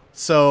 Yeah.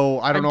 So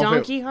I don't a know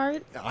donkey if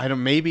heart? I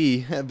don't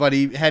maybe, but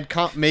he had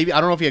maybe I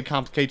don't know if he had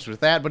complications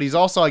with that, but he's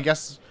also I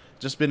guess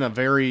just been a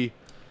very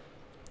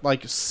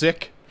like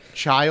sick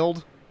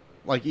child,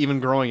 like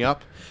even growing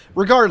up.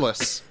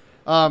 Regardless,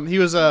 he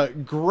was a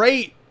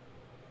great,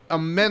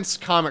 immense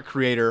comic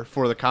creator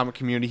for the comic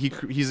community.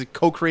 He's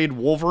co-created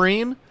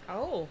Wolverine.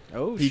 Oh.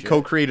 Oh, He shit.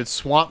 co-created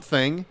Swamp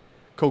Thing,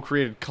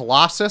 co-created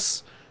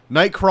Colossus,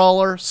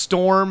 Nightcrawler,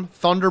 Storm,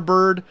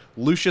 Thunderbird,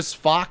 Lucius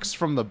Fox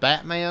from the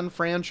Batman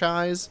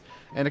franchise,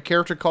 and a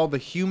character called the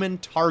Human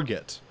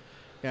Target.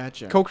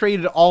 Gotcha.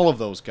 Co-created all of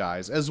those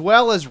guys, as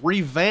well as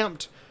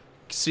revamped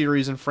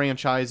series and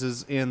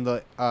franchises in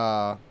the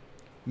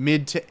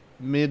mid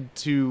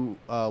to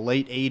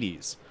late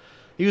 80s.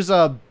 He was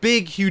a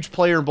big, huge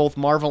player in both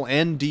Marvel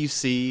and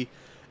DC,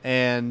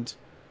 and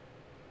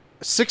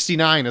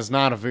 69 is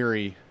not a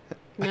very,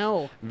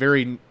 No.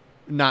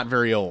 not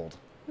very old.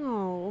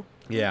 Oh.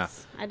 Yeah.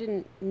 I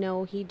didn't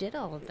know he did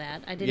all of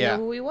that. I didn't Yeah.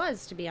 know who he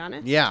was, to be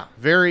honest. Yeah,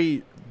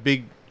 very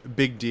big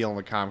deal in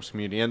the comics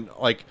community. And,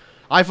 like,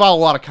 I follow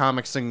a lot of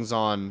comics things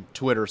on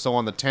Twitter, so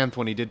on the 10th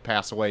when he did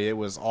pass away, it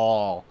was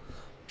all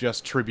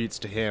just tributes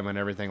to him and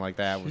everything like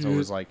that. It was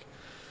always, like,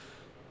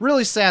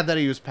 really sad that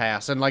he was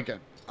passed. And, like,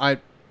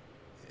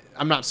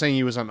 I'm not saying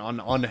he was an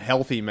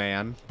unhealthy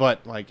man, but,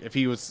 like, if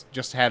he was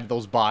just had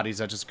those bodies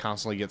that just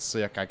constantly get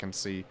sick, I can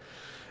see.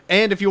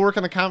 And if you work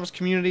in the comics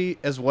community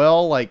as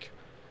well, like,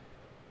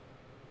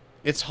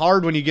 it's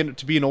hard when you get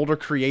to be an older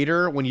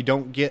creator when you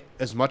don't get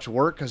as much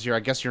work because I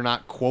guess you're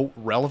not, quote,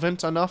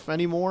 relevant enough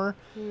anymore.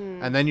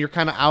 And then you're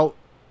kind of out,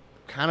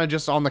 kind of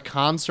just on the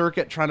con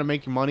circuit trying to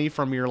make money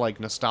from your,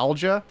 like,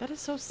 nostalgia. That is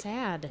so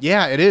sad.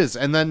 Yeah, it is.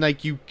 And then,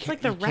 like, you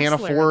like the can't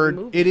Wrestler afford...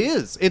 movie. It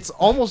is. It's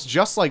almost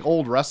just like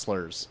old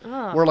wrestlers.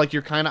 Ugh. Where, like,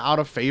 you're kind of out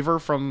of favor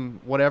from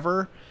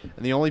whatever.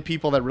 And the only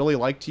people that really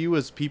liked you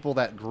is people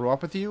that grew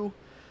up with you.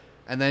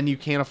 And then you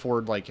can't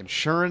afford, like,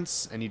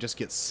 insurance, and you just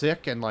get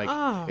sick, and, like,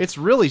 Oh. it's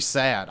really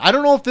sad. I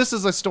don't know if this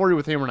is a story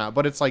with him or not,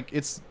 but it's, like,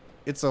 it's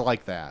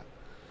like that.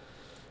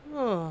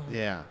 Oh.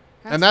 Yeah.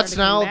 That's And that's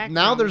hard to come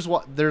now back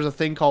from. there's a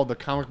thing called the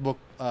comic book,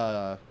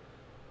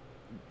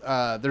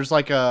 there's,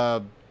 like,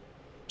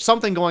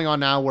 something going on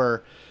now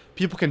where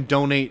people can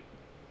donate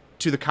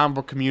to the comic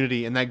book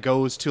community, and that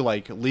goes to,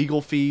 like,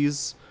 legal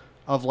fees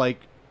of, like,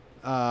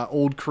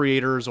 old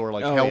creators or,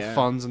 like, Oh, health yeah.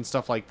 funds and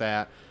stuff like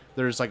that.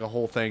 There's, like, a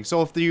whole thing.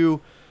 So if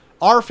you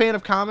are a fan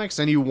of comics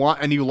and you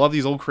love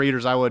these old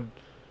creators, I would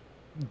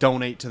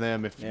donate to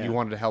them if Yeah. you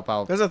wanted to help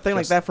out. There's a thing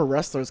like just- that for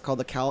wrestlers called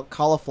the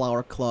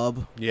Cauliflower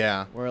Club,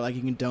 Yeah. where like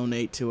you can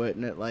donate to it,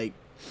 and it like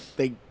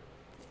they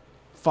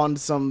fund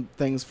some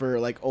things for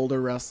like older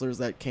wrestlers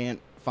that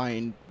can't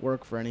find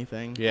work for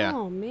anything. Yeah.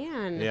 Oh,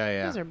 man. Yeah, yeah.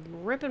 You guys are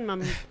ripping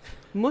my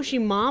mushy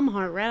mom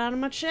heart right out of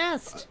my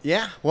chest.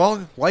 Yeah.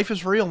 Well, life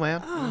is real,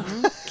 man.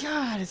 Oh,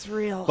 God, it's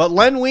real. But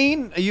Len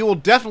Wein, you will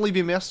definitely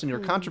be missed, and your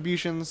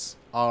contributions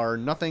are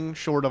nothing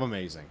short of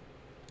amazing.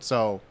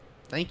 So,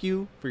 thank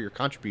you for your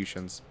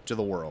contributions to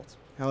the world.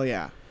 Hell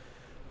yeah.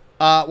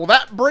 Well,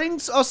 that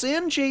brings us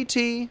in,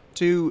 JT,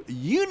 to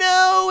You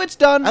Know It's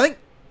Done. I think.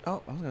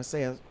 Oh, I was gonna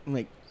say,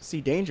 like,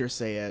 see Danger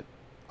say it.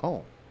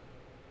 Oh,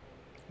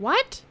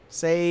 What?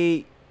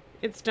 Say.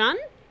 It's done?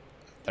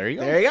 there you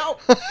go. There you go.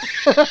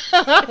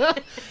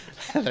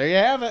 There you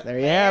have it. There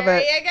you have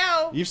it. you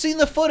go. You've seen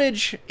the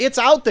footage. It's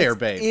out there,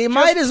 babe. You Just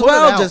might as put it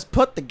well out. just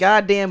put the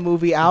goddamn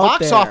movie out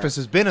Box there. office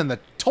has been in the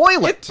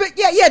toilet.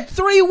 You had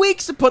 3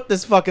 weeks to put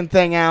this fucking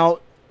thing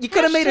out. You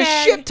could have made a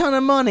Hashtag- shit ton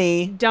of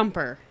money.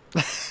 Dumper.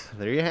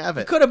 There you have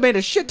it. Could have made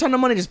a shit ton of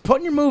money just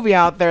putting your movie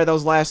out there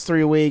those last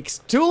 3 weeks.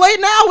 Too late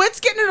now. It's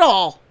getting it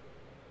all.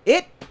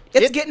 It's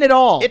getting it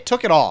all. It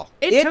took it all.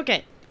 It took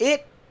it.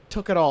 It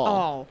took it all.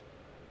 Oh.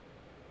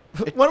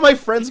 One of my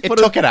friends It put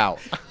took it out.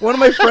 One of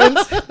my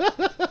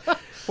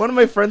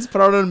friends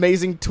put out an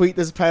amazing tweet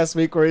this past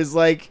week where he's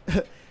like,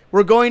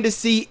 "We're going to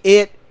see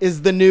It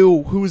is the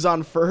new Who's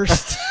on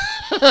First."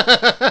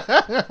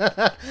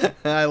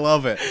 I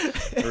love it.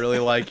 I really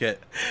like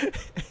it.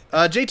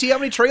 JT, how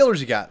many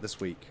trailers you got this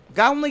week?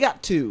 I only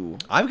got 2.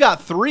 I've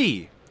got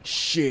 3.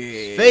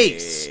 Shit.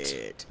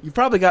 Faced. You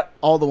probably got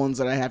all the ones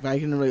that I have. I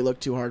didn't really look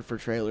too hard for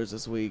trailers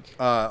this week.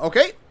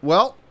 Okay,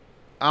 well,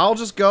 I'll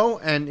just go,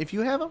 and if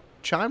you have them,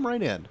 chime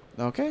right in.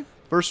 Okay.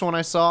 First one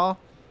I saw,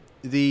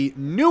 the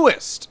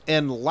newest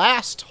and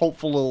last,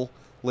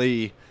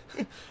 hopefully,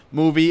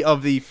 movie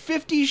of the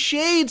 50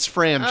 Shades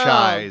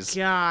franchise. Oh,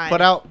 God.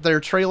 Put out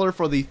their trailer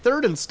for the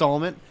 3rd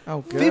installment,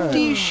 Oh, good.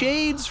 50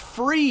 Shades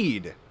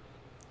Freed.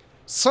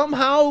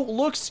 Somehow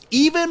looks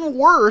even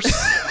worse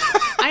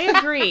I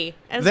agree.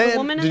 As the than...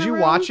 woman in Did the you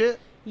room, watch it?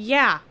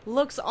 Yeah,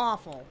 looks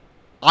awful.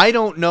 I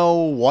don't know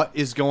what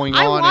is going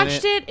I on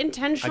watched in it. it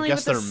intentionally I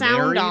guess with the they're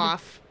sound married?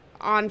 off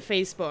on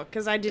Facebook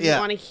because I didn't Yeah.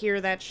 want to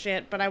hear that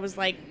shit. But I was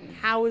like,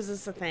 "How is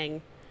this a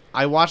thing?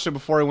 I watched it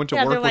before I went to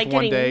Yeah, work they're, like, with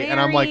one getting day, and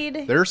I'm like,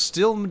 married, they're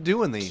still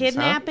doing these, huh?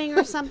 Kidnapping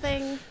or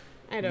something?"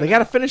 I don't They know. got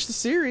to finish the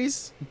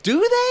series. Do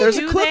they? There's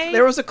Do a cliff. they?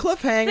 There was a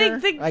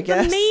cliffhanger. I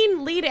guess. The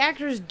main lead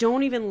actors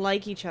don't even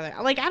like each other.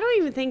 Like, I don't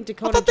even think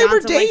Dakota thought they were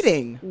Johnson likes-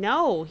 dating.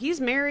 No,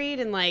 he's married,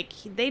 and, like,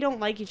 they don't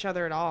like each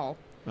other at all.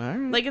 All right.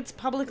 Like, it's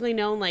publicly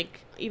known, like,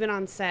 even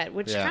on set,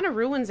 which Yeah. kind of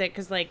ruins it,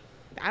 because, like,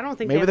 I don't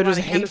think Maybe they they're have a lot just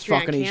of hate chemistry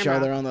on fucking each camera.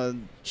 other on the.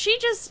 She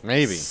just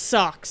Maybe.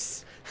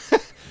 sucks.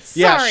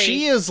 Yeah, Sorry,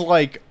 she is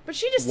like but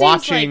she just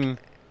watching seems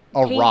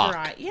like a paint rock.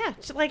 dry. Yeah,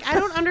 like I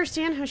don't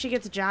understand how she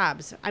gets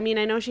jobs. I mean,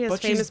 I know she has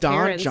But famous she's Don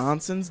parents.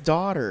 Johnson's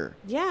daughter.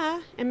 Yeah,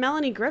 and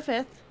Melanie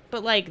Griffith,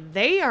 but like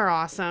they are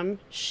awesome.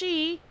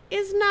 She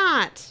is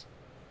not.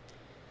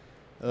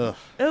 Ugh.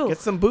 Ooh. Get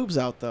some boobs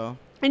out though.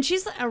 And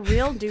she's a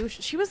real douche.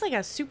 She was like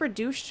a super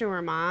douche to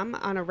her mom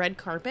on a red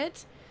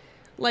carpet.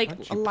 Like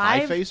What, she live.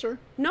 pie-face her?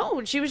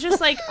 No, she was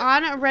just like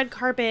on a red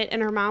carpet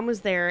and her mom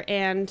was there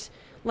and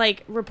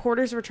like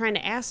reporters were trying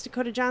to ask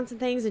Dakota Johnson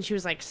things and she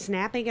was like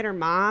snapping at her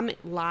mom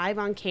live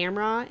on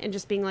camera and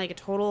just being like a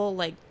total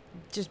like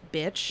just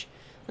bitch.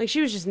 Like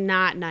she was just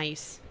not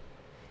nice.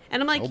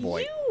 And I'm like, Oh,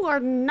 boy. you are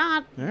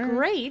not All right.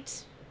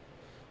 great.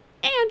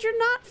 And you're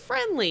not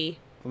friendly.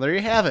 Well, there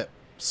you have it.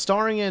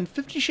 Starring in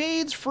 50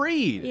 Shades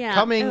Freed. Yeah,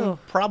 Coming ew.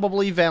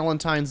 probably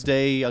Valentine's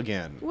Day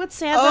again. What's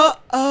sad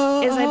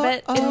though is I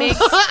bet it makes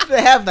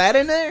They have that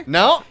in there.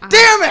 No?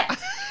 Damn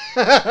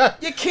it!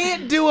 You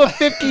can't do a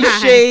 50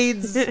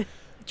 Shades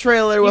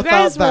trailer you without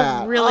guys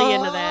that. were really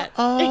into that.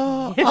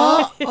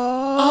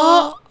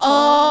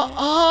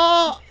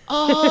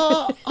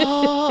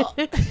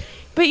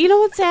 But you know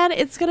what's sad?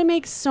 It's gonna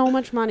make so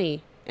much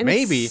money. And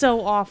Maybe. it's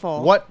so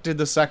awful. What did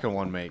the second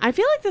one make? I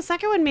feel like the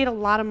second one made a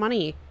lot of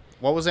money.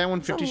 What was that one?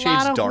 It's 50 a Shades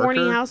lot of Darker?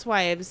 horny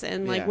housewives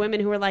and like Yeah. women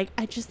who are like,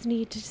 I just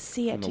need to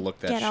see it I'm to gonna look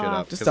that get shit off.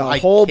 up. Just 'Cause a I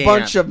whole can't.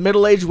 bunch of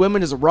middle-aged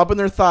women just rubbing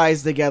their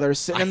thighs together,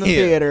 sitting in the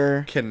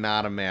theater.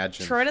 Cannot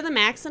imagine. Troy to the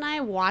Max and I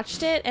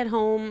watched it at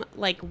home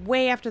like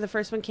way after the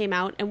first one came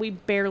out, and we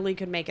barely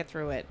could make it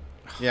through it.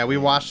 Yeah, we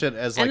watched it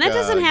as like And that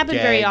doesn't a happen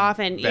very gag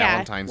often.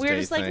 Valentine's Yeah, we were Day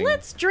just like, thing.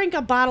 let's drink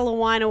a bottle of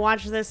wine and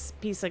watch this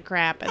piece of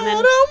crap. And I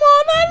then don't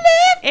wanna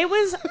live. it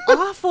was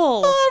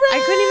awful.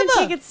 I couldn't even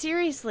Forever. take it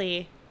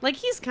seriously. Like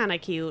he's kind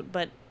of cute,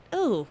 but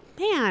oh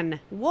man,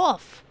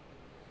 woof.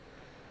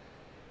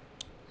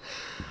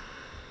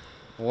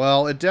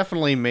 Well, it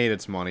definitely made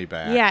its money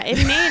back. Yeah, it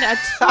made a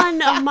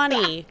ton of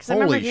money. 'Cause I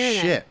remember Holy hearing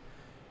shit. it.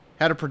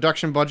 Had a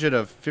production budget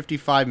of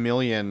 55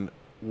 million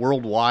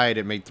worldwide.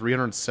 It made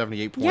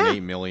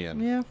 378.8 million.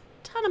 Yeah.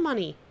 Ton of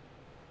money.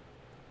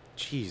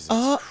 Jesus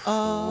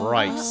Uh-oh.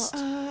 Christ.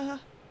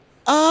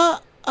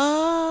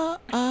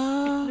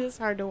 It is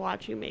hard to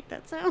watch you make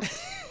that sound.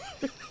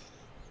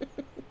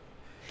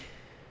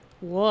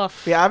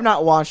 Woof. Yeah, I've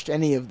not watched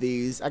any of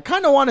these. I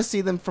kind of want to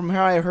see them from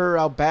how I heard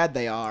how bad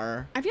they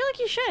are. I feel like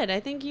you should. I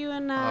think you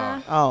and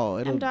Oh,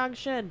 it'll. M-Dog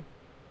should.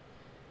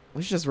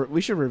 We should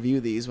we should review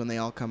these when they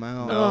all come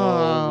out. No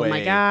Oh, way.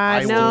 my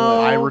God, I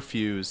no. I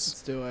refuse.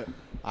 Let's do it.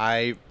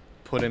 I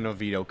put in a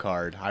veto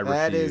card. I refuse.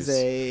 That is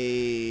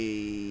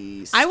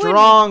a I would-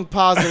 strong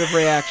positive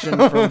reaction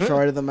from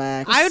Troy to the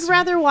Max. I would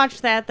rather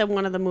watch that than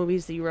one of the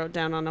movies that you wrote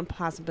down on a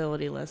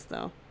possibility list,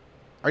 though.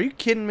 Are you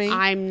kidding me?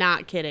 I'm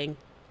not kidding.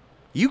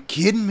 You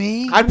kidding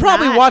me? I'd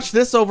probably not. watch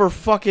this over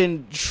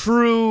fucking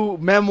true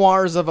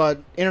memoirs of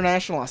an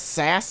international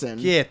assassin.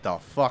 Get the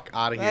fuck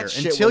out of here. That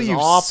shit Until was you've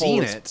awful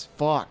seen as it.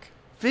 Fuck.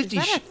 50,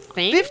 Is that a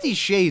thing? 50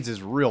 Shades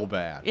is real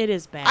bad. It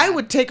is bad. I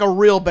would take a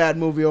real bad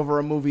movie over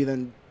a movie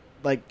than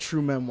like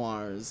true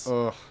memoirs.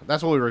 Ugh,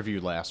 that's what we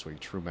reviewed last week,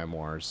 True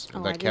Memoirs. Oh,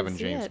 I that didn't Kevin see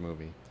James it.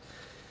 movie.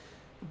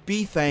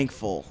 Be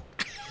thankful.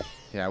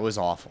 Yeah, it was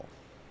awful.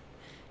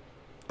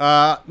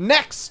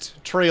 Next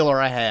trailer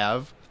I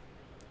have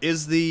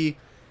is the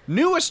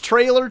newest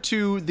trailer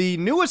to the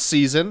newest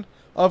season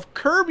of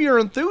Curb Your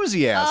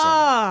Enthusiasm.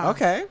 Oh,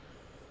 Okay.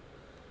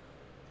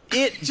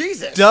 It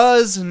Jesus.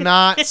 does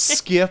not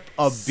skip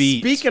a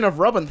beat. Speaking of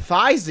rubbing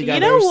thighs together,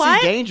 know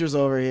what? See Danger's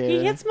over here.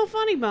 he gets my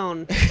funny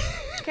bone.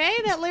 Okay,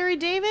 that Larry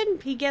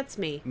David, he gets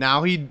me.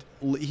 Now he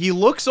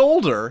looks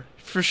older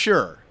for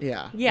sure.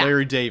 Yeah. Yeah,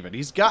 Larry David.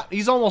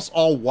 He's almost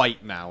all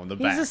white now in the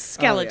he's back. a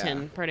skeleton,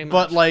 Oh, yeah. pretty much.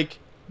 But like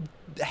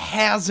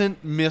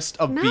hasn't missed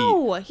a beat.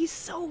 no, he's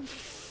so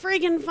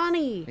friggin'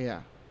 funny.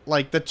 Yeah.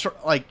 Like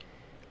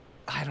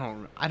I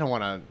don't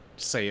want to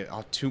say it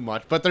all too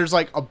much, but there's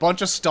like a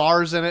bunch of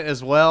stars in it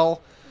as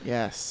well.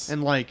 Yes.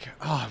 And like,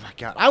 oh my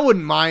god, I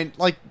wouldn't mind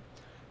like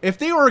if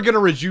they were gonna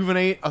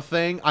rejuvenate a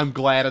thing. I'm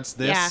glad it's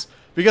this Yeah.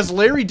 because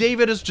Larry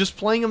David is just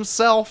playing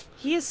himself,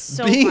 He is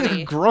so being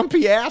funny. a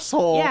grumpy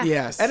asshole. Yeah.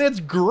 Yes. and it's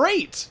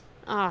great.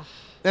 Oh,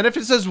 And if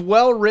it's as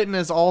well written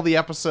as all the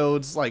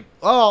episodes, like,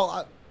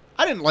 I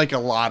didn't like a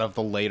lot of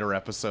the later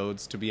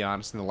episodes, to be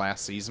honest, in the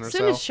last season or as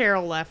soon so. as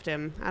Cheryl left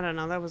him, I don't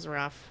know, that was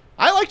rough.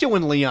 I liked it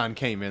when Leon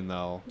came in,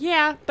 though.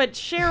 Yeah, but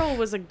Cheryl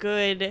was a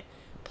good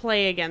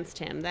play against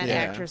him. That Yeah.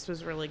 actress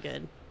was really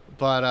good.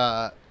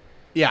 But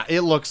yeah,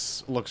 it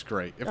looks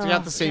great. If they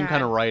got Oh, the same God.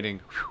 kind of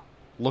writing, whew,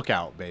 look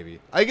out, baby.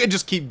 I could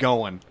just keep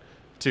going,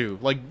 too,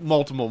 like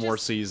multiple more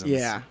seasons.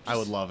 yeah. I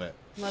would love it.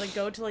 Let it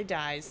go till he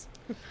dies.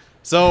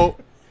 So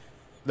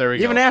there we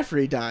Even go. after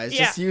he dies,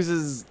 Yeah. just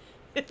uses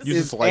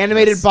Uses his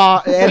likeness.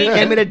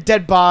 animated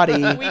dead body.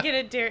 We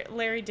get a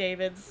Larry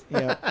David's.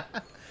 Yeah.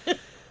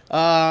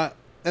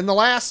 And the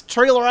last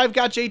trailer I've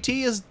got,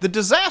 JT, is The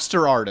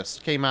Disaster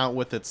Artist came out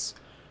with its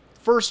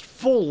first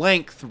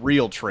full-length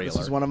reel trailer. This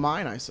was one of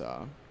mine I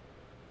saw.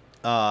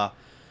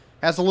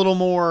 Has a little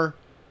more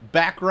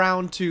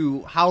background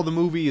to how the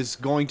movie is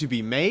going to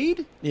be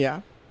made.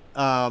 Yeah.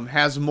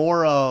 Has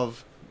more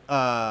of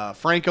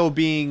Franco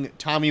being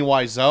Tommy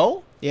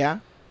Wiseau. Yeah.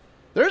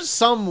 There's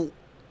some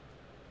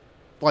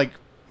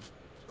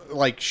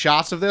like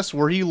shots of this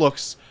where he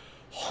looks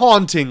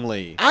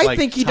hauntingly. I like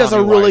think he does a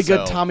Tommy really Wiseau.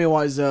 good Tommy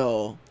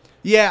Wiseau.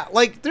 Yeah,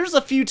 like there's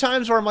a few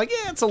times where I'm like,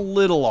 yeah, it's a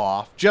little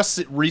off.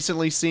 Just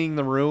recently seeing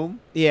The Room,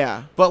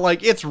 Yeah. but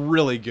like it's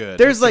really good.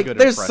 There's It's a like good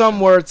there's impression. some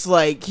where it's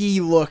like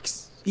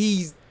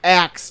he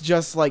acts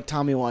just like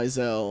Tommy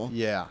Wiseau.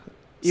 Yeah.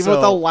 Even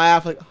with a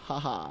laugh, like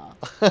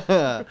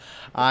haha.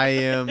 I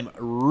am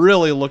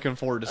really looking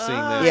forward to seeing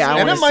this. Yeah, I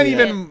and wanna it might see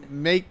even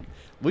make.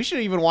 We should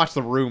even watch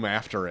The Room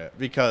after it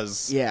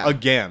because Yeah.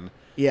 again,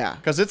 Yeah.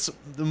 because it's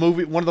the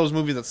movie, one of those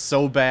movies that's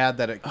so bad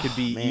that it could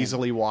be man.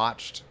 easily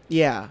watched.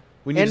 Yeah.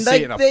 We need And, to see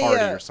like, it in a they,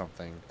 party or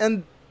something.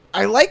 And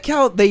I like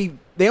how they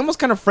almost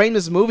kind of frame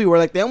this movie where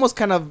like they almost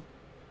kind of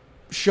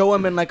show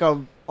him in like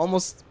a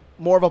almost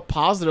more of a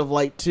positive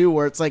light too,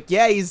 where it's like,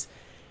 yeah, he's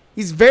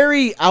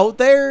very out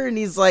there and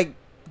he's like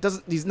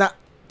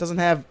doesn't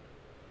have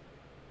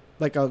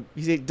like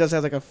he does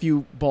have like a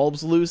few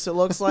bulbs loose, it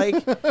looks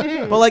like.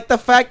 But like the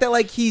fact that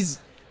like he's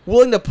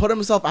willing to put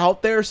himself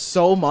out there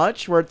so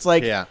much where it's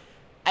like Yeah.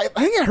 I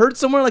think I heard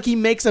somewhere like he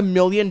makes $1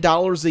 million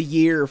a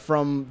year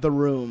from The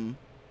Room.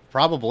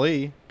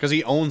 Probably because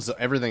he owns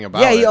everything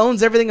about it. Yeah, he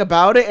owns everything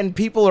about it, and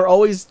people are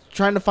always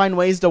trying to find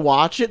ways to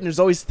watch it, and there's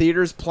always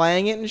theaters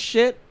playing it and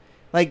shit.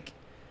 Like,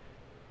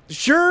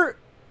 sure,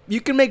 you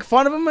can make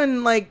fun of him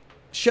and, like,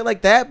 shit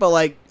like that, but,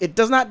 like, it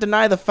does not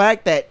deny the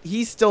fact that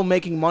he's still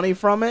making money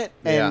from it,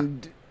 Yeah.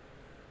 and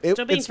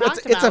Still being it's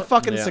talked a about.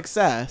 fucking Yeah.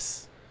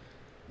 success.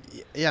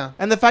 Yeah.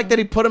 And the fact that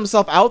he put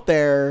himself out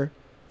there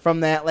from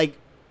that, like,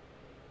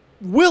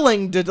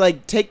 willing to,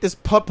 like, take this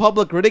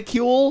public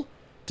ridicule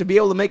to be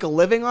able to make a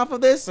living off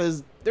of this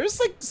is there's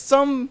like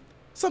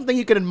something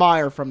you can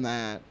admire from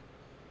that.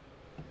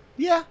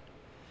 Yeah.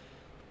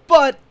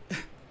 But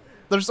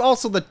there's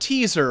also the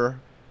teaser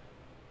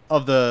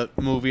of the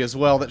movie as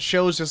well that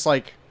shows just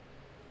like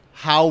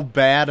how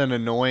bad and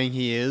annoying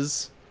he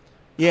is.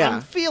 Yeah.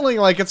 I'm feeling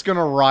like it's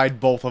gonna ride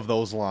both of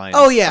those lines.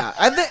 Oh yeah.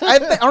 I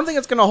don't think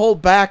it's gonna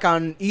hold back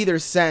on either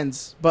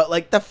sense, but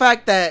like the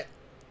fact that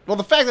Well,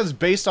 the fact that it's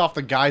based off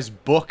the guy's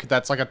book,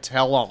 that's like a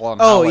tell-all on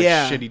Oh, how like,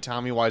 yeah. shitty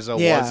Tommy Wiseau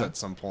Yeah. was at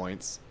some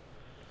points.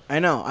 I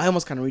know I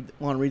almost kind of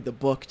want to read the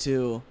book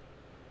too,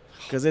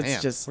 because it's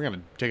Man, just we're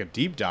gonna take a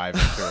deep dive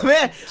into it.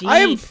 man. I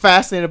am Deep.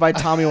 fascinated by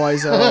Tommy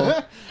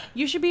Wiseau.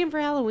 You should be in for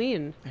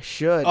Halloween. I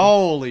should.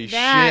 Holy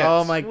That- shit!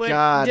 Oh my What-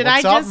 god. did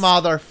What's I up, just-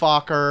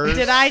 motherfuckers?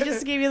 Did I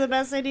just give you the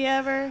best idea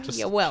ever? Just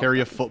yeah, well,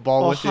 carry a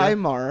football Oh with hi, you?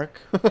 Mark.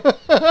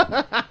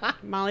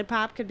 Molly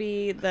Pop could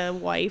be the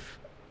wife.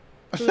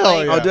 Who, Oh,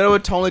 like, yeah. Oh, dude, I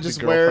would totally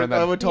just wear. girlfriend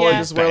that I would totally Yeah.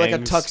 just wear like a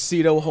bangs.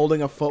 tuxedo,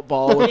 holding a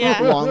football with Yeah.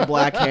 long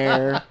black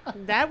hair.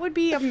 That would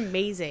be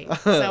amazing.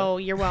 So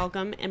you're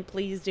welcome, and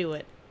please do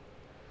it.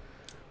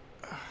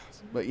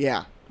 But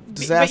yeah, But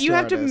disaster you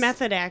have to artist.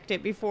 method act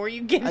it before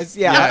you get.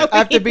 I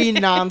have to be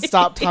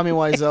nonstop Tommy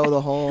Wiseau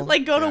the whole.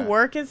 like go to Yeah.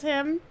 work as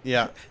him,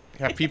 Yeah.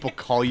 Have people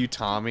call you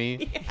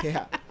Tommy.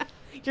 Yeah.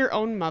 your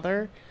own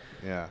mother.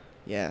 Yeah.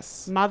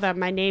 Yes. Mother,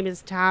 my name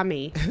is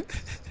Tommy.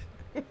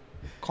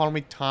 Call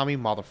me Tommy,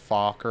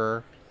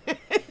 motherfucker.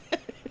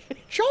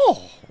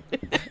 Sure.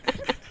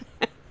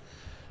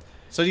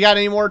 So you got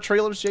any more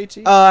trailers,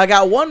 JT? I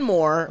got one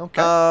more.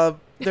 Okay.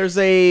 There's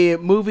a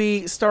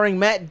movie starring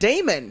Matt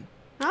Damon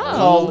Oh.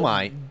 called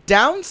my.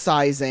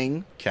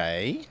 Downsizing.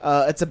 Okay.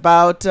 It's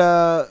about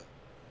a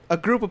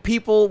group of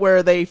people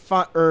where they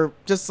or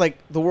just like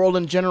the world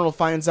in general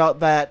finds out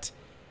that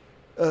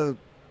the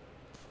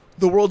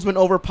world's been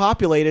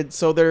overpopulated,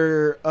 so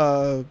their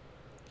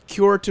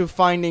cure to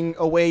finding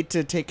a way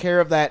to take care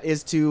of that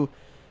is to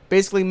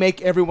basically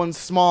make everyone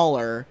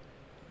smaller.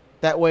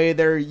 That way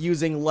they're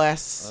using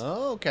less.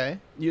 Oh, okay.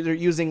 They're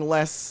using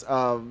less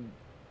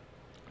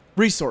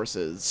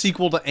resources.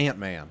 Sequel to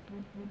Ant-Man.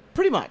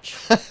 Pretty much.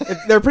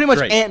 They're pretty much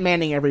Great.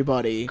 Ant-Manning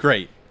everybody.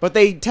 Great. But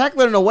they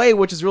tackle it in a way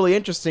which is really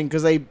interesting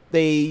because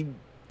they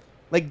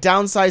like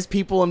downsize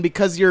people, and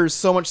because you're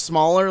so much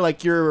smaller,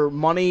 like your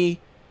money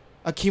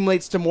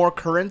accumulates to more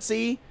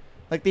currency.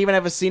 Like they even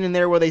have a scene in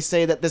there where they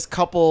say that this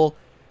couple,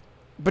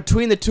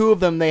 between the two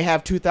of them, they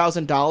have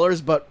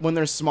 $2,000, but when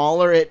they're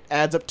smaller, it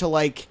adds up to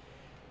like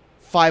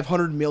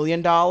 $500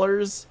 million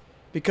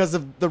because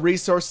of the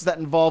resources that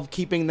involve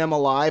keeping them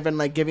alive, and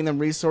like giving them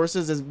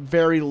resources is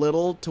very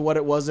little to what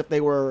it was if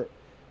they were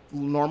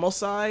normal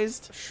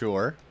sized.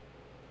 Sure.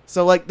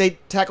 So like they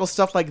tackle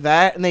stuff like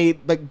that, and they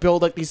like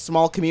build like these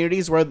small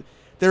communities where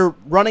they're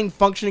running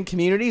functioning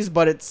communities,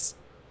 but it's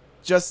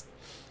just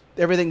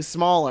everything's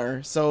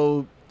smaller,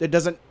 so it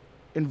doesn't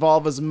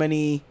involve as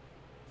many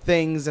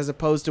things as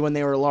opposed to when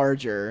they were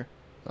larger.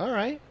 All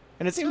right.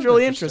 And it seems Sounds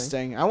really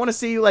interesting. interesting. I want to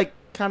see like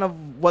kind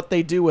of what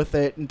they do with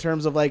it in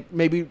terms of like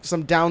maybe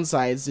some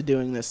downsides to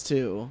doing this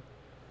too.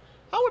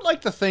 I would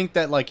like to think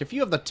that, like, if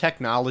you have the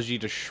technology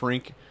to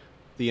shrink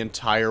the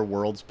entire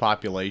world's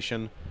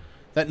population,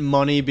 that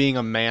money being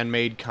a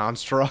man-made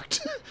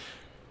construct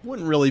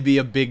wouldn't really be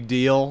a big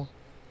deal.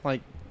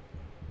 Like,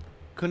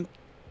 I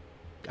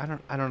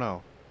don't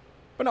know.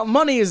 But no,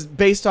 money is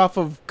based off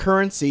of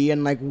currency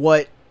and like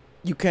what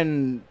you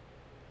can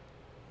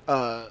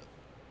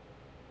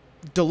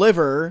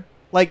deliver.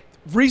 Like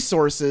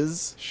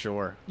resources,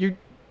 Sure. you're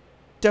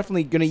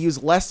definitely going to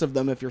use less of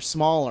them if you're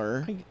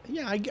smaller.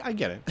 I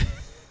get it.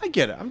 I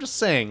get it. I'm just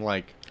saying,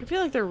 like, I feel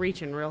like they're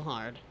reaching real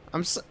hard.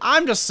 I'm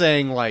just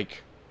saying,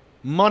 like,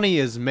 money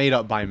is made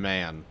up by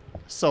man.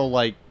 So,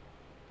 like,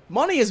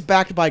 Money is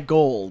backed by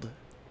gold,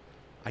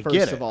 I first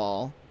get it. of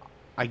all.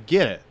 I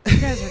get it. You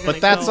guys are gonna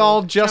But that's go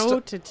all just toe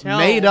to toe.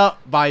 made up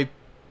by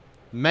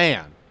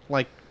man.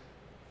 Like,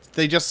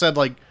 they just said,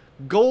 like,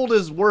 gold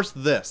is worth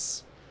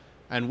this,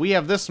 and we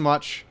have this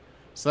much,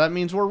 so that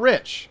means we're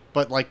rich.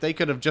 But, like, they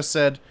could have just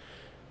said,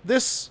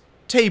 this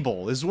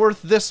table is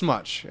worth this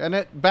much, and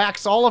it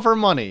backs all of our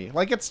money.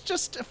 Like, it's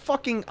just a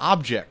fucking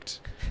object.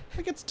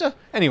 Like, it's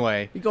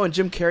anyway. You going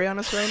Jim Carrey on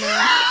us right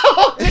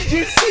now? Did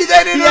you see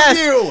that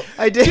interview? Yes,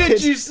 I did.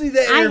 Did you see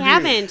that I interview?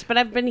 haven't, but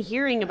I've been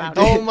heering about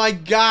it. Oh my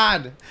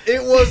god.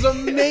 It was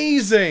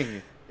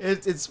amazing.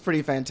 It's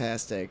pretty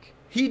fantastic.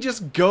 He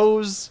just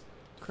goes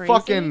Crazy?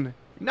 fucking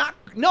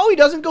no, he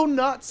doesn't go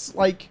nuts.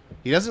 Like,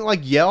 he doesn't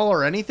like yell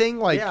or anything.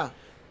 Like, Yeah.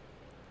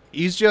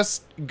 he's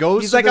just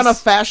goes He's to like on a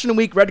this- Fashion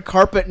Week red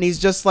carpet, and he's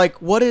just like,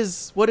 what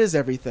is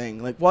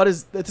everything? Like,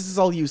 this is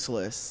all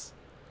useless.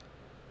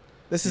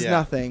 This is Yeah.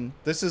 nothing.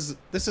 This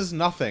is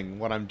nothing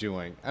what I'm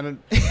doing. And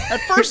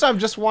at first I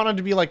just wanted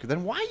to be like,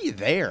 then why are you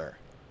there?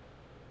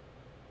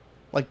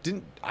 Like,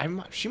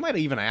 she might have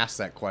even asked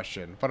that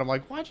question, but I'm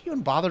like, why'd you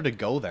even bother to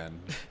go then,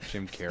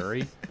 Jim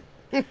Carrey?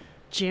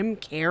 Jim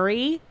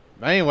Carrey?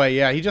 Anyway,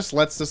 yeah, he just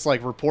lets this,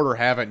 like, reporter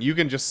have it, and you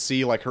can just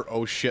see, like, her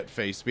oh shit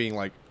face being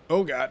like,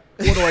 oh god,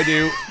 what do I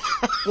do?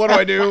 What do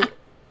I do?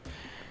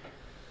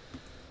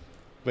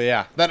 But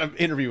yeah, that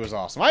interview was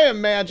awesome. I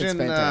imagine, It's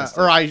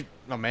fantastic.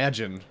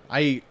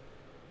 I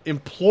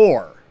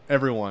implore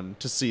everyone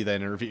to see that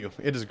interview.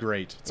 It is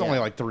great. It's only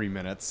Yeah. like 3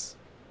 minutes.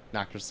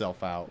 Knock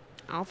yourself out.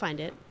 I'll find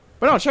it.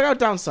 But no, check out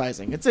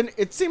Downsizing.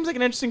 It seems like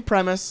an interesting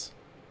premise,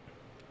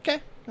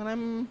 Okay. and I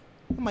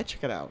might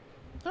check it out.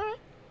 All right.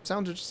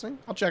 Sounds interesting.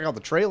 I'll check out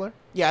the trailer.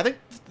 Yeah, I think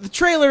the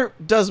trailer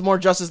does more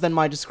justice than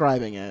my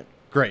describing it.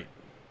 Great.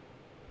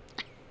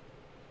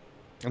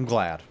 I'm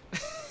glad.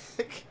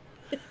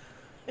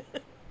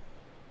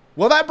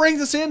 Well, that brings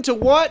us into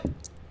what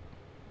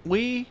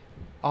we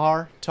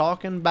are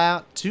talking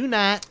about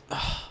tonight.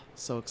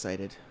 So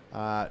excited.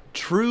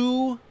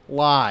 True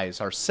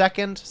Lies, our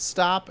second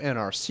stop in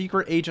our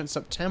Secret Agent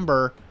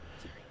September.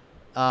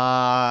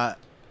 Let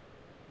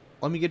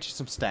me get you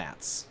some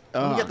stats.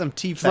 Let me get them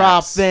T-facts.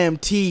 Drop them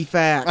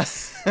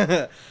T-facts.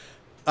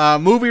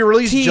 Movie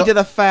released T to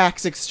the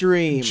facts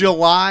extreme.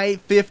 July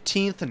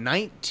 15th,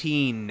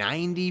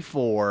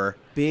 1994.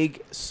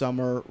 Big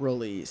summer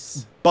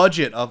release.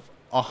 Budget of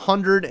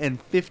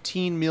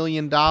 $115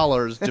 million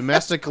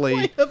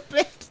domestically. A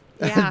bit.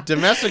 Yeah.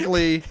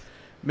 Domestically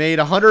made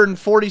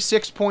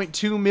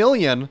 $146.2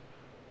 million.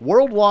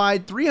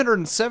 Worldwide,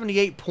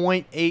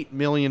 $378.8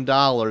 million.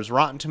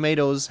 Rotten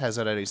Tomatoes has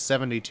it at a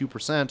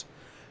 72%.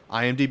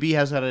 IMDb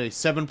has it at a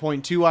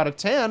 7.2 out of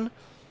 10.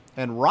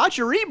 And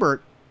Roger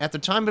Ebert, at the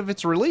time of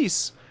its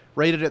release,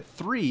 rated it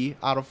 3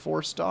 out of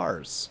 4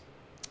 stars.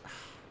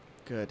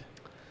 Good.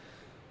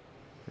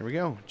 Here we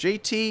go.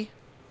 JT,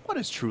 what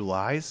is True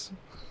Lies?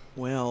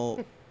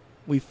 Well,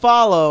 we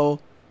follow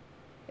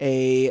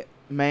a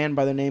man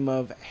by the name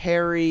of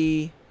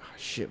Harry. Oh,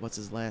 shit, what's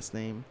his last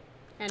name?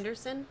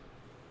 Henderson?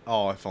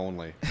 Oh, if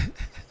only.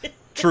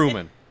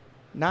 Truman.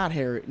 Not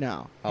Harry.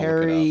 No, I'll look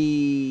it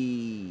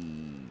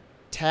Harry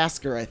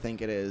Tasker. I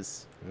think it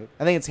is. Yep.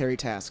 I think it's Harry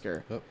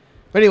Tasker. Yep.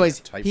 But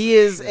anyways, Type he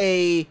is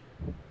a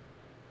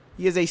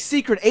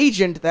secret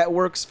agent that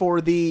works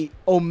for the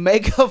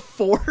Omega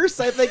Force.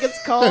 I think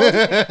it's called.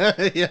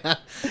 Yeah.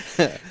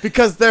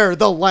 Because they're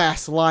the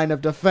last line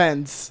of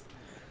defense.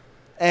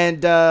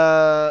 And,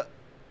 yeah,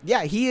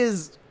 he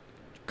is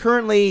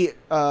currently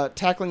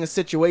tackling a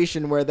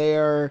situation where they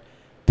are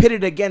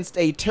pitted against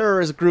a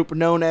terrorist group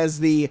known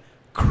as the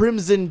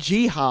Crimson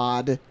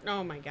Jihad,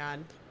 Oh my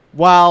god.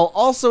 while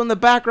also in the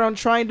background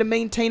trying to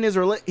maintain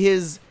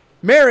his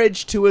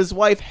marriage to his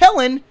wife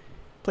Helen,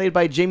 played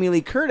by Jamie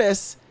Lee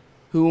Curtis,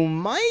 who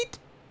might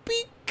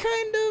be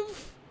kind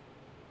of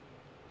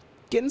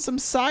getting some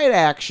side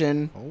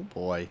action Oh,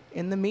 boy.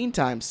 in the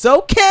meantime.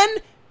 So can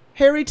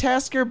Harry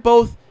Tasker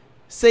both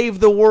save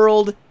the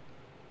world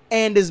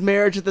and his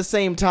marriage at the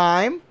same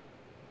time?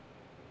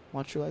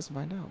 Watch True Lies and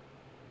find out.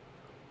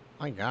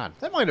 My God.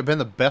 That might have been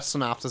the best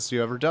synopsis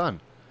you ever done.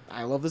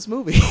 I love this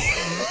movie.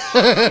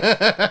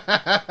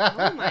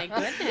 Oh my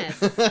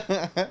goodness.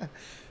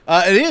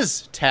 It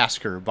is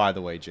Tasker, by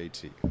the way,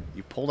 JT.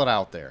 You pulled it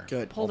out there.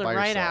 Good. Pulled it by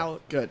right yourself.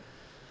 out. Good.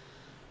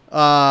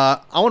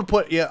 I want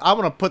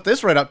to put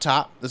this right up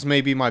top. This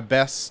may be my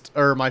best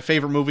or my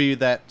favorite movie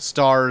that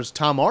stars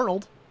Tom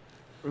Arnold.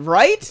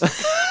 Right?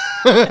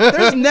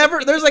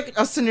 There's like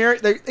a scenario,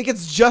 like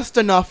it's just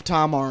enough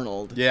Tom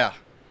Arnold. Yeah.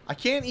 I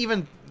couldn't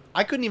even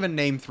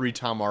name 3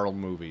 Tom Arnold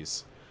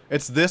movies.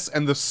 It's this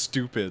and The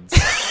Stupids.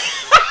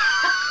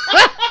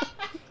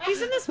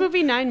 He's in this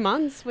movie 9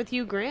 Months with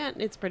Hugh Grant.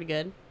 It's pretty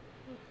good.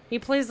 He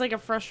plays like a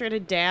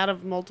frustrated dad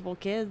of multiple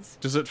kids.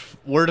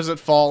 Where does it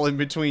fall in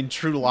between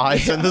True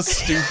Lies and The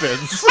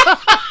Stupids?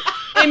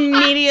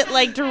 Immediate,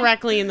 like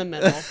directly in the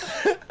middle.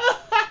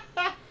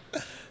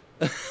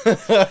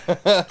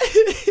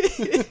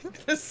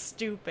 The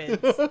stupid.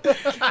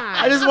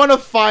 I just want to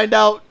find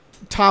out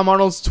Tom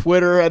Arnold's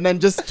Twitter and then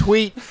just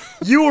tweet,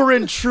 "You were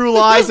in True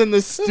Lies and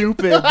the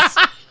Stupids."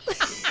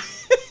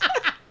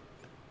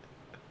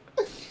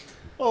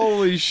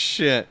 Holy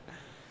shit.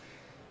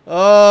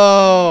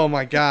 Oh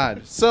my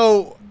God.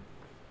 So,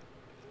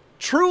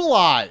 True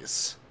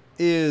Lies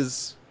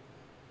is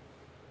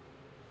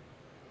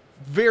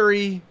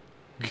very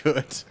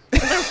good.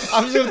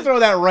 I'm just gonna throw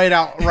that right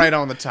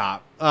on the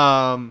top.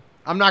 I'm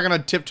not gonna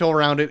tiptoe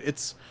around it.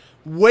 It's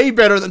way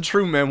better than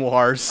True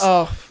Memoirs.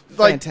 Oh,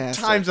 like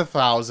fantastic. times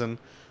 1,000.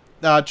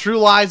 True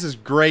Lies is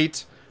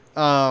great.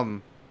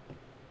 Directed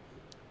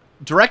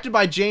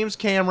by James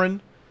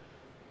Cameron.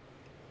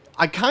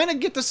 I kind of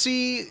get to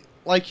see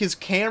like his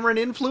Cameron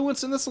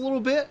influence in this a little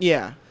bit.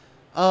 Yeah.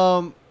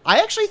 I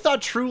actually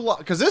thought True Lies,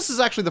 because this is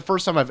actually the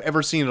first time I've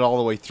ever seen it all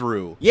the way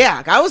through.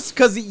 Yeah,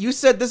 because you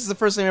said this is the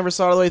first time I ever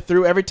saw it all the way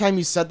through. Every time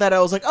you said that,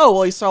 I was like, oh,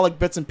 well, you saw like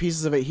bits and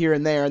pieces of it here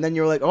and there. And then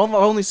you were like, oh, I've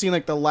only seen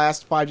like the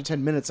last 5 to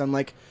 10 minutes. I'm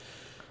like,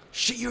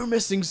 shit, you're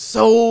missing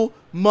so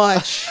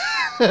much.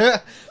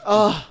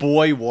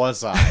 Boy,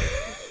 was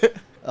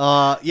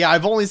I. Yeah,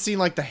 I've only seen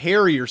like the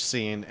Harrier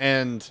scene,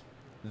 and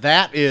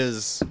that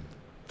is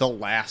the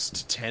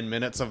last 10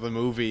 minutes of the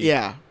movie.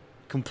 Yeah.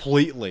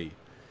 Completely.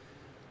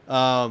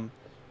 Lost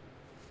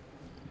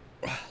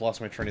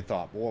my train of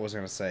thought. What was I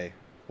going to say?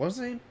 What was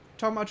the name?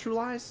 Talking about True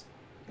Lies?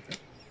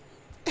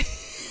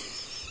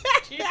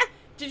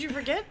 Did you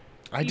forget?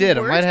 I You did.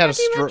 I were might have had a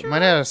expecting stroke. True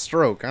Might have had a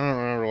stroke. I don't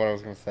remember what I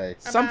was going to say.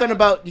 Something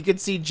about you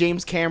could see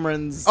James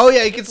Cameron's. Oh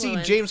yeah, you can see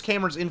Influence. James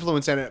Cameron's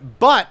influence in it,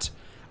 but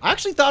I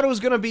actually thought it was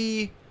going to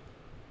be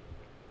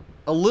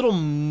a little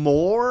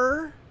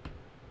more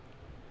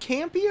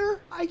campier,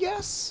 I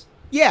guess.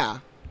 Yeah.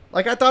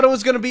 Like, I thought it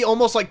was going to be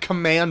almost like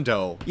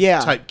Commando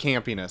type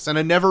campiness, and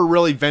it never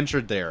really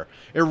ventured there.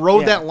 It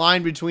rode that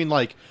line between,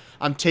 like,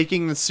 I'm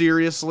taking this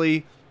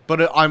seriously,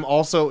 but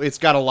it's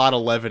got a lot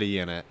of levity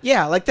in it.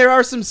 Yeah, like there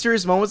are some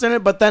serious moments in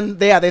it, but then,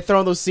 they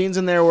throw those scenes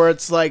in there where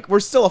it's like, we're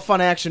still a fun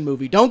action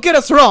movie. Don't get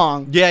us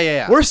wrong.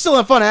 Yeah. We're still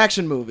a fun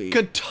action movie.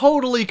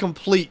 Totally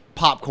complete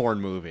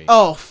popcorn movie.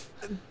 Oh,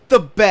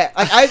 the bet.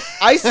 Like,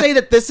 I say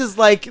that this is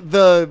like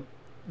the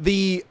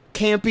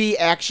campy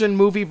action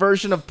movie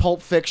version of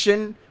Pulp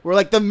Fiction, where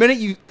like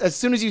as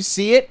soon as you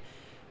see it,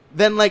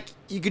 then like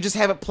you could just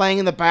have it playing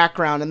in the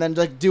background and then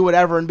like do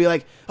whatever and be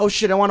like, oh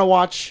shit, I want to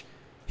watch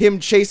him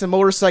chase a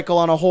motorcycle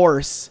on a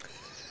horse.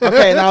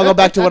 Okay, now I'll go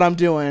back to what I'm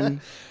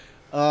doing.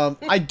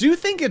 I do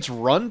think its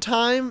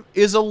runtime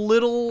is a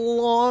little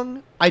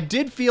long. I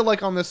did feel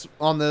like on this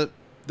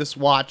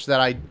watch that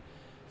I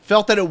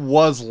felt that it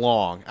was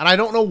long, and I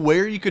don't know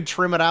where you could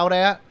trim it out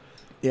at.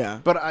 Yeah,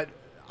 But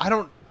I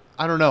don't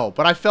know.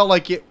 But I felt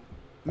like it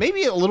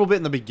maybe a little bit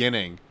in the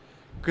beginning,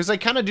 because I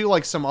kind of do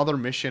like some other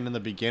mission in the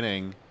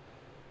beginning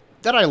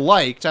that I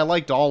liked. I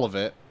liked all of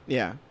it.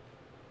 yeah.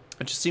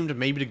 It just seemed to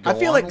maybe to go. I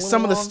feel on like a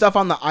some of the little long. stuff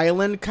on the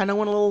island kind of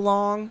went a little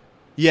long,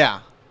 Yeah.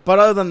 but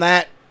other than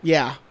that,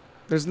 Yeah.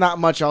 There's not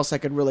much else I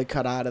could really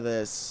cut out of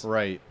this.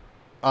 Right.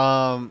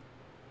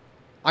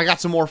 I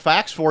got some more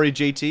facts for you,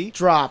 JT.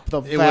 Drop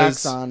the It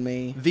facts was on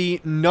me.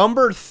 The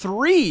number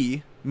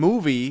 3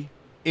 movie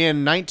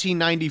in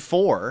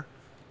 1994.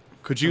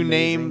 Could you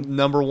Amazing. name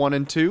number 1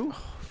 and 2?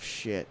 Oh,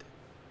 shit.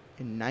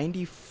 In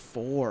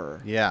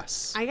 94.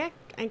 Yes. I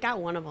got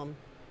one of them.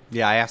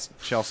 Yeah, I asked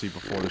Chelsea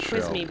before the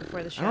Quiz show. me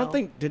before the show. I don't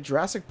think... Did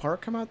Jurassic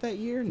Park come out that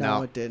year?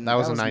 No, it didn't. that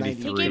was in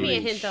 93. He gave me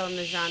a hint though in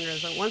the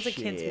genres. Like, one's a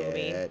kids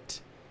movie,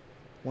 Shit.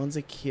 One's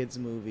a kids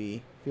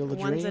movie. Field of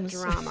one's Dreams? a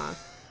drama.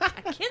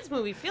 A kids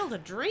movie, Field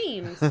of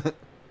Dreams.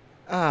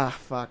 Ah,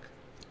 fuck.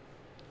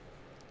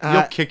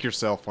 You'll kick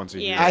yourself once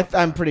you Yeah. hear it.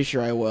 I'm pretty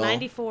sure I will.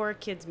 94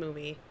 kids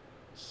movie,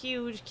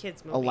 huge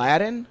kids movie.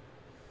 Aladdin?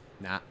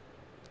 Nah.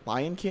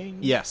 Lion King?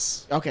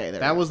 Yes. Okay, there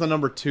That we was the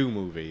number 2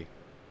 movie.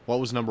 What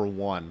was number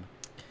 1?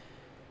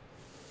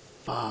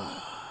 go.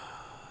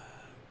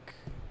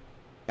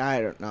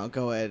 I don't know.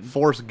 Go ahead.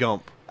 Forrest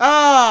Gump.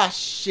 Ah,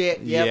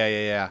 shit. Yep.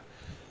 Yeah.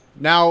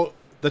 Now,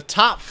 the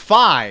top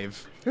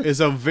 5 is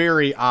a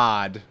very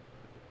odd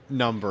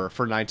number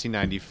for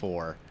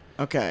 1994.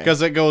 Okay.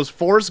 Because it goes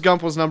Forrest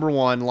Gump was number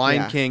 1,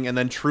 Lion Yeah. King, and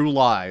then True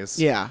Lies.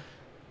 Yeah.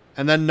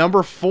 And then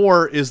number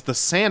 4 is The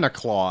Santa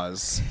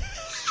Claus.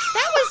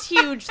 That was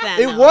huge then.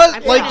 It though. was, I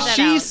like, pointed that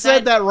she out.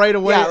 said that right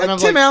away. Yeah, and like I'm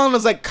Tim like, Allen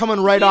was like coming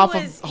right He off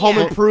was- of Home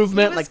yeah.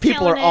 Improvement. He was Like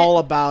people are killing all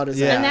it. about his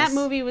Yeah. ass. And that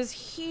movie was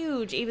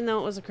huge, even though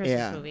it was a Christmas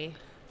Yeah. movie.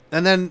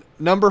 and then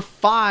number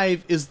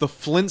 5 is The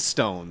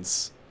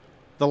Flintstones.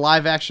 The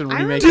live action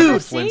I remake remember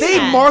of The seeing Flintstones. They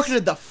that.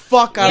 marketed the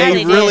fuck out Yeah, of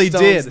they the really Flintstones,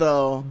 did.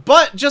 though.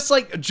 But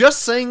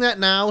just saying that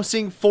now,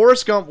 seeing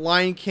Forrest Gump,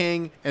 Lion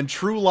King, and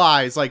True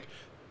Lies, like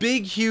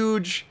big,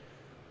 huge,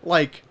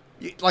 like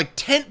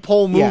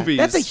tentpole movies.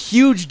 Yeah, that's a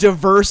huge,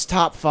 diverse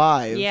top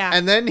 5. Yeah.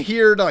 And then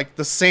here, like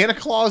the Santa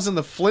Claus and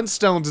the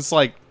Flintstones, it's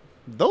like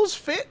those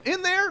fit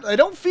in there. They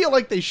don't feel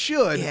like they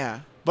should. Yeah.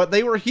 But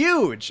they were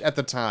huge at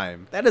the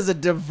time. That is a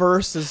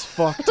diverse as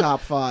fuck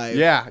top 5.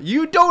 Yeah,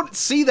 you don't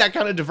see that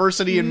kind of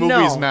diversity in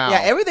movies now. Yeah,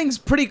 everything's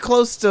pretty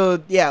close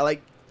to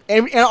like,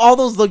 and all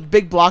those like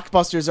big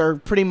blockbusters are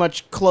pretty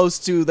much close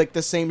to like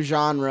the same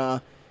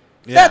genre.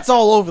 Yeah. That's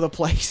all over the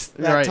place.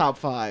 That Right. top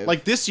 5.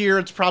 Like this year,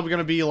 it's probably going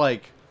to be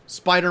like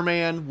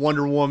Spider-Man,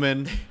 Wonder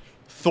Woman,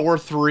 Thor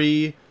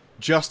 3,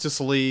 Justice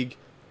League,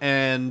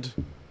 and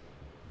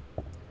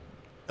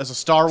as a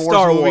Star Wars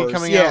Star movie Wars,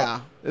 coming yeah.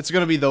 out, it's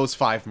going to be those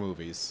 5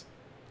 movies.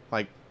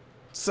 Like,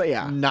 so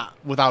yeah, not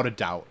without a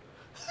doubt.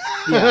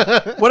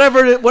 yeah.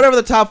 whatever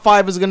the top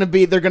 5 is going to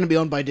be, they're going to be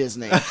owned by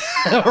Disney.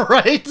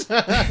 Right?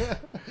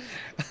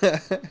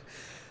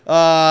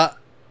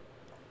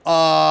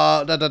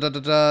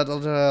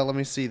 Let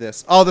me see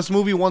this. Oh, this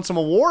movie won some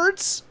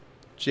awards.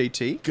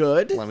 JT.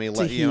 Good. Let me to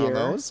let you know hear.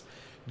 those.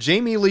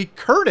 Jamie Lee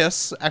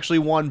Curtis actually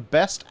won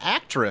Best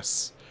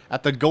Actress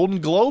at the Golden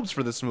Globes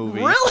for this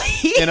movie.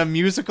 Really? In a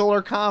musical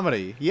or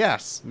comedy.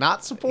 Yes. Not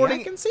Yeah,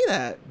 supporting I can see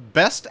that.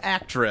 Best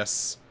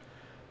Actress.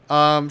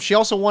 She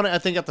also won it, I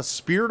think, at the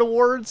Spirit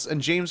Awards,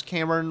 and James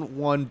Cameron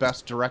won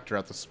Best Director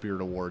at the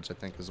Spirit Awards, I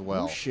think, as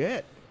well. Oh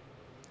shit.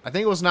 I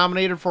think it was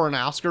nominated for an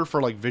Oscar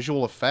for, like,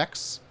 visual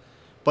effects,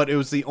 but it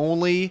was the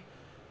only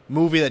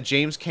movie that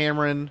James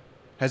Cameron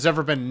has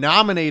ever been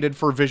nominated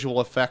for visual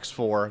effects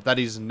for that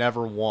he's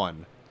never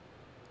won.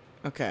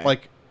 Okay.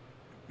 Like,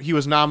 he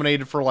was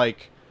nominated for,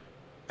 like,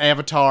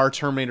 Avatar,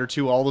 Terminator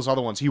 2, all those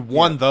other ones. He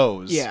won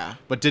those, Yeah.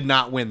 but did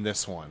not win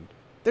this one.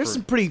 there's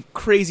some pretty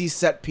crazy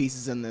set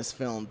pieces in this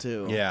film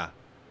too. Yeah.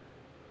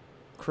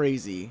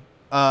 Crazy.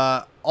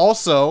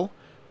 Also,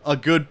 a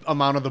good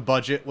amount of the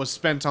budget was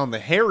spent on the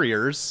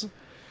Harriers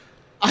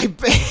I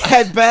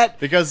bet.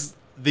 because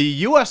the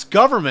U.S.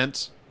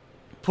 government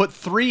put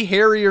 3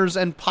 Harriers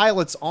and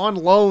pilots on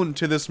loan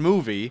to this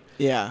movie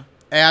Yeah.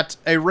 at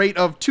a rate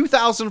of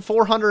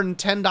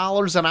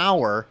 $2,410 an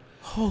hour,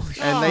 Holy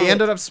shit. and they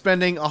ended up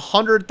spending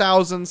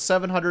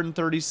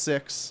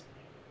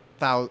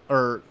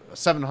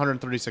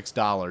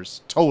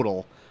 $736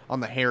 total on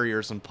the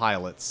Harriers and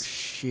pilots,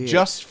 Shit.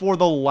 just for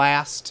the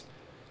last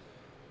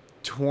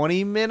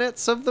 20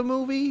 minutes of the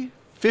movie,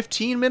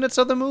 15 minutes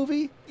of the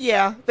movie.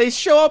 Yeah, they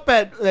show up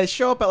at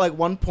like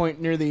one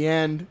point near the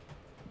end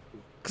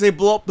because they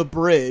blow up the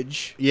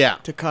bridge Yeah,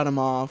 to cut him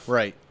off.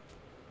 right.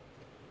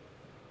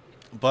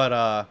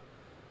 But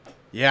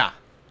yeah,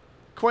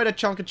 quite a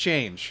chunk of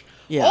change.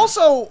 Yeah.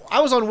 Also, I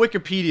was on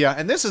Wikipedia,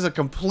 and this is a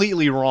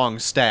completely wrong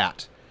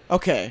stat.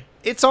 Okay.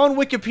 It's on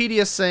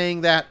Wikipedia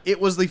saying that it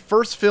was the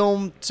first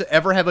film to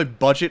ever have a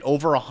budget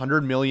over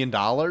 $100 million.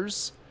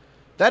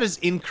 That is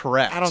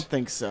incorrect. I don't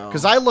think so.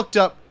 Because I looked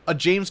up a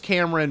James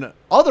Cameron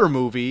other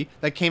movie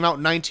that came out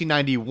in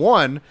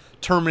 1991,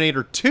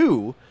 Terminator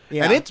 2,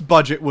 Yeah. and its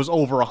budget was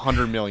over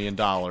 $100 million.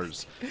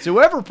 So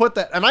whoever put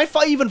that... And I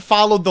even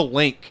followed the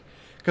link,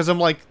 because I'm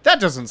like, that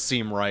doesn't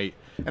seem right.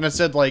 And it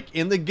said, like,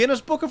 in the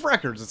Guinness Book of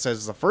Records, it says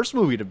it's the first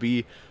movie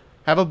to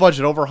have a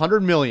budget over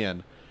 $100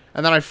 million.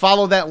 And then I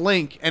followed that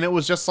link, and it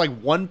was just, like,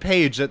 one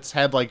page that's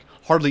had, like,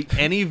 hardly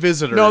any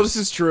visitors. No, this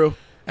is true.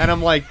 And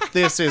I'm like,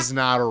 this is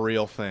not a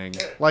real thing.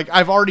 Like,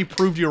 I've already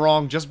proved you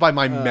wrong just by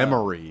my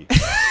memory.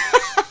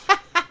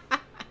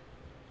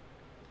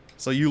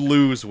 So you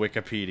lose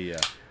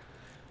Wikipedia.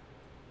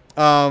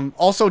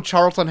 Also,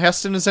 Charlton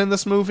Heston is in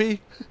this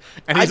movie.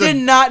 And I did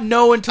not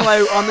know until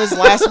on this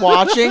last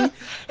watching,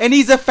 and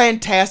he's a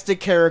fantastic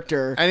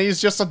character. And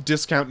he's just a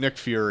discount Nick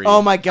Fury.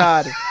 Oh my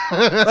god!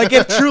 Like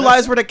if True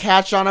Lies were to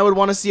catch on, I would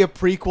want to see a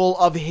prequel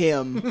of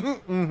him.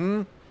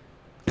 Mm-hmm.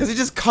 Because he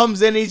just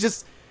comes in, and he's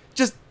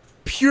just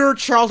pure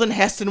Charlton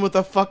Heston with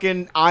a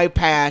fucking eye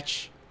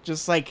patch,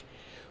 just like,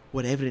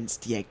 what evidence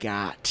do you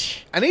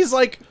got? And he's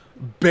like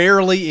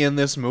barely in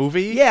this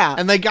movie. Yeah.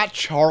 And they got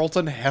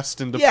Charlton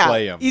Heston to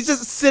play him. He's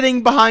just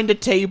sitting behind a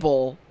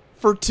table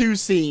for 2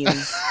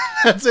 scenes.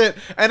 That's it.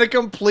 And a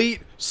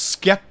complete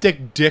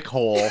skeptic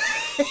dickhole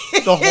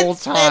the whole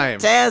It's time.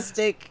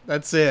 Fantastic.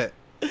 That's it.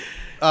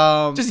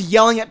 Just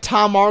yelling at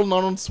Tom Arnold and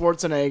Arnold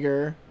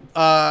Schwarzenegger.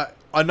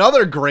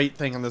 Another great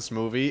thing in this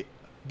movie,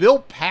 Bill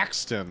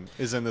Paxton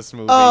is in this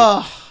movie.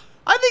 Ugh.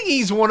 I think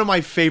he's one of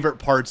my favorite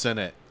parts in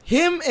it.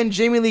 Him and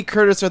Jamie Lee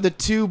Curtis are the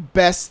 2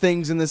 best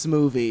things in this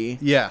movie.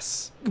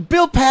 Yes.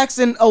 Bill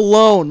Paxton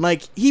alone,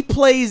 like, he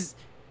plays...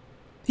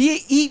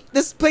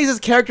 This plays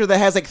his character that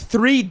has, like,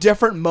 3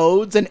 different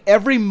modes, and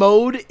every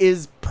mode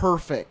is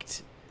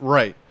perfect.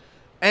 Right.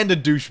 And a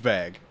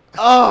douchebag.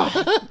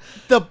 Ugh.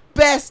 The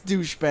best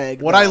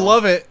douchebag. What though. I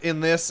love it in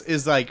this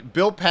is, like,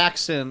 Bill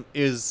Paxton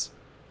is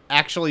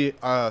actually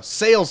a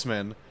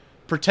salesman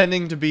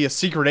pretending to be a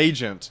secret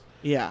agent.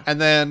 Yeah.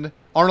 And then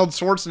Arnold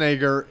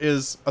Schwarzenegger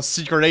is a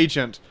secret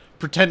agent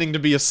pretending to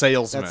be a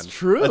salesman. That's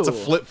true. That's a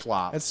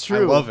flip-flop. That's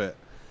true. I love it.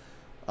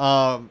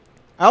 I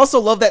also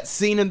love that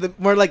scene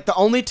where, like, the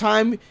only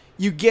time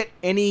you get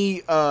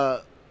any,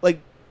 like,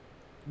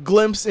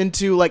 glimpse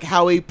into, like,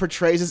 how he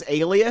portrays his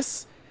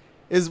alias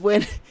is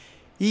when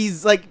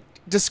he's, like,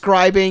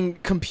 describing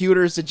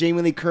computers to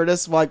Jamie Lee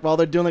Curtis while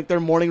they're doing, like,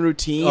 their morning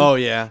routine. Oh,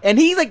 yeah. And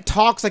he, like,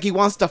 talks like he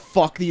wants to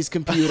fuck these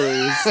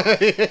computers.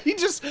 He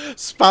just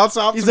spouts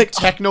out He's some like,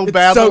 techno it's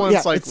babble, so, and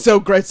it's like... it's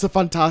so great, so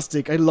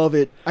fantastic. I love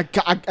it.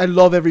 I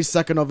love every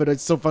second of it.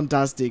 It's so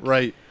fantastic.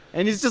 Right.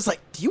 And he's just like,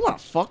 do you want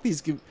to fuck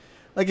these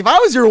Like, if I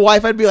was your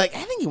wife, I'd be like,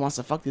 I think he wants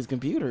to fuck these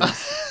computers.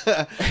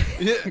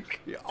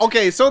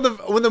 Okay, so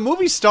when the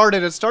movie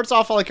started, it starts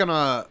off like on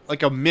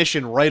a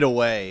mission right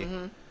away.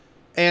 Mm-hmm.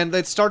 And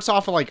it starts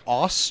off in, like,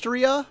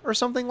 Austria or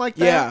something like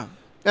that. Yeah.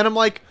 And I'm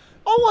like,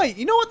 oh, wait,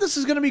 you know what? This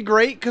is going to be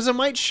great because it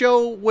might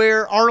show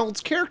where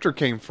Arnold's character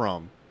came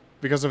from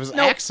because of his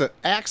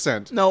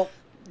accent. No.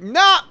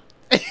 Nah.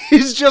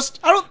 He's just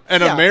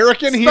an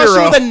American hero.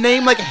 Especially with a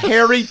name like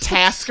Harry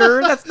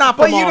Tasker. That's not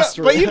from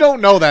Austria. But you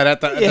don't know that at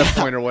that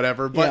point or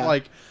whatever. But,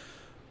 like,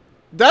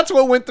 that's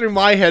what went through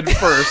my head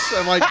first.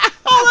 I'm like,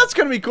 oh, that's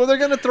going to be cool. They're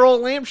going to throw a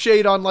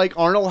lampshade on, like,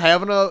 Arnold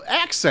having an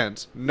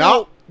accent.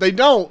 No, they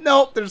don't.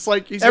 Nope. They're just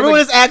like... Everyone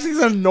is acting as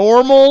a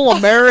normal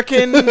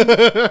American...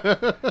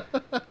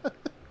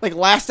 like,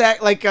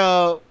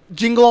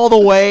 Jingle All the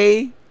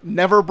Way.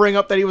 Never bring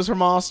up that he was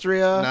from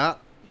Austria.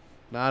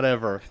 Not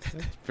ever.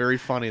 Very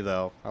funny,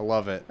 though. I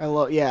love it.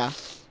 Yeah.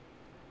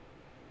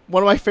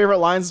 One of my favorite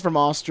lines is from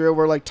Austria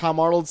where, like,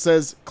 Tom Arnold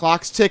says,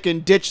 clock's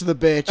ticking, ditch the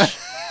bitch.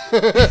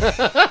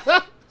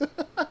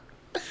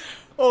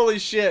 Holy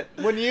shit.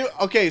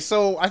 Okay,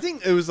 so I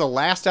think it was the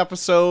last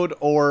episode,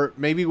 or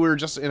maybe we were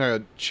just in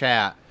a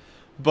chat,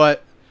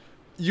 but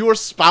you were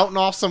spouting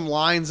off some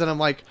lines, and I'm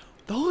like,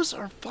 those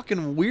are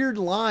fucking weird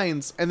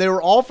lines, and they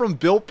were all from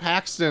Bill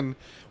Paxton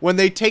when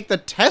they take the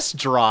test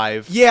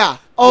drive. Yeah.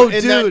 Oh,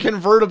 in dude. that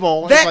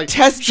convertible. That it's like,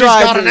 test she's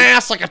drive got an is-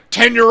 ass like a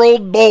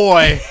 10-year-old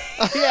boy.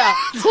 Yeah.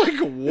 It's like,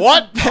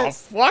 what the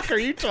fuck are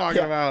you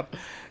talking about?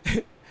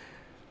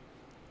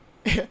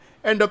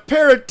 And a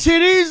pair of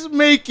titties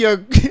make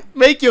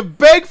you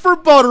beg for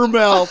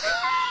buttermilk.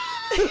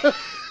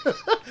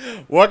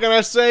 What can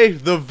I say?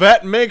 The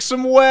vet makes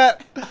them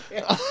wet.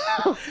 And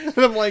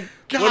I'm like,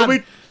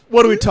 God.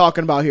 What are we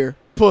talking about here?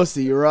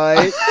 Pussy,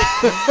 right?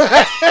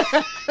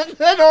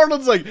 Then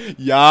Arnold's like,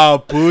 yeah,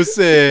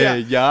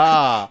 pussy,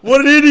 yeah.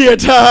 What an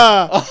idiot,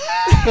 huh?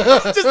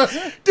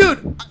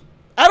 Dude,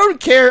 I don't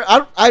care.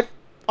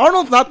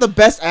 Arnold's not the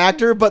best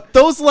actor, but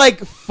those,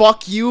 like,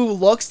 fuck you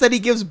looks that he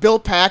gives Bill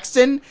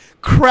Paxton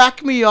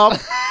crack me up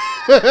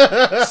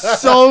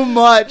so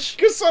much.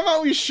 Because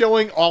somehow he's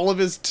showing all of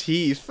his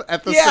teeth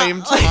at the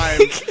same time.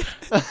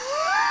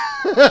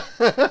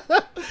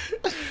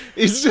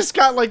 He's just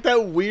got, like,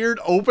 that weird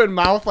open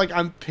mouth, like,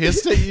 I'm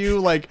pissed at you,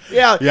 like,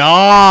 Yeah.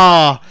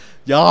 yeah.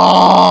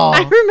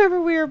 I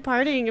remember we were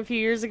partying a few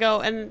years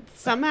ago, and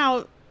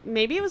somehow,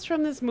 maybe it was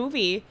from this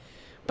movie,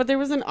 but there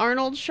was an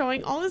Arnold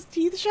showing all his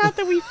teeth shot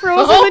that we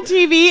froze on the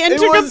TV and It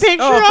took was- a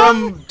picture of.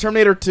 From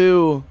Terminator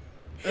 2.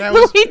 That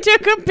was, We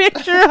took a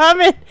picture of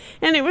it,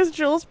 and it was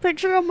Joel's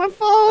picture on my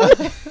phone.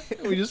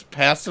 we just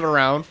passed it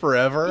around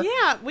forever.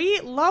 Yeah, we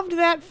loved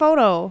that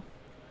photo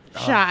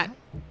shot.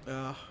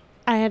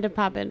 I had to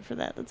pop in for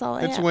that. That's all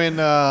I It's had when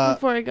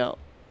before I go.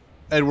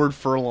 Edward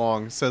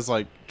Furlong says,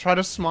 like, try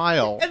to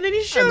smile. And then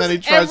he shows And then he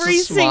tries every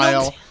to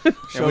smile.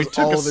 single And we Shows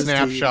took all a of his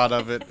snapshot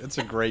of it. It's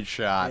a great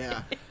shot.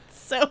 Yeah.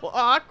 so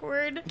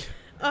awkward.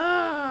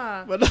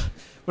 Ah. But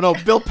no,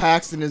 Bill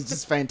Paxton is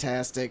just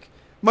fantastic.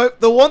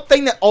 The one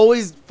thing that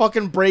always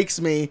fucking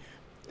breaks me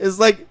is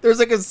like there's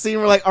like a scene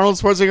where like Arnold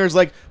Schwarzenegger is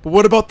like, but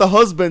what about the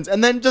husbands?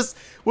 And then just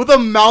with a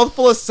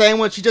mouthful of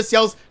sandwich, he just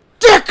yells,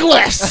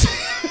 "Dickless!"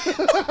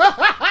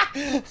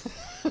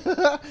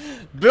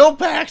 Bill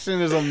Paxton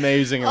is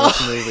amazing in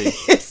this movie.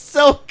 It's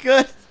so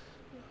good.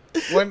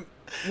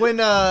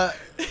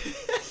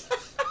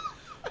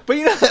 But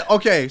you know,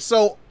 okay,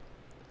 so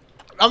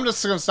I'm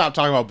just gonna stop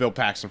talking about Bill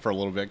Paxton for a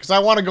little bit because I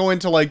want to go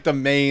into like the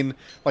main,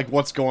 like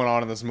what's going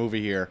on in this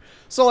movie here.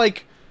 So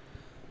like,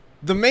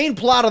 the main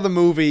plot of the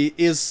movie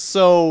is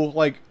so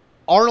like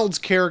Arnold's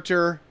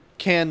character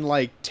can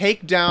like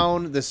take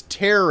down this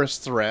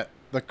terrorist threat,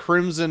 the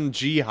Crimson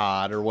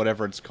Jihad or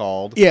whatever it's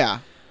called. Yeah.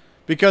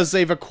 Because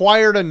they've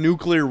acquired a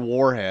nuclear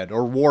warhead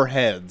or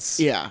warheads.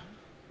 Yeah.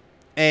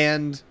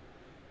 And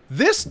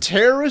this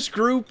terrorist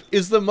group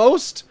is the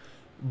most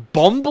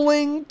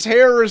bumbling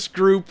terrorist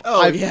group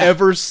I've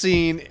ever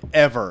seen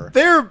ever.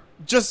 They're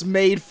just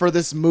made for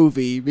this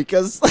movie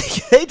because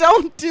like they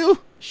don't do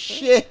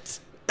shit.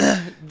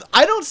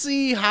 I don't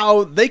see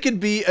how they could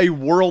be a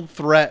world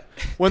threat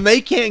when they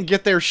can't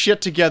get their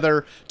shit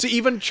together to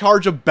even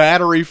charge a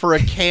battery for a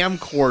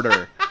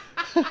camcorder.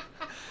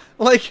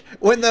 Like,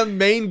 when the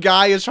main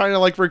guy is trying to,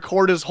 like,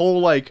 record his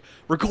whole, like,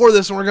 record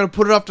this and we're going to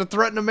put it up to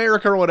threaten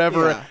America or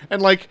whatever. Yeah.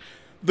 And, like,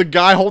 the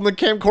guy holding the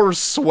camcorder is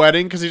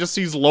sweating because he just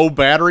sees low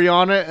battery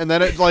on it. And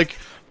then it, like,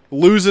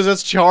 loses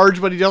its charge,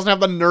 but he doesn't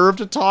have the nerve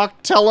to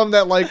tell him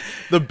that, like,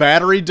 the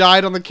battery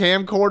died on the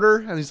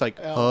camcorder. And he's like,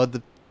 oh,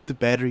 the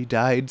battery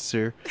died,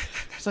 sir.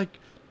 He's like,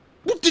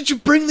 well, did you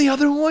bring the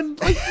other one?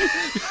 Like,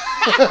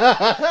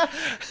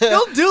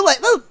 They'll do,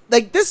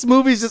 like, this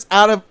movie's just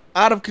out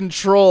of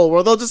control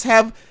where they'll just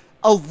have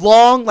a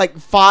long, like,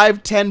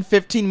 5, 10,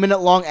 15-minute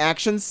long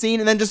action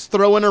scene and then just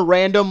throw in a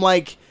random,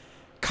 like,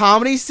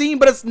 comedy scene,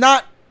 but it's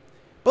not,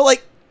 but,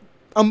 like,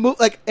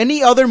 like,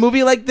 any other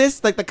movie like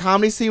this, like, the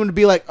comedy scene would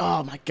be like,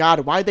 oh, my God,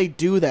 why'd they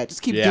do that?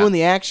 Just keep doing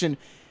the action.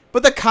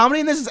 But the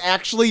comedy in this is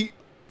actually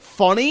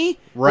funny,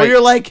 where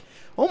you're like,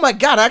 oh, my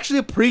God, I actually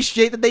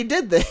appreciate that they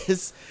did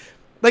this.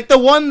 Like, the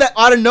one that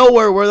out of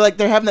nowhere where, like,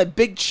 they're having that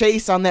big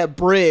chase on that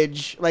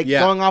bridge, like,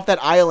 going off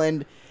that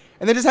island,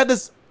 and they just had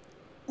this,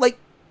 like,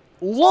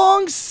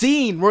 long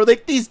scene where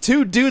like these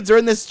two dudes are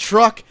in this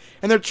truck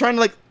and they're trying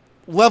to like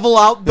level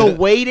out the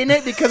weight in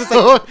it because it's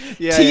like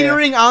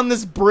teetering on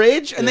this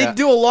bridge, and they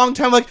do a long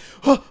time like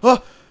and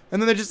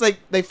then they're just like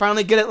they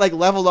finally get it like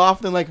leveled off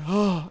and they're like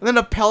and then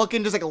a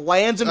pelican just like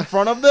lands in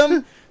front of them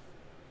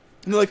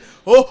and they're like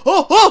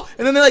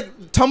and then they like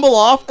tumble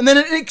off and then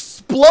it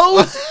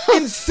explodes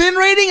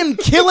incinerating and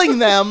killing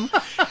them.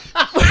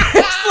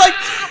 It's like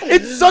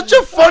it's such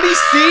a funny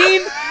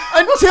scene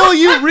until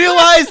you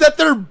realize that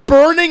they're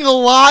burning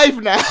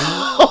alive now.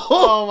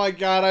 Oh my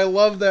God, I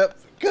love that.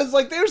 Because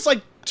like there's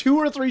like 2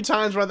 or 3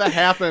 times where that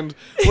happened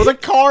where the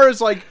car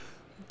is like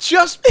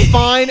just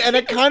fine and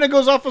it kind of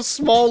goes off a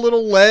small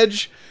little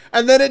ledge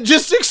and then it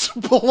just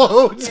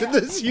explodes in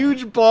this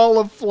huge ball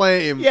of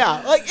flame.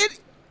 Like it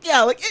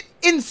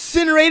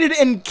incinerated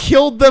and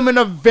killed them in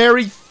a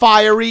very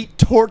fiery,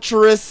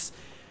 torturous,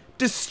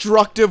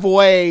 destructive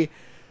way.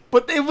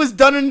 But it was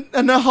done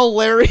in a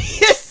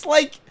hilarious,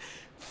 like,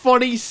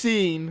 funny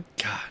scene.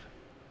 God,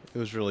 it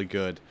was really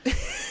good.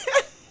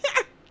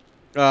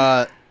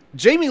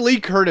 Jamie Lee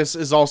Curtis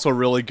is also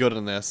really good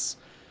in this,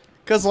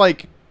 because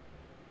like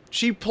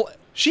she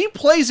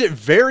plays it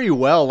very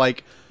well.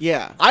 Like,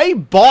 I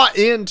bought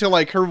into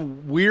like her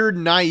weird,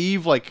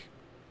 naive, like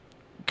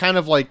kind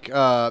of like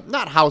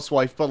not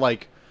housewife, but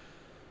like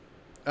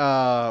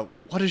what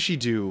does she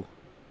do?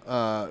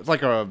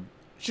 Like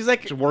she's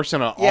like she works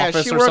in an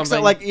office or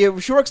something.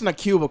 She works in a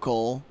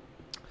cubicle.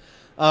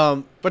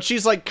 But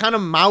she's like kind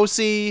of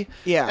mousy,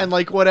 and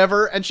like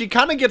whatever, and she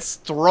kind of gets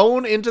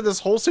thrown into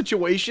this whole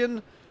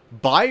situation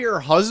by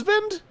her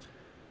husband.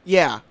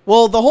 Yeah.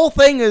 Well, the whole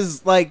thing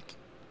is like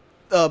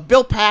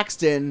Bill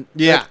Paxton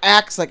like,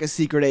 acts like a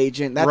secret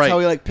agent. That's how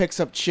he like picks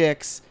up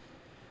chicks.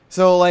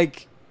 So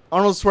like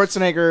Arnold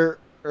Schwarzenegger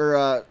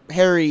or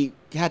Harry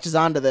catches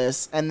onto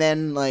this, and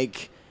then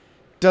like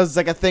does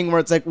like a thing where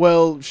it's like,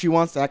 well, she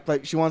wants to act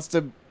like she wants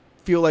to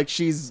feel like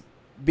she's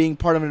being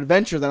part of an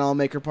adventure, then I'll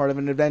make her part of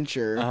an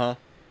adventure.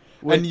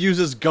 And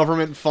uses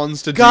government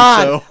funds to do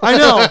so. I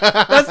know.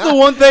 That's the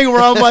one thing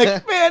where I'm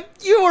like, man,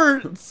 you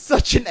are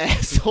such an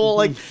asshole.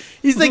 Like,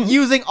 he's like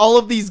using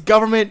all these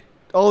government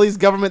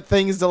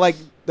things to like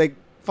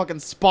fucking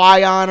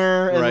spy on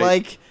her and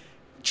like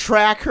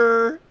track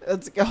her.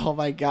 It's oh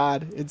my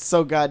God, it's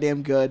so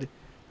goddamn good.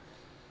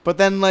 But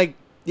then like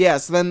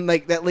so then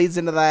like that leads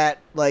into that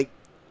like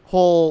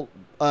whole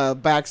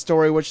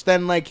backstory, which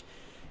then like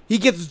he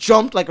gets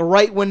jumped like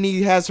right when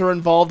he has her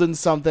involved in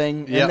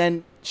something, and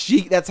then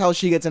that's how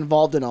she gets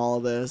involved in all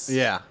of this.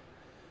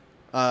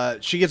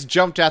 She gets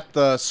jumped at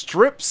the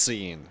strip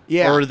scene,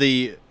 or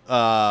the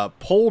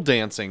pole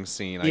dancing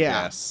scene, I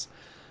guess.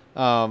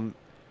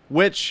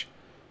 Which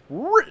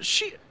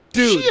she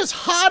is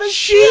hot as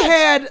shit. She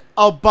had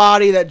a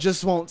body that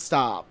just won't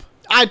stop.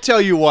 I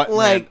tell you what,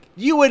 Like- man,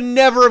 you would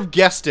never have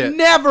guessed it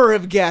Never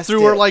have guessed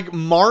through it. her like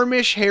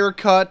marmish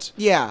haircut.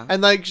 Yeah.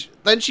 And like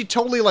then she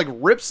totally like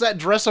rips that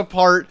dress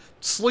apart,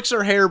 slicks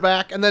her hair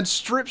back, and then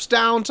strips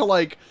down to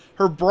like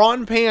her bra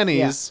and Yeah.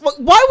 panties. Well,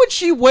 why would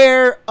she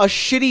wear a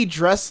shitty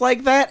dress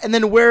like that and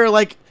then wear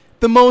like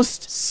the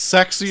most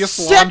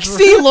Sexiest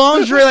sexy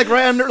lingerie like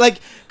right under like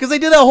because they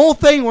did that whole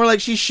thing where like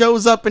she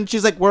shows up and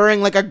she's like wearing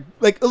like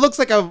it looks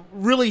like a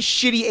really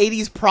shitty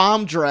 80s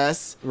prom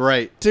dress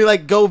Right, to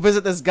like go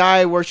visit this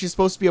guy where she's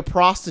supposed to be a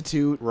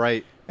prostitute.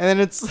 right. And then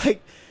it's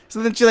like,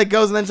 so then she like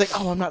goes and then it's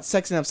like, oh, I'm not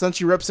sexy enough. So then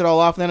she rips it all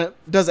off. And then it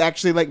does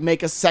actually like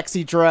make a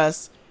sexy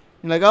dress.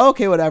 And you're like, oh,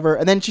 okay, whatever.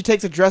 And then she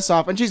takes a dress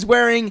off and she's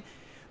wearing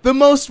the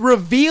most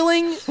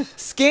revealing,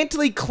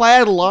 scantily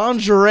clad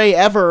lingerie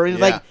ever. And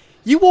Yeah. like,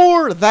 you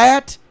wore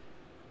that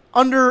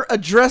under a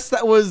dress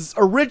that was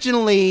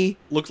originally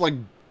Looked like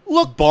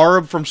look.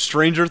 Barb from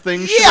Stranger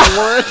Things. Yeah. Should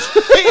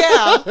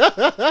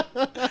have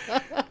wore it.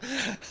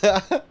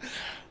 Yeah.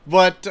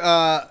 But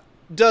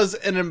does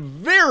a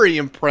very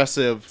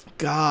impressive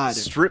God.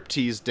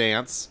 striptease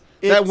dance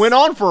that It's- went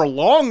on for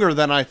longer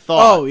than I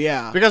thought. Oh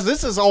yeah. Because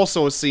this is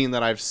also a scene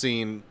that I've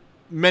seen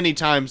many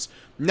times,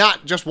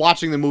 not just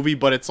watching the movie,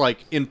 but it's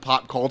like in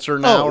pop culture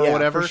now or yeah,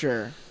 whatever. for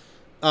sure.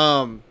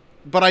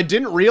 But I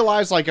didn't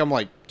realize, like, I'm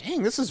like,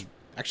 dang, this is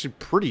actually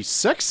pretty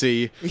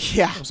sexy.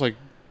 Yeah. I was like,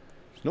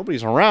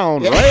 nobody's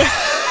around,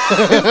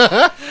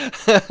 right?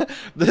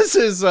 This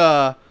is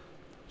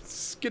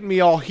it's getting me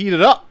all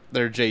heated up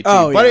there, JT.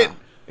 Oh but yeah.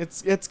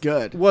 It's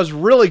good. it was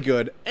really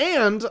good.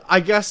 And I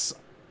guess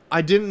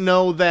I didn't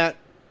know that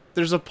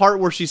there's a part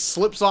where she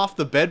slips off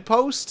the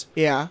bedpost,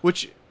 Yeah.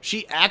 which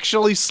she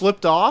actually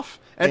slipped off,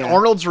 and Yeah.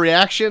 Arnold's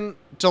reaction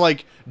to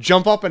like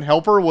jump up and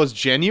help her was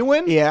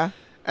genuine. Yeah.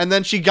 And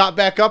then she got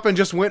back up and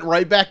just went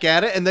right back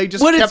at it, and they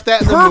just But kept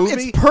that in the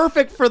movie. It's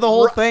perfect for the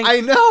whole thing. I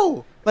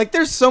know. Like,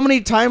 there's so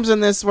many times in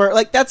this where,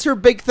 like, that's her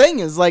big thing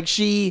is, like,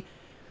 she's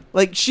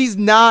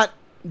not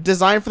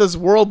designed for this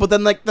world, but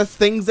then, like, the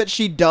things that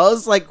she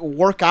does, like,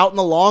 work out in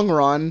the long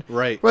run.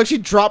 Right. Where, like, she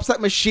drops that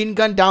machine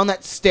gun down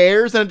that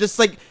stairs and it just,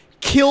 like,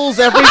 kills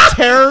every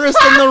terrorist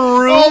in the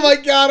room. Oh my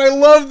god, I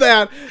love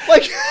that.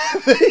 Like,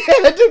 they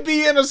had to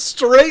be in a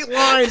straight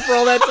line for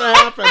all that to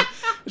happen.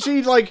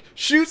 She, like,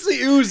 shoots the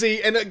Uzi,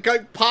 and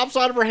it pops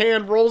out of her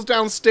hand, rolls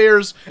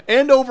downstairs,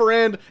 end over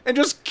end, and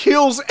just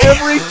kills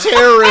every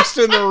terrorist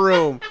in the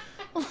room.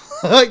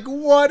 Like,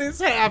 what is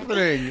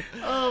happening?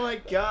 Oh my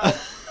god.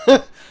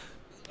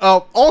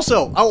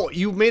 Also,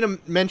 you made a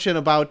mention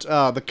about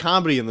the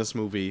comedy in this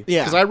movie.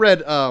 Yeah. Because I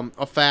read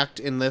a fact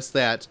in this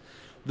that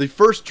the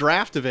first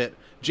draft of it,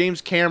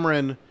 James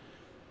Cameron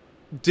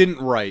didn't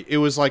write. It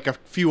was like a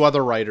few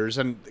other writers,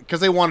 and because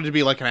they wanted to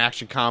be like an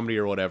action comedy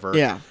or whatever.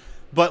 Yeah.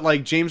 But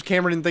like James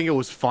Cameron didn't think it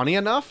was funny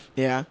enough,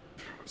 Yeah.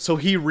 so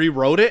he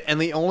rewrote it,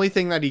 and the only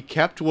thing that he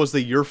kept was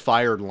the "You're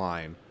fired"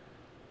 line.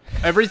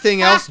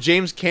 Everything else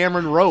James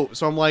Cameron wrote.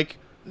 So I'm like,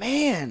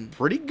 Man.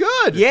 pretty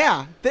good.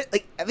 Yeah.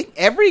 Like, I think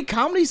every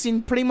comedy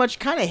scene pretty much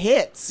kind of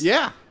hits.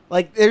 Yeah.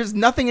 Like, there's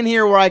nothing in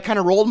here where I kind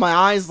of rolled my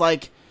eyes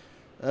like,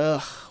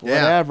 ugh,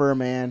 Yeah. whatever,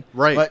 man.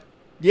 Right. But,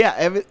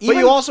 yeah. But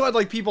you also had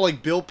like people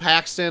like Bill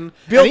Paxton,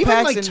 Bill and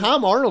even like Paxton-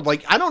 Tom Arnold.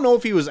 Like, I don't know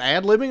if he was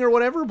ad-libbing or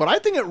whatever, but I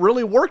think it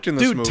really worked in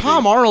this Dude, movie.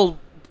 Tom Arnold,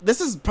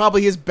 this is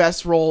probably his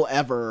best role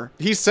ever.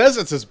 He says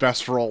it's his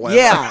best role ever.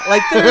 Yeah,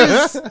 like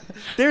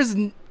there's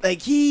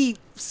like he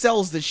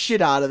sells the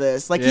shit out of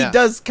this. Like Yeah. he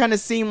does kind of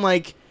seem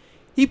like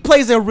he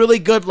plays a really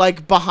good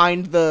like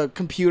behind the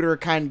computer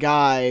kind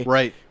guy.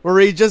 Right. Where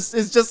he just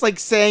is just like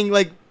saying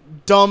like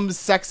dumb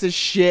sexist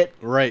shit.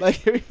 Right. Like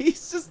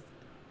he's just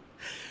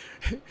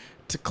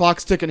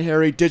clock's ticking,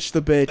 Harry, ditch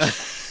the bitch.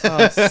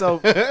 So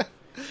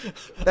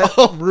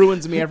that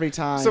ruins me every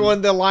time. So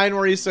when the line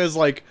where he says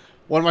like,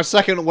 when my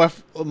second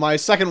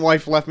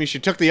wife left me, she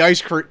took the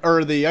ice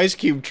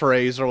cube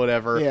trays or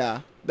whatever.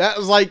 yeah. That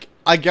was like,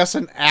 I guess,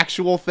 an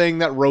actual thing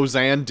that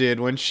Roseanne did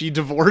when she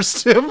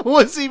divorced him,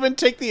 was even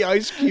take the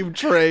ice cube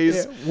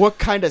trays. Yeah, what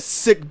kind of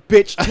sick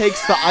bitch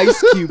takes the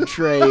ice cube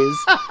trays?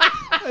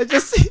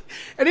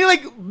 And he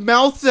like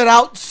mouths it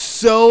out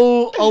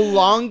so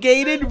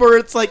elongated where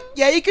it's like,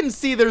 yeah, you can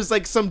see there's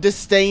like some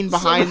disdain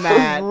behind Some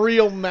that.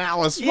 real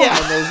malice Yeah.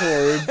 behind those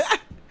words.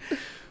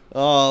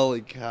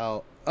 Holy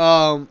cow.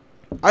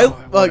 I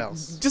what like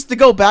else? just to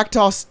go back to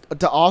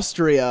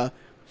Austria.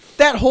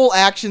 That whole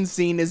action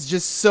scene is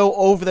just so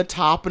over the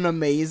top and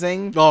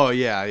amazing. Oh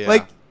yeah, yeah.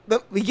 Like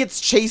he gets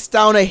chased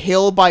down a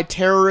hill by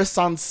terrorists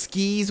on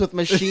skis with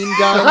machine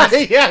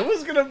guns. yeah, I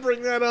was gonna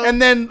bring that up. And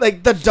then,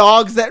 like, the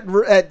dogs that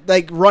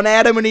like run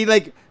at him, and he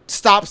like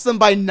stops them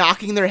by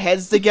knocking their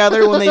heads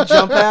together when they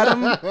jump at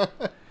him.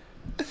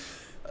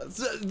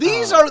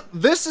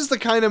 This is the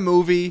kind of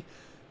movie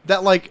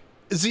that like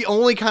is the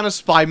only kind of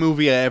spy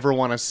movie I ever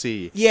want to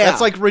see. Yeah.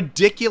 That's like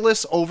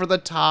ridiculous, over the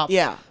top.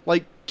 Yeah.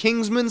 Like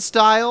Kingsman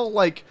style.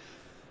 Like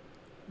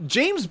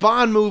James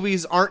Bond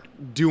movies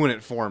aren't doing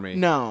it for me.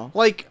 No.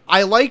 Like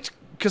I liked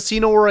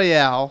Casino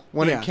Royale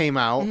when Yeah. it came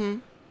out.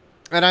 Mhm.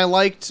 And I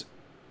liked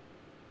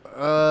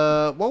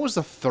what was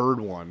the third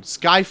one?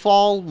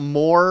 Skyfall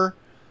more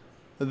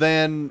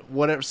than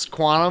whatever's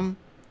Quantum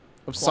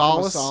of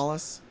Solace.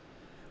 Solace.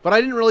 But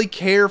I didn't really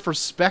care for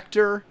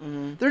Spectre.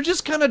 Mm-hmm. They're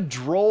just kind of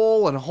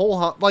droll and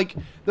like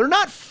they're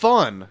not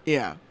fun.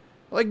 Yeah.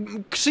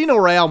 Like Casino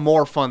Royale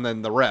more fun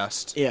than the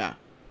rest. Yeah.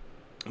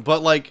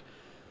 But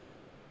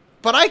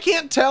I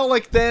can't tell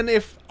like then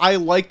if I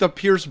like the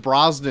Pierce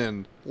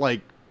Brosnan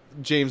like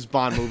James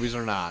Bond movies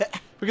or not.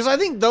 Because I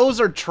think those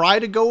are try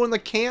to go in the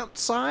camp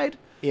side,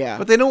 Yeah.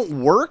 but they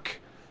don't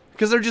work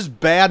because they're just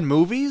bad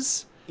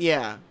movies.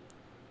 Yeah.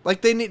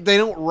 Like they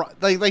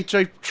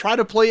try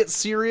to play it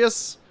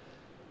serious,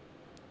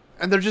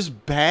 and they're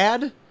just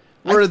bad.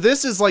 Where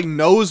this is like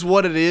knows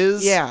what it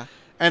is, Yeah.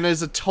 and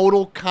is a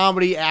total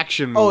comedy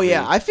action movie. Oh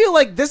yeah, I feel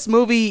like this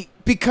movie,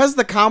 because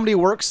the comedy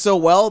works so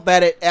well,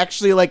 that it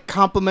actually like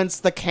complements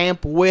the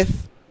camp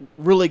with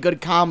really good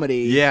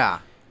comedy. yeah,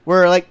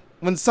 Where like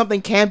when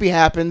something campy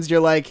happens, you're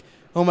like,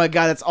 oh my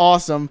god, that's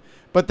awesome.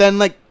 But then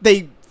like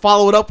they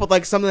follow it up with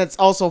like something that's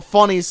also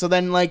funny, so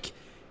then like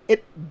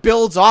it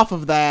builds off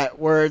of that,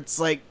 where it's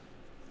like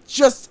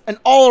just an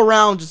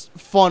all-around just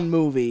fun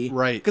movie.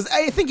 Right. Because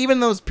I think even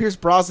those Pierce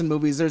Brosnan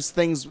movies, there's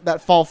things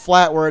that fall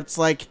flat where it's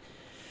like,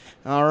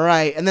 all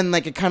right, and then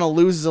like it kind of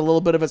loses a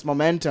little bit of its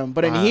momentum.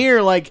 But in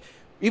here, like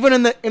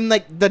even in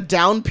like the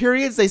down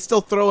periods, they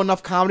still throw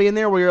enough comedy in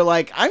there where you're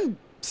like, I'm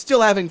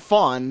still having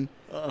fun.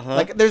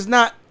 Like there's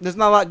not a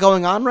lot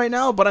going on right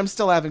now, but I'm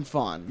still having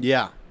fun.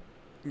 yeah,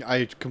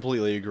 I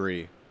completely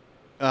agree.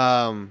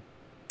 Oh,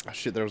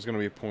 shit, there was gonna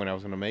be a point I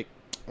was gonna make,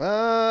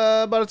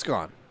 but it's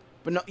gone.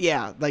 But no,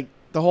 yeah, like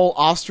the whole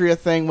Austria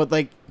thing with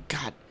like,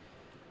 God,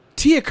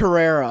 Tia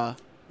Carrera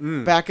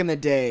back in the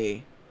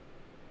day.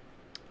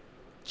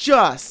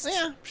 Just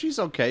Yeah, she's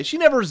okay. She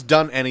never's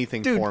done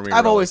anything dude, for me. I've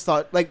really. always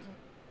thought like,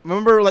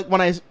 remember like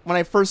when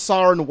I first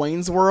saw her in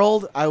Wayne's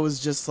World, I was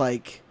just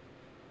like,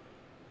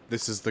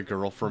 This is the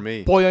girl for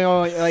me. boy,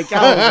 like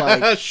I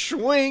was like,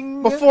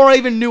 Swing. before I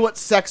even knew what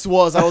sex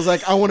was, I was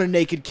like, I want to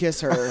naked kiss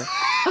her.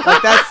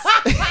 Like that's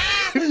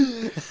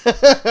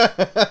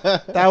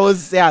that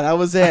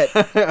was it.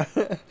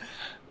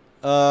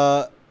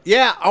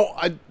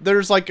 Yeah.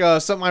 There's like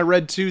something I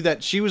read too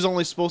that she was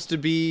only supposed to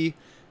be.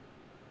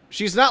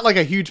 She's not like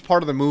a huge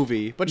part of the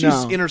movie, but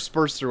she's No.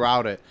 interspersed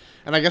throughout it.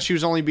 And I guess she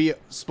was only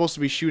supposed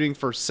to be shooting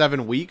for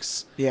 7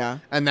 weeks. Yeah.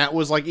 And that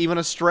was like even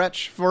a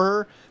stretch for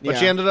her. But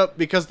she Yeah. ended up,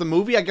 because the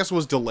movie I guess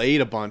was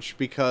delayed a bunch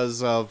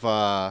because of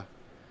I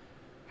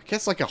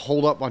guess like a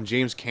hold up on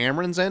James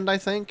Cameron's end, I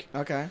think.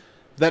 Okay.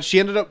 That she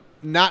ended up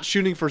not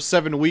shooting for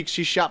 7 weeks.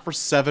 She shot for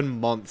 7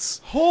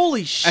 months.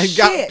 Holy shit. And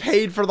got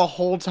paid for the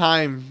whole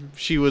time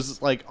she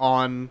was like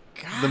on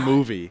the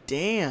movie.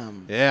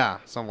 Damn. Yeah.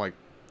 So I'm like,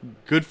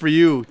 good for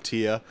you,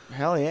 Tia.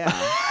 Hell yeah.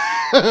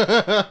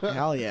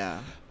 Hell yeah.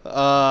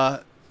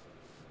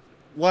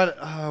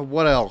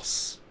 What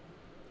else?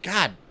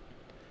 God.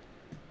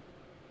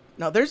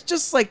 No, there's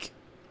just like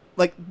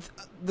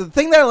the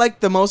thing that I like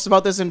the most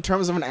about this in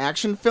terms of an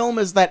action film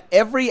is that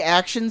every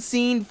action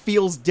scene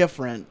feels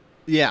different.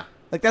 Yeah.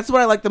 Like that's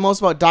what I like the most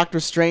about Doctor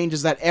Strange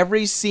is that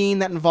every scene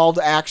that involved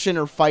action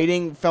or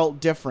fighting felt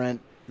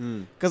different.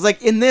 Because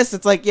like in this,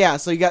 it's like, yeah,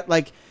 so you got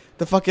like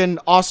the fucking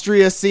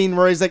Austria scene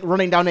where he's like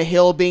running down a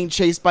hill being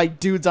chased by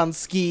dudes on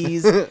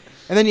skis.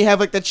 And then you have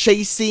like the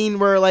chase scene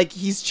where like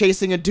he's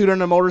chasing a dude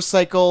on a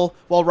motorcycle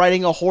while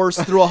riding a horse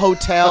through a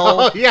hotel.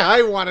 Oh, yeah,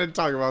 I wanted to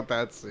talk about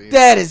that scene.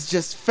 That is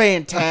just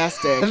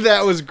fantastic.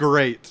 That was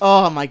great.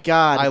 Oh my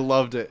god. I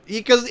loved it.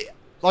 Because,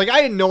 like, I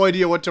had no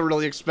idea what to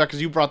really expect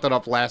because you brought that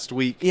up last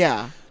week.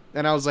 Yeah.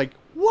 And I was like,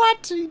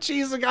 what? He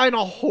chased a guy on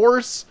a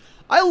horse?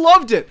 I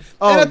loved it.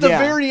 Oh, and at the yeah.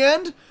 very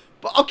end...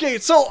 Okay,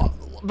 so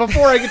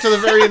before I get to the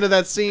very end of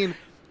that scene,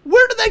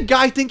 where did that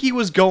guy think he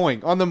was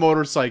going on the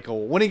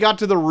motorcycle when he got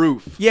to the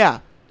roof? Yeah.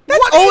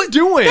 What are you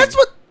doing? That's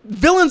what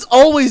villains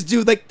always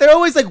do. Like they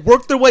always like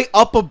work their way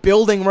up a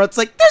building where it's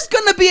like there's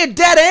gonna be a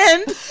dead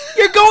end.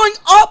 You're going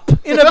up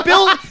in a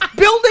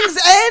building's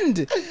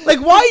end. Like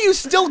why are you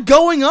still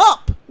going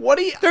up? What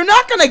do you... They're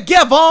not gonna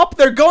give up.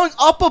 They're going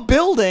up a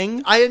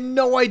building. I had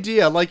no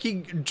idea. Like, he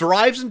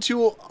drives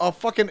into a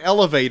fucking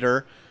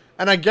elevator,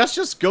 and I guess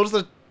just goes to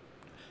the...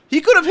 He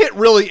could have hit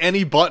really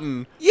any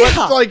button. Yeah.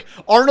 But, like,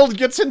 Arnold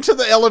gets into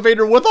the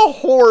elevator with a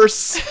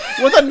horse,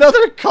 with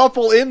another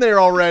couple in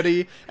there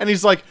already, and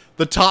he's like,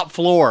 the top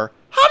floor.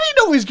 How do you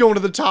know he's going to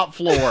the top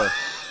floor?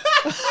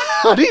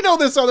 How do you know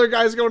this other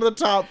guy's going to the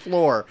top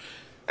floor?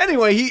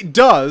 Anyway, he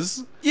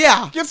does.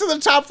 Yeah. Gets to the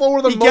top floor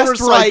with a He guessed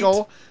motorcycle,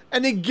 right.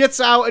 and he gets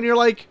out, and you're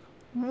like,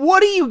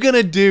 what are you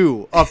gonna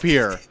do up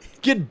here?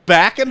 Get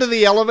back into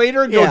the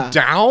elevator and Yeah. go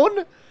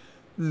down?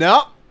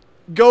 Nope.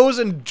 Goes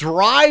and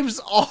drives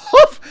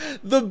off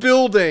the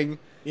building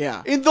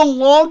Yeah. in the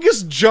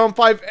longest jump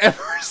I've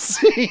ever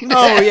seen.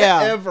 Oh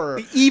yeah. Ever.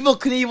 Evil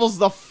Knievel's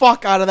the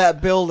fuck out of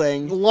that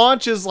building.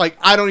 Launches like,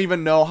 I don't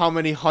even know how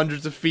many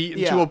hundreds of feet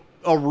into Yeah.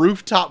 a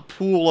rooftop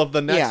pool of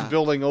the next Yeah.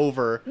 building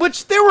over.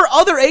 Which there were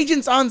other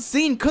agents on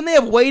scene. Couldn't they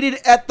have waited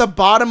at the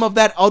bottom of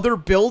that other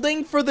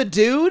building for the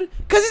dude?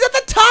 Because he's at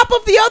the top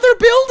of the other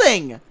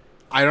building.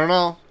 I don't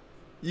know.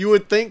 You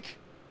would think,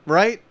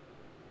 right?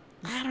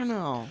 I don't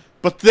know.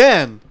 But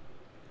then,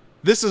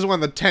 this is when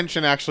the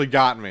tension actually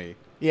got me.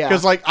 Yeah.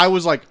 Because, like, I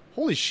was like,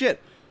 holy shit,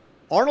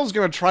 Arnold's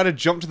going to try to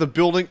jump to the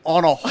building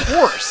on a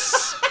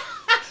horse.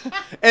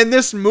 And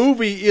this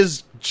movie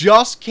is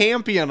just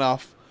campy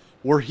enough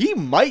where he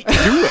might do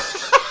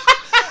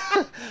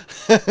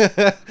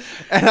it.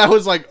 And I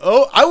was like,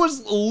 oh, I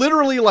was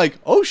literally like,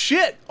 oh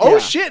shit,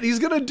 he's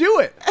going to do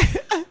it.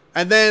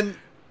 And then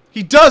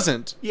he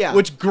doesn't, Yeah.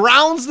 which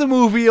grounds the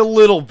movie a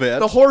little bit.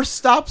 The horse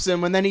stops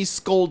him, and then he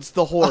scolds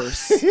the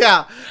horse.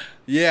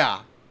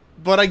 Yeah.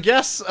 But I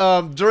guess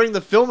during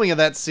the filming of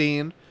that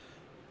scene,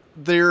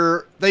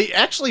 they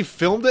actually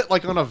filmed it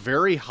like on a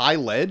very high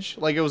ledge,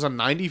 like it was a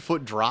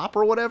 90-foot drop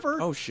or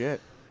whatever. Oh, shit.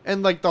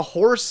 And like the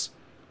horse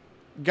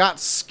got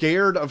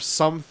scared of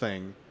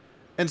something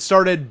and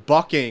started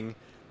bucking,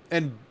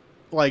 and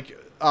like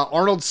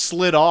Arnold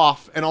slid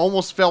off and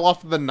almost fell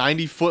off the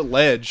 90-foot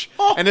ledge,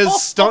 and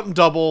his stunt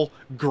double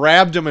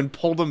grabbed him and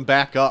pulled him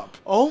back up.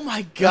 Oh,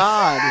 my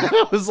God.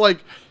 I was like,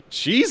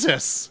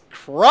 Jesus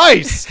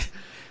Christ.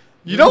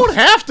 You don't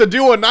have to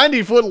do a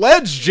 90-foot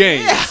ledge,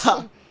 James.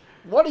 Yeah.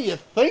 What are you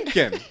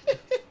thinking?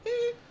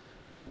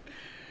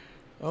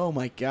 Oh,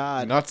 my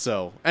God.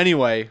 Nutso.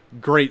 Anyway,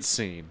 great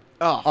scene.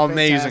 Oh,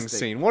 Amazing fantastic.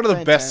 scene. One of the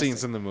best Fantastic.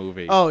 scenes in the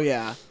movie. Oh,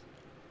 yeah.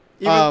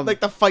 Even, like,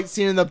 the fight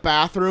scene in the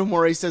bathroom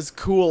where he says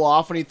cool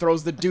off and he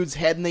throws the dude's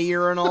head in the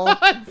urinal.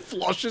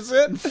 Flushes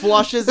it.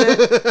 Flushes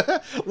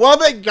it. While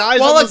that guy's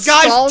While on the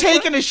guy's stall-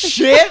 taking a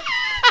shit.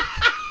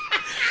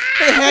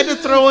 They had to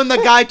throw in the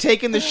guy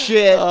taking the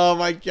shit. Oh,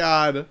 my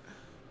God.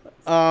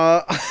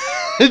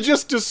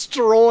 Just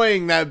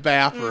destroying that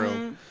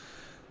bathroom.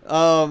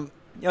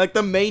 Yeah, like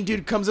the main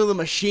dude comes in with a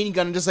machine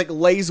gun and just like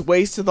lays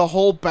waste to the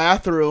whole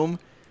bathroom.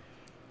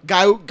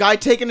 Guy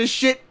taking a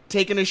shit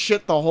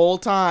the whole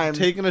time.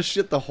 Taking a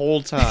shit the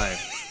whole time.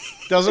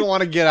 Doesn't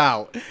want to get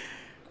out.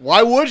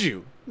 Why would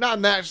you? Not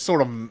in that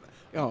sort of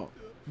Oh,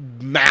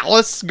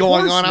 malice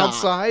going course on not.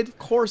 outside. Of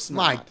course not.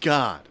 My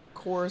God. Of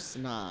course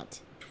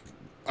not.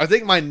 I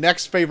think my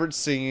next favorite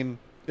scene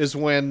is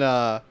when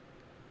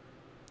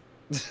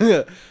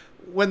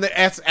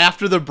it's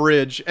after the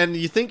bridge and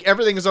you think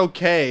everything is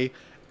okay,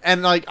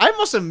 and like I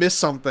must have missed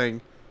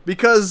something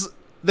because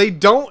they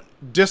don't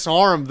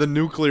disarm the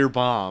nuclear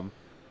bomb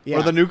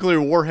or the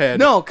nuclear warhead.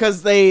 No,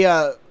 because they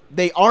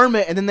arm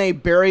it and then they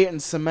bury it in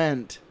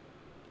cement.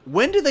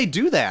 When do they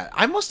do that?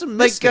 I must have Like,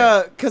 missed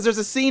it. because there's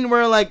a scene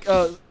where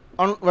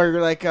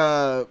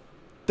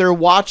they're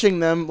watching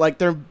them, like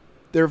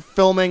they're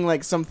filming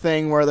like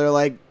something where they're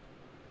like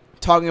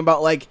talking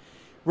about like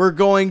we're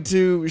going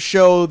to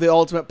show the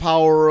ultimate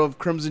power of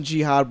Crimson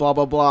Jihad, blah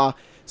blah blah.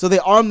 So they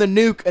arm the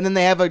nuke and then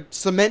they have a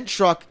cement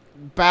truck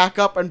back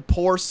up and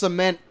pour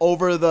cement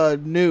over the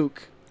nuke.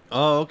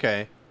 Oh,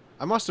 okay.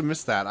 I must have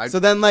missed that. So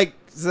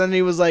then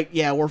he was like,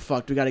 "Yeah, we're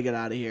fucked. We got to get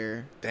out of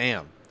here."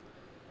 Damn.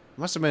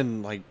 Must have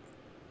been like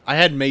I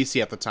had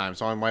Macy at the time,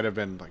 so I might have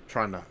been like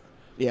trying to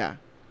Yeah.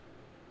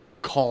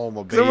 calm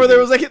a baby. Remember there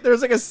was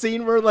like a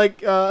scene where like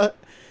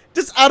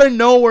just out of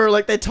nowhere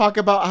like they talk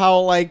about how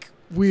like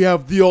we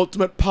have the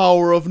ultimate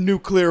power of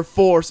nuclear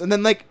force, and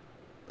then like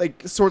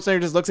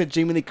Schwarzenegger just looks at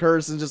Jamie Lee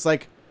Curtis and just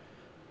like,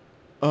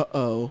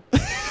 uh-oh.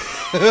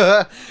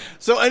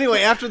 So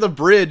anyway, after the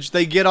bridge,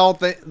 they get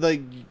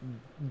they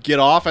get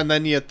off, and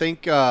then you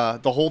think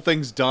the whole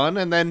thing's done,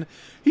 and then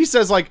he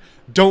says like,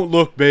 "Don't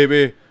look,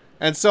 baby,"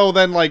 and so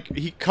then like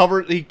he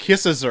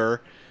kisses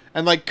her,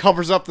 and like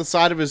covers up the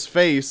side of his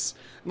face,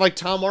 and like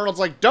Tom Arnold's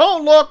like,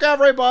 "Don't look,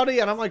 everybody,"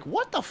 and I'm like,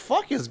 "What the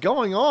fuck is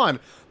going on?"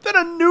 Then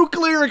a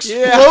nuclear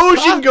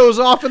explosion goes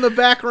off in the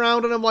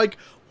background, and I'm like,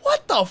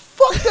 "What the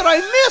fuck did I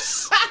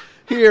miss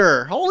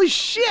here? Holy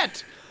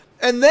shit!"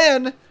 And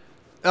then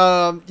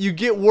you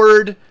get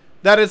word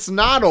that it's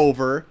not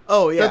over.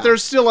 Oh, yeah. That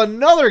there's still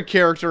another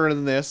character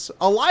in this.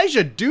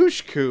 Elijah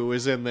Dushku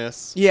is in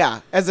this. Yeah,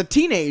 as a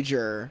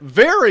teenager.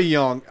 Very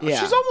young. Yeah.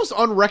 She's almost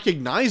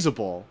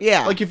unrecognizable.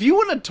 Yeah. Like if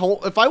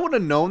I would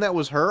have known that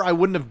was her, I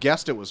wouldn't have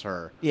guessed it was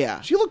her.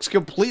 Yeah. She looks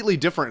completely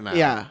different now.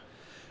 Yeah.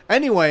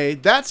 Anyway,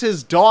 that's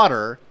his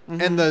daughter,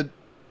 and the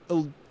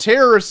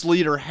terrorist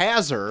leader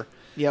has her.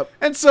 Yep.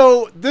 And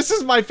so this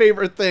is my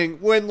favorite thing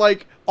when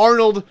like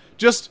Arnold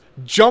just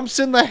jumps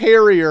in the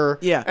Harrier,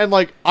 Yeah. and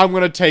like, I'm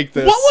gonna take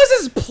this. What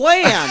was his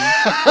plan?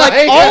 Like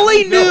I all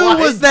he have no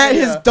knew was that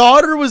idea. his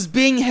daughter was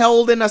being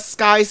held in a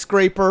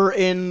skyscraper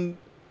in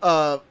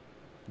the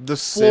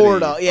city?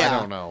 Florida, yeah. I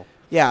don't know.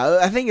 yeah,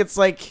 I think it's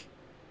like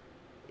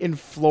in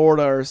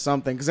Florida or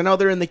something, because I know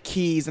they're in the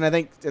Keys, and I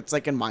think it's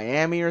like in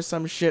Miami or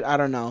some shit. I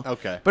don't know.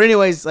 Okay. But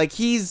anyways, like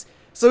he's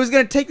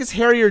gonna take this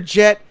Harrier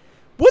jet.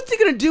 What's he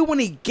gonna do when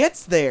he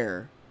gets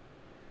there?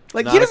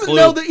 Like Not he a doesn't clue.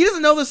 know he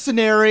doesn't know the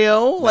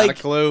scenario. Not Like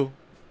a clue.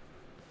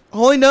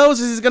 all he knows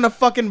is he's gonna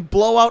fucking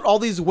blow out all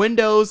these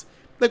windows.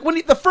 Like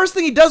the first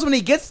thing he does when he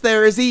gets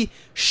there is he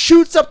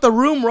shoots up the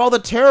room where all the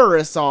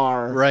terrorists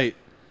are. Right.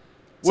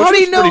 So Which how do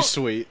was you know? pretty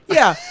sweet.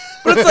 Yeah,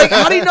 but it's like,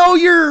 how do you know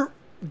your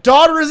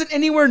daughter isn't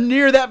anywhere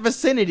near that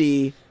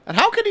vicinity? And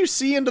how can you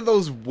see into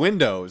those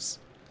windows?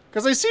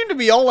 Because they seem to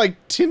be all like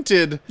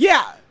tinted.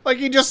 Yeah. Like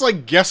he just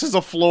like guesses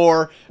a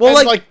floor, Well, and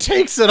like- like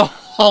takes it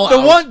off. all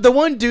the out.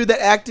 one dude that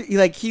acted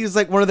like he was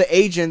like one of the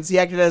agents. He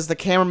acted as the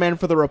cameraman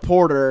for the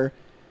reporter,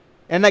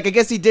 and like I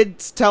guess he did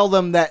tell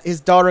them that his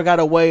daughter got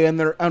away and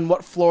they're on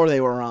what floor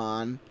they were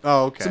on.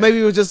 Oh, okay. So maybe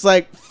he was just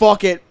like,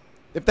 fuck it.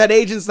 If that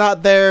agent's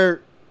not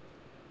there,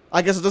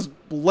 I guess I'll just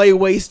lay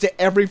waste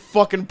to every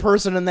fucking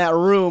person in that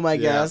room, I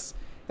guess.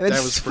 And then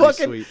that just was pretty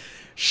fucking sweet.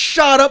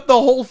 shot up the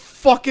whole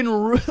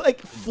fucking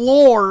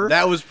floor.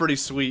 That was pretty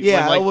sweet.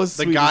 Yeah, when, like, it was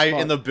the sweet guy as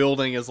fuck. in the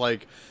building is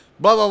like,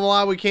 blah blah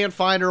blah, we can't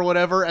find her or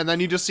whatever, and then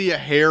you just see a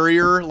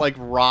Harrier like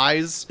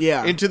rise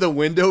into the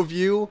window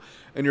view,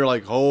 and you're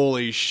like,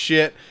 holy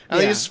shit! And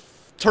then he just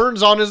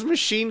turns on his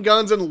machine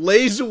guns and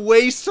lays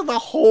waste to the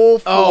whole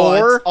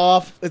floor.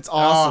 Oh, it's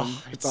awesome.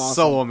 Oh, it's awesome.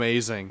 so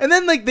amazing. And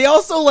then like they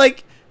also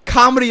like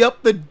comedy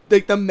up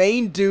the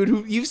main dude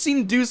who you've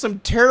seen do some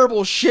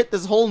terrible shit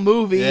this whole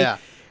movie. Yeah.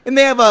 And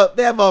they have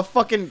a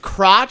fucking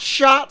crotch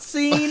shot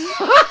scene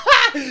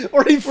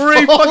Where he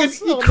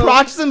he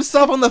crotches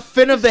himself on the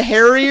fin of the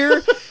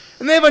Harrier.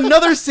 And they have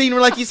another scene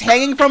where like he's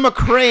hanging from a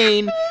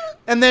crane,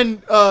 and then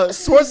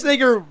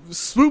Schwarzenegger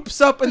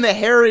swoops up in the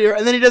Harrier,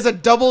 and then he does a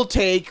double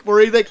take where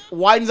he like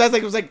widens his eyes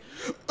like it was like,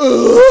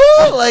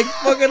 like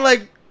fucking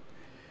like.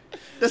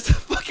 That's the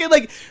fucking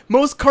like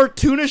most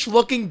cartoonish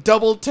looking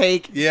double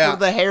take for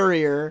the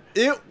Harrier.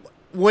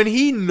 When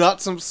he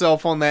nuts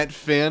himself on that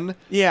fin,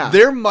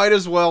 there might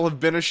as well have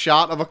been a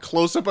shot of a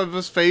close-up of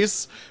his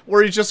face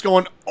where he's just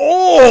going,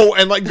 oh,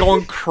 and like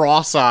going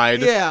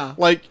cross-eyed. Yeah.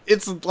 Like,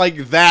 it's like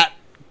that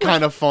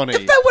kind of funny.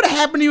 If that would have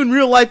happened to you in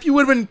real life, you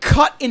would have been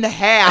cut in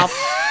half.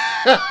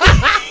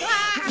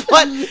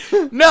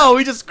 But no,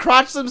 he just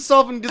crotched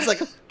himself and just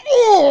like,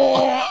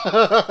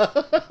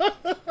 oh.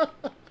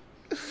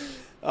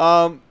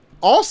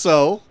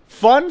 Also,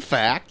 fun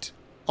fact,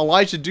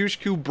 Elijah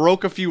Dushku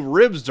broke a few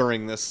ribs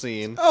during this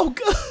scene. Oh,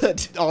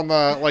 good. On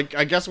the, like,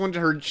 I guess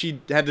when she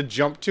had to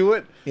jump to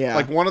it. Yeah.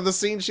 Like, one of the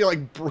scenes, she,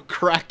 like,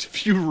 cracked a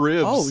few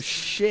ribs. Oh,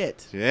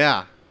 shit.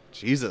 Yeah.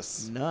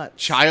 Jesus. Nuts.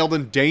 Child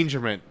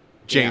endangerment,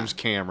 James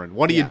Cameron.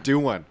 What are you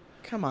doing?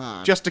 Come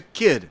on. Just a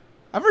kid.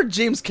 I've heard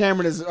James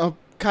Cameron is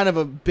kind of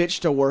a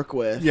bitch to work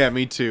with. Yeah,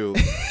 me too.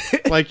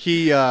 Like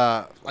he,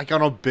 like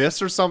on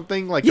Abyss or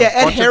something. Like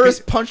Ed Harris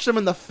punched him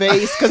in the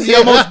face because he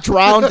almost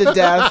drowned to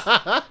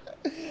death.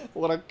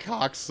 What a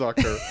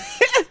cocksucker.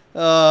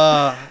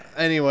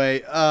 Anyway,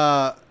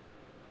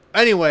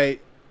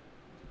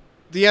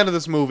 the end of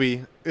this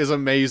movie is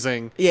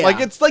amazing. Yeah. Like,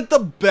 it's like the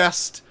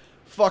best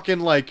fucking,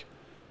 like,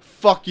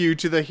 fuck you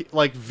to the,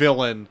 like,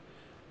 villain.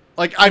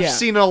 Like, I've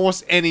seen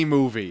almost any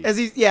movie. As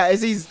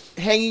he's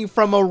hanging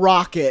from a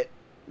rocket.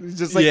 He's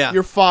just like, Yeah.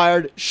 you're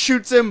fired.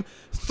 Shoots him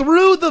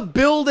through the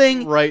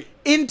building. Right.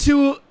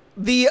 Into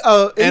the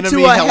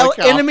Enemy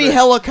enemy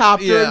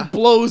helicopter Yeah. and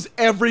blows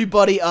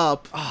everybody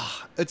up.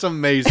 It's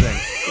amazing.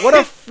 What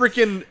a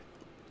freaking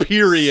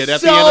period at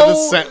the end of the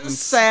sentence.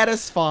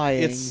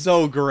 Satisfying. It's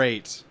so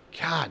great.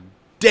 God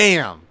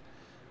damn.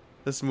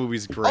 This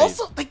movie's great.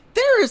 Also, like,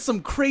 there is some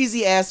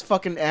crazy ass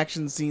fucking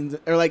action scenes,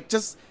 or like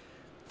just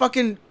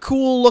fucking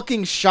cool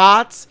looking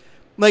shots.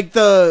 Like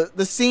the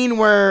scene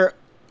where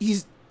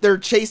they're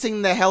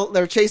chasing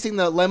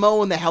the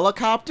limo and the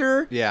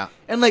helicopter. Yeah.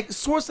 And like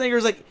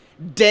Schwarzenegger's like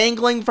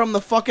dangling from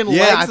the fucking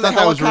Yeah, legs I of the thought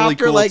that was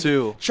helicopter, really cool, like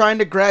too. trying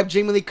to grab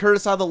Jamie Lee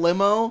Curtis out of the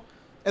limo.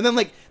 And then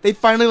like they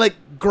finally like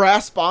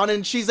grasp on,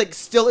 and she's like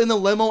still in the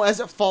limo as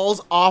it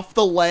falls off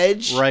the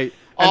ledge. Right.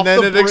 Off And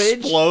then the it bridge.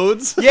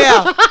 explodes.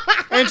 Yeah.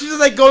 And she's just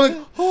like going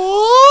like,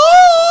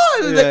 oh,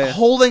 and like Yeah.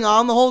 holding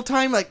on the whole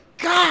time. Like,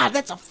 God,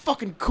 that's a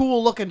fucking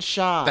cool looking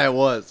shot. That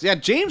was. Yeah,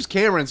 James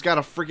Cameron's got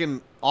a freaking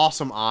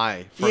awesome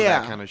eye for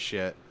that kind of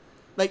shit.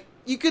 Like,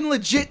 you can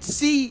legit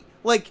see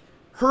like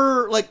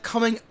her like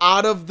coming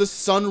out of the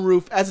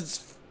sunroof as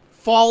it's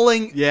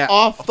falling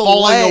off the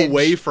falling ledge.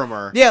 away from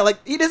her. Yeah, like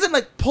he doesn't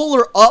like pull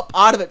her up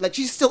out of it. Like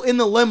she's still in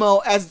the limo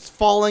as it's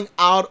falling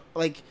out,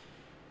 like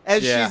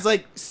as she's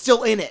like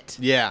still in it.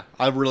 Yeah,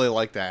 I really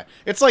like that.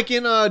 It's like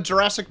in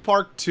Jurassic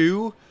Park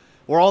 2,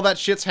 where all that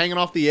shit's hanging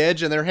off the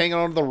edge and they're hanging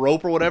onto the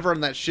rope or whatever,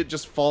 and that shit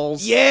just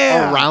falls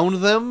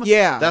around them.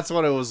 Yeah. That's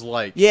what it was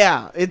like.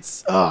 Yeah,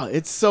 it's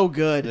so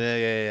good.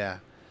 Yeah.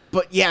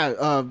 But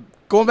yeah,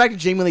 going back to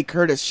Jamie Lee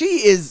Curtis,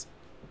 she is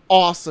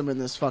awesome in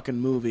this fucking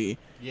movie.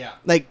 Yeah.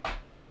 Like,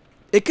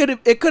 it could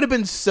have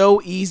been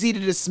so easy to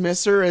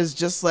dismiss her as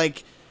just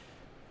like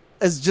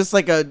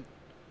a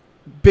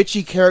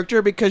bitchy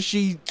character, because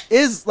she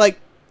is like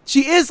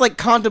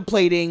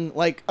contemplating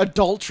like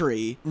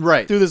adultery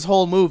through this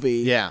whole movie.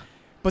 Yeah.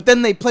 But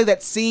then they play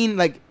that scene,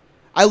 like,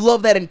 I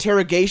love that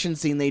interrogation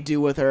scene they do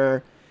with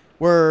her,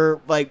 where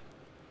like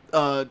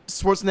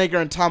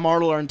Schwarzenegger and Tom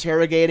Arnold are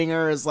interrogating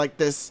her as like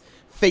this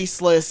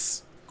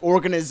faceless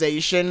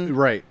organization,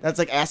 Right. that's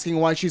like asking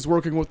why she's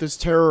working with this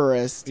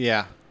terrorist.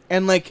 Yeah.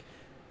 And like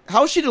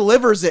how she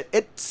delivers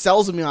it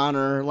sells me on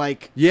her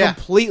like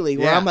completely.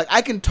 Where I'm like,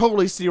 I can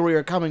totally see where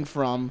you're coming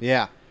from.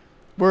 Yeah.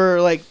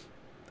 Where like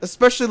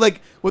especially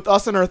like with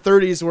us in our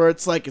 30s, where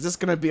it's like, is this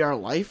gonna be our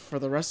life for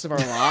the rest of our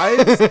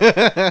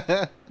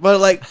lives? But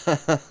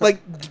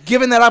like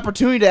given that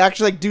opportunity to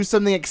actually like do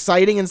something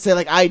exciting and say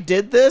like I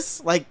did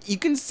this, like you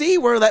can see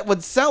where that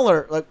would sell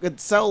her, like would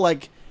sell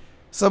like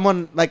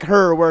someone like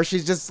her, where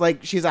she's just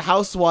like she's a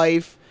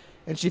housewife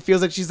and she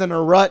feels like she's in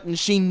a rut and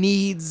she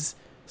needs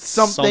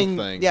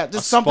something. Yeah,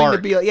 just something to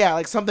be like, yeah,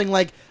 like something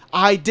like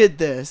I did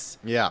this.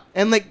 Yeah.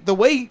 And like the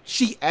way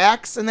she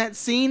acts in that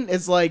scene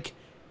is like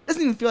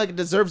doesn't even feel like it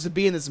deserves to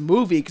be in this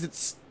movie because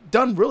it's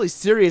done really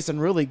serious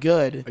and really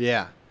good.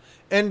 Yeah.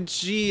 And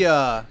she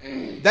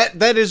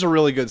that is a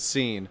really good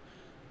scene.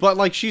 But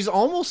like she's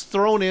almost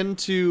thrown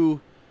into,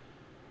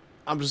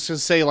 I'm just going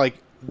to say, like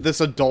this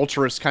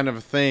adulterous kind of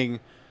a thing,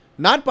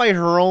 not by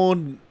her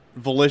own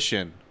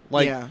volition.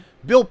 Like Yeah.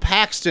 Bill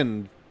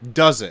Paxton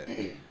does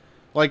it.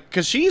 Like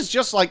cuz she's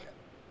just like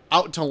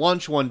out to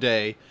lunch one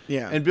day,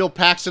 Yeah. and Bill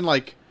Paxton,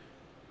 like,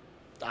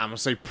 I'm gonna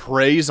say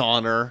preys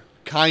on her,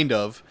 kind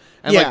of,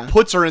 and Yeah. like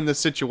puts her in this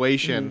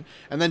situation,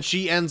 and then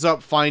she ends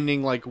up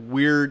finding like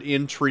weird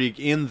intrigue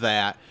in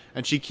that,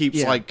 and she keeps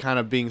Yeah. like kind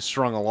of being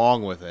strung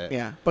along with it.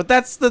 Yeah, but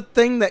that's the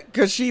thing that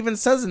because she even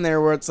says in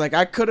there where it's like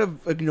I could have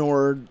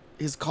ignored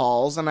his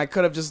calls and I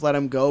could have just let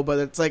him go, but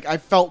it's like I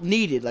felt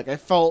needed, like I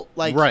felt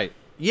like Right.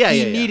 Yeah.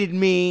 he yeah. needed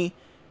me,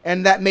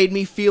 and that made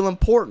me feel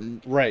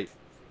important. Right.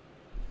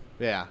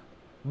 Yeah.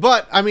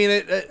 But I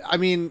mean, I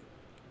mean,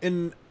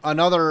 in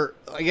another,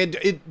 like,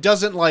 it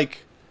doesn't like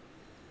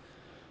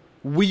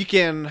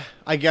weaken,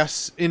 I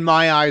guess, in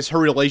my eyes, her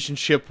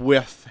relationship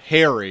with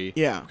Harry.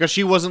 Yeah. Because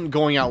she wasn't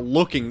going out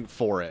looking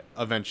for it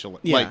eventually,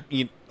 Yeah.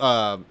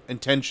 like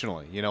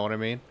intentionally. You know what I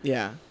mean?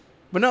 Yeah,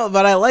 but no,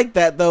 but I like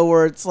that though,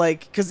 where it's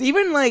like because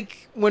even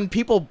like when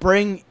people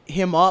bring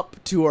him up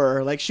to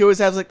her, like she always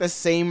has like the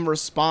same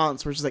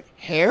response where she's like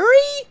Harry.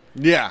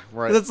 Yeah.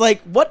 Right. 'Cause it's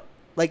like what.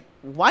 Like,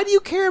 why do you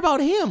care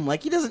about him?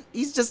 Like,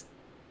 he's just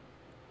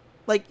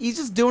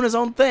doing his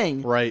own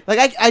thing. Right.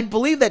 Like, I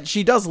believe that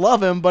she does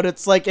love him, but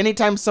it's like,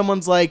 anytime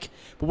someone's like,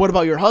 but what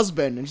about your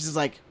husband? And she's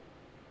like,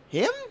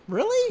 him?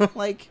 Really?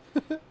 like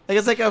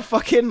it's like a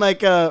fucking, like,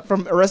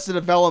 from Arrested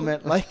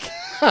Development. Like,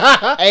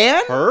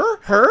 and?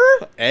 Her?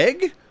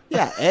 Egg?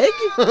 Yeah, egg?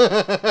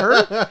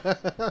 Her?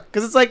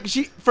 Because it's like,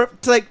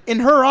 like,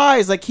 in her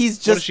eyes, like, he's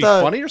just, What, is she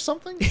funny or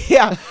something?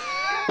 yeah.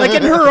 Like,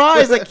 in her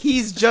eyes, like,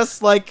 he's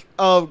just, like,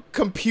 a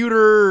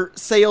computer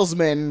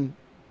salesman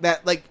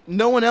that, like,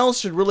 no one else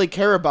should really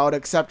care about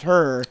except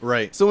her.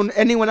 Right. So when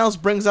anyone else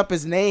brings up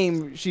his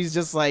name, she's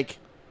just like,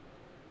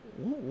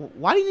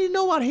 why do you need to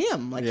know about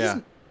him? Like, Yeah.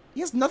 he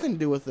has nothing to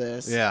do with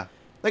this. Yeah.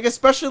 Like,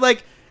 especially,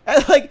 like,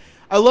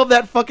 I love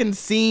that fucking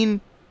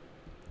scene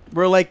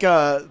where, like,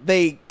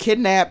 they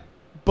kidnap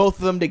both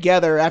of them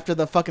together after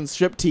the fucking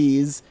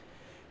striptease.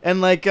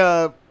 And, like,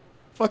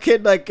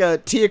 fucking, like,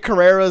 Tia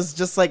Carrera's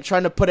just, like,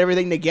 trying to put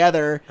everything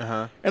together.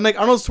 Uh-huh. And, like,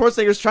 Arnold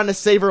Schwarzenegger's trying to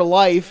save her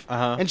life.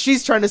 Uh-huh. And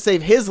she's trying to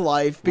save his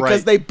life because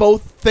Right. they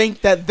both think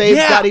that they've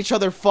Yeah. got each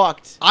other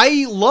fucked.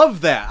 I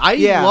love that. I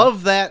Yeah.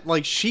 love that.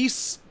 Like,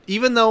 she's,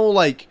 even though,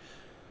 like,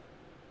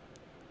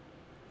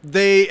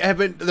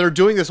 they're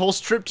doing this whole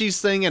striptease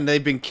thing and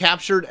they've been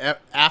captured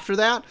after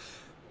that,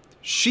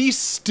 she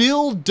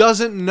still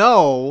doesn't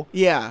know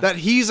Yeah. that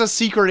he's a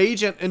secret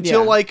agent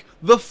until Yeah. like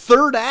the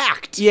third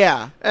act.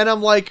 Yeah. And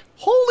I'm like,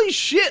 holy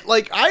shit.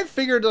 Like, I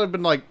figured I'd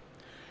been like,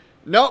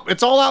 nope,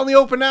 it's all out in the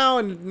open now,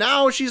 and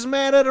now she's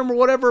mad at him or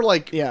whatever,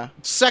 like, Yeah.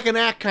 second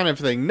act kind of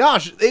thing. No,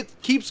 it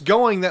keeps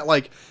going that,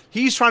 like,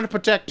 he's trying to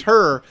protect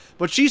her,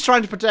 but she's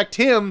trying to protect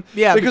him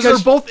Yeah, because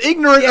because- they're both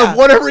ignorant yeah. of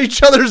whatever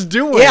each other's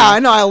doing. Yeah, I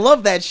know. I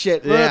love that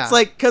shit. Where Yeah. It's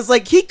like, because,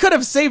 like, he could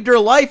have saved her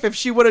life if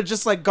she would have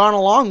just, like, gone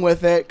along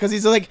with it. Because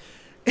he's like,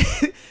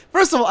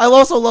 first of all, I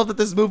also love that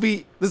this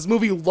movie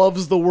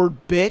loves the word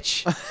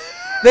bitch.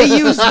 They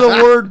use the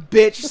word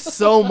bitch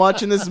so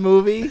much in this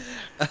movie.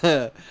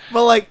 But,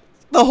 like,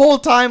 the whole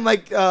time,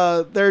 like,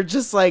 they're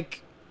just,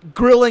 like,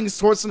 grilling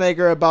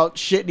Schwarzenegger about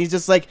shit. And he's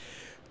just like,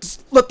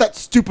 just let that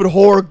stupid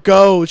whore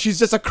go. She's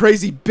just a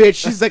crazy bitch.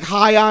 She's, like,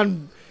 high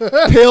on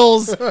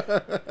pills.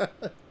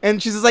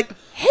 And she's just like,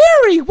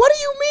 Harry, what do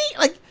you mean?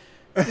 Like,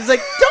 he's like,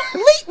 don't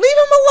leave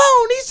him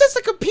alone. He's just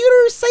a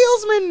computer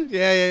salesman.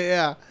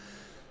 Yeah.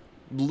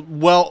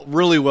 Well,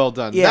 really well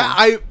done. Yeah.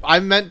 That, I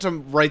meant to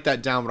write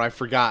that down, but I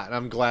forgot, and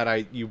I'm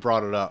glad you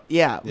brought it up.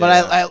 Yeah, but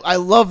Yeah. I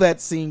love that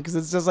scene because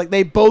it's just like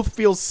they both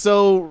feel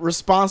so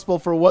responsible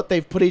for what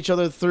they've put each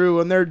other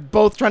through, and they're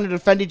both trying to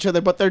defend each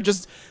other, but they're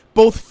just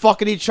both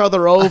fucking each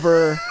other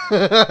over.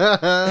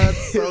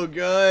 That's so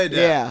good.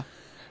 Yeah.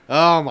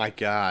 Oh my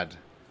god.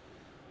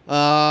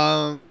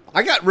 I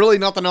got really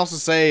nothing else to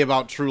say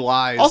about True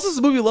Lies. Also, this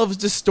movie loves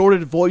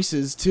distorted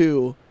voices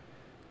too,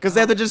 because they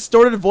have the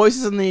distorted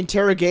voices in the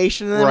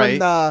interrogation, and then Right.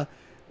 when,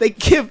 they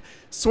give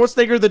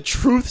Schwarzenegger the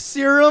truth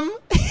serum.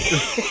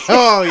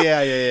 Oh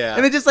yeah.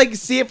 And they just like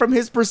see it from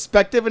his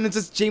perspective, and it's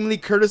just Jamie Lee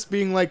Curtis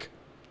being like,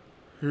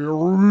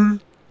 Harry,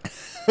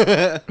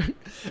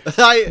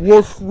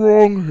 what's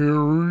wrong,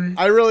 Harry?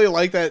 I really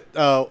like that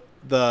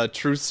the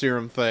truth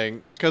serum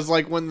thing, because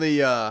like when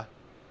the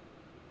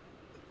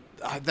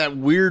that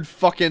weird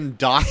fucking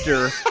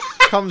doctor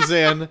comes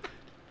in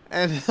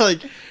and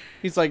like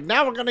he's like,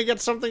 now we're gonna get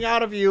something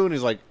out of you, and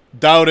he's like,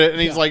 doubt it, and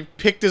he's like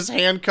picked his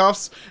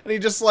handcuffs and he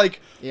just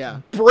like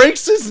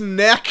breaks his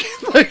neck,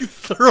 like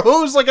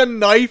throws like a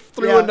knife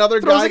through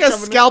another throws guy, like a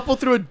scalpel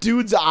through a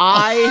dude's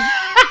eye.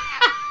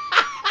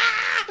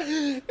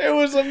 It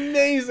was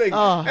amazing.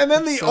 Oh, and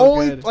then it's the so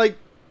only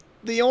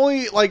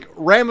good. like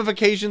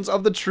ramifications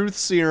of the truth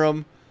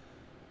serum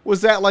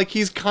was that like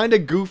he's kind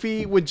of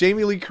goofy with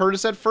Jamie Lee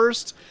Curtis at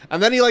first,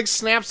 and then he like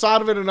snaps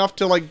out of it enough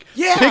to like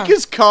pick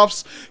his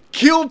cuffs,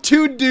 kill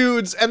 2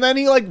 dudes, and then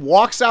he like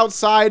walks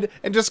outside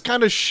and just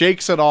kind of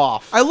shakes it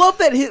off. I love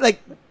that he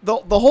like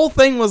the whole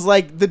thing was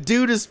like the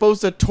dude is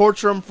supposed to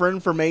torture him for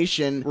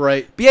information,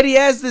 Right. But yet he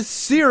has this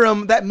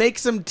serum that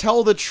makes him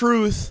tell the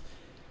truth,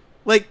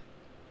 like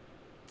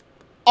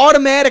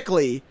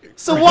automatically.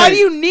 So why do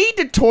you need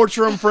to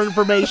torture him for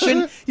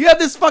information? You have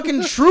this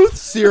fucking truth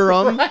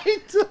serum.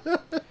 Right.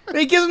 And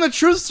he gives him the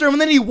truth serum,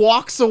 and then he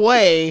walks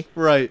away.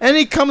 Right. And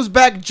he comes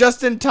back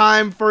just in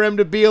time for him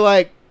to be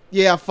like,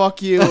 yeah,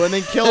 fuck you, and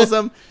then kills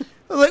him.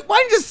 I was like, why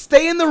don't you just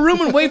stay in the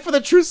room and wait for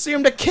the truth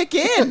serum to kick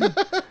in?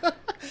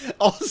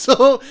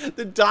 Also,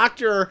 the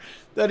doctor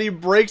that he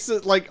breaks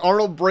it, like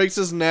Arnold breaks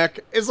his neck,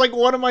 is like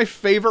one of my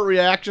favorite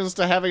reactions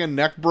to having a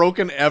neck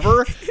broken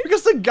ever.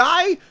 Because the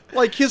guy,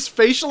 like his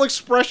facial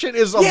expression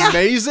is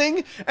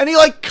amazing, and he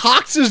like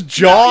cocks his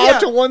jaw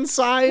to one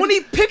side. When he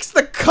picks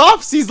the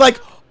cuffs, he's like,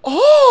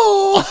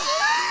 oh.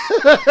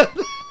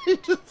 He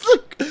just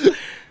like,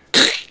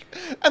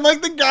 and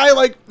like the guy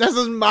like has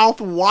his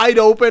mouth wide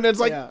open and it's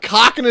like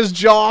cocking his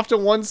jaw off to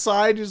one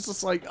side. He's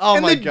just like,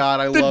 oh my god,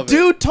 I love it. The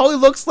dude totally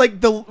looks like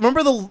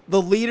remember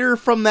the leader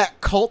from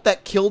that cult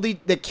that killed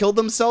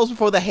themselves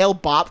before the Hale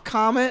Bopp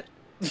comet?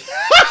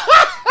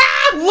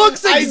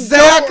 Looks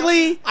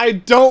exactly. I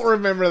don't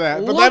remember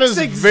that, but that is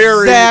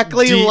very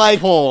exactly deep like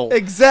pull.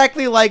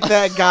 Exactly like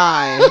that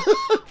guy.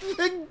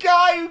 The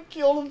guy who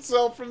killed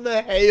himself from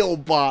the Hale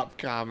Bopp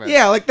comet.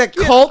 Yeah, like that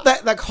cult,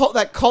 that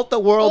cult that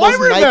wore all those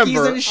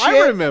Nikes and shit.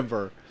 I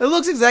remember. It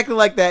looks exactly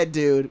like that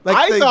dude. Like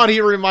I thought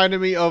he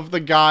reminded me of the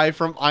guy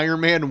from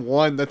Iron Man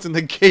 1 that's in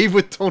the cave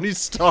with Tony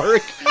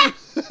Stark,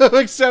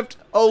 except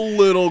a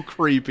little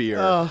creepier.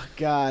 Oh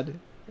god.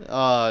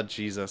 Oh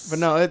Jesus. But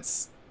no,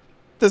 it's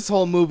this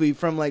whole movie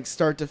from like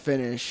start to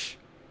finish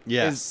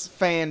is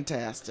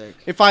fantastic.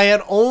 If I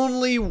had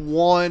only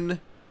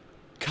one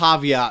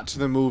caveat to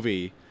the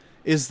movie,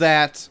 is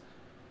that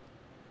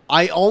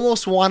I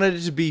almost wanted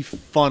it to be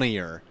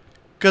funnier.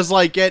 Because,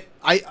 like,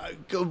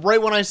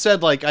 right when I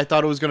said, like, I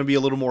thought it was going to be a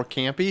little more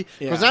campy.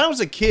 Because when I was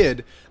a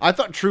kid, I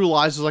thought True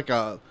Lies was, like,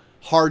 a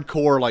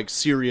hardcore, like,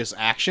 serious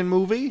action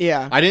movie.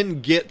 Yeah. I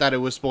didn't get that it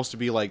was supposed to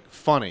be, like,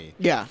 funny.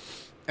 Yeah.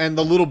 And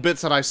the little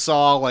bits that I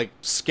saw, like,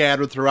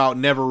 scattered throughout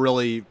never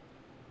really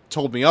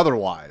told me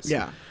otherwise.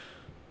 Yeah.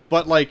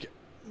 But, like,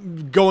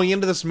 going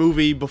into this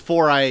movie,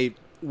 before I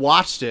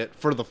watched it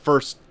for the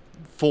first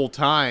full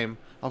time,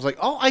 I was like,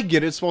 oh, I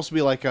get it. It's supposed to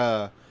be, like,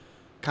 a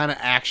kind of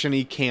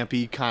action-y,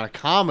 campy kind of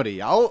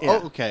comedy. Oh,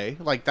 okay.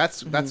 Like,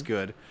 that's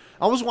good.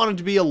 I always wanted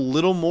to be a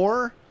little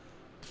more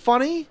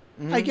funny,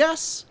 I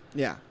guess.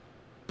 Yeah.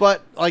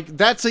 But, like,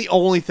 that's the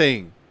only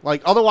thing.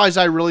 Like, otherwise,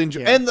 I really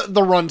enjoy... And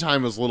the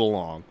runtime was a little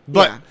long.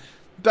 But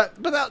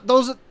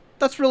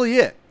that's really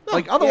it.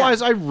 Like,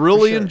 otherwise, I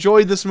really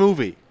enjoyed this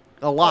movie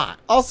a lot.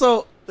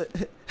 Also, I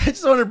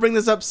just wanted to bring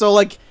this up. So,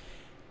 like,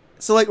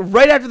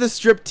 right after the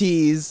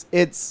striptease,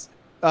 it's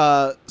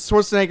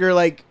Schwarzenegger,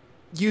 like,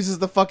 uses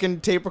the fucking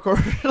tape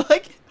recorder.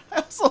 Like, I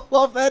also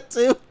love that,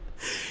 too.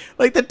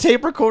 Like, the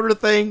tape recorder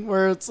thing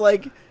where it's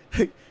like,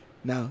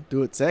 now,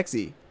 do it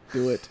sexy.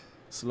 Do it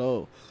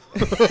slow.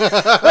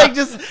 Like,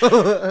 just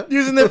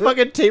using the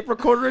fucking tape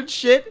recorder and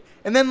shit.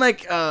 And then,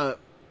 like, I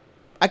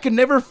could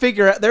never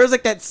figure out. There was,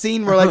 like, that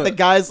scene where, like, the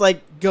guy's,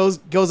 like, goes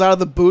out of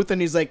the booth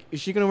and he's like, is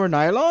she going to wear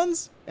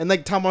nylons? And,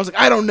 like, Tom Hardy's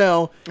like, I don't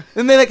know.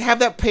 And they, like, have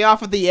that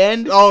payoff at the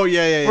end. Oh,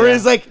 yeah. Where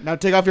he's like, now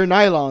take off your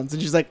nylons.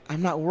 And she's like,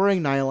 I'm not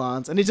wearing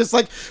nylons. And he's just,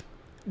 like,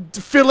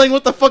 fiddling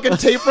with the fucking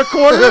tape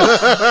recorder.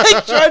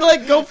 Like, trying to,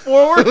 like, go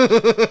forward. Like,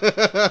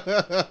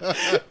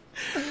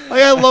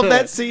 I love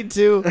that scene,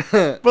 too.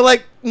 But,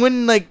 like,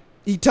 when, like,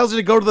 he tells her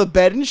to go to the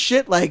bed and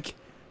shit, like,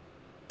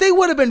 they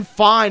would have been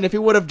fine if he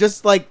would have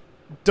just, like,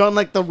 done,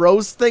 like, the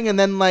roast thing and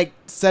then, like,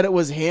 said it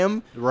was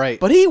him. Right.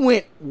 But he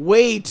went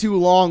way too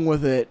long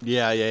with it.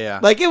 Yeah.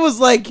 Like, it was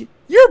like,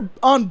 you're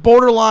on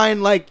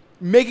borderline, like,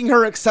 making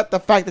her accept the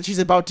fact that she's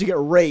about to get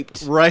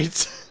raped.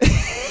 Right.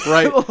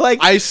 Right.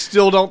 Like, I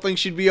still don't think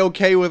she'd be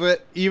okay with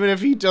it, even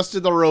if he just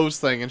did the rose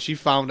thing and she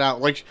found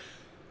out. Like,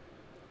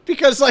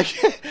 because, like,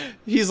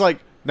 he's like,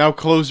 now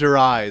close your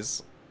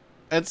eyes.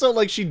 And so,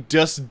 like, she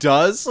just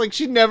does. Like,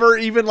 she never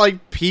even,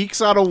 like,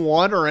 peeks out of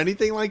one or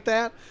anything like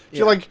that.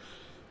 She, like,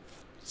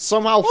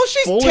 somehow well,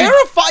 she's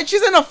terrified.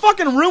 She's in a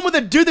fucking room with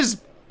a dude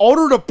that's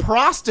ordered a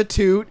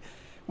prostitute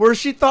where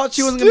she thought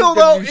she wasn't going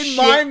to do in shit.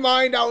 my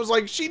mind, I was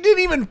like, she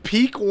didn't even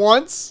peek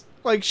once.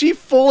 Like, she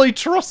fully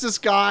trusts this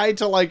guy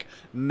to, like,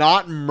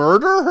 not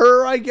murder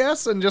her, I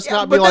guess, and just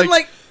not be but then,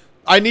 like,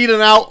 I need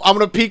an out. I'm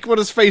gonna peek what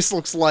his face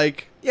looks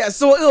like. Yeah,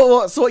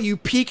 so what, you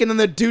peek and then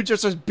the dude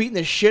just starts beating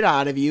the shit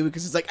out of you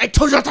because it's like, I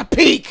told you not to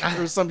peek!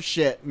 Or some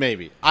shit.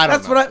 Maybe. I don't know.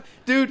 That's what I...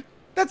 Dude,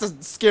 that's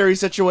a scary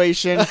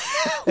situation.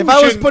 If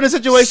I was put in a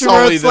situation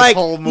where sully it's this like,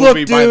 whole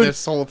movie look, by dude,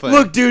 this whole thing.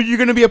 look, dude, you're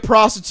going to be a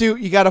prostitute.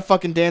 You got to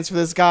fucking dance for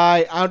this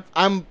guy.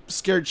 I'm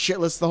scared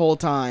shitless the whole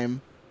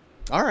time.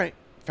 All right.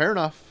 Fair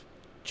enough.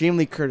 Jamie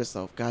Lee Curtis,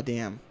 though.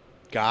 Goddamn.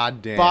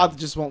 Goddamn. Bob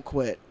just won't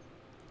quit.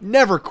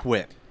 Never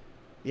quit.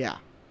 Yeah.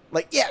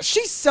 Like, yeah,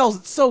 she sells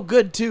it so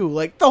good, too.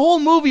 Like, the whole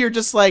movie, you're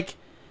just like,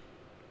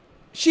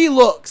 she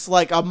looks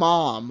like a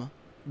mom.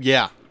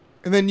 Yeah.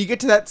 And then you get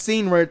to that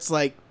scene where it's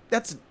like,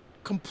 that's a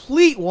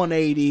complete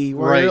 180,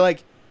 where Right. you're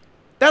like,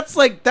 that's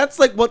like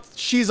what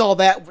She's All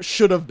That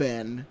should have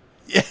been.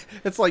 Yeah.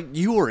 It's like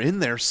you were in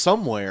there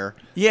somewhere,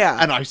 Yeah.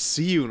 and I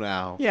see you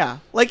now. Yeah.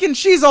 Like, in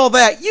She's All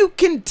That, you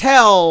can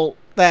tell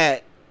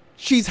that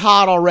she's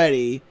hot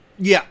already.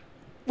 Yeah.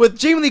 With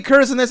Jamie Lee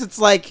Curtis in this, it's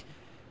like,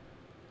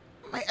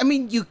 I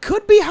mean, you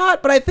could be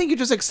hot, but I think you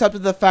just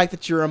accepted the fact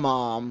that you're a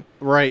mom.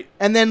 Right.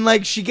 And then,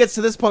 like, she gets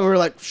to this point where you're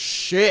like,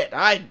 shit,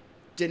 I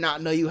did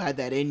not know you had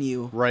that in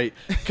you. Right.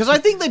 Because I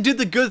think they did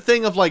the good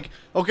thing of like,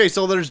 okay,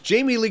 so there's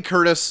Jamie Lee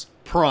Curtis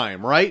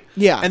prime, right?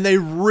 Yeah. And they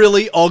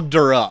really ugged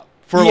her up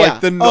for Yeah. like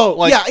the Oh,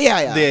 like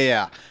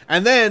yeah.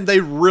 And then they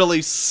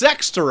really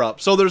sexed her up.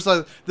 So there's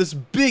this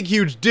big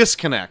huge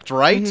disconnect,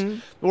 right? Mm-hmm.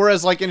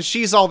 Whereas like in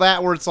She's All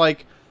That, where it's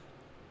like,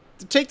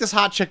 take this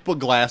hot chick, put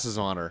glasses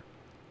on her.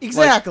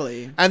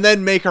 Exactly. And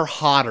then make her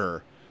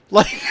hotter.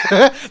 Like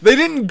they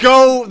didn't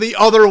go the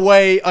other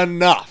way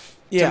enough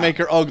Yeah. to make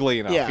her ugly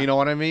enough. Yeah. You know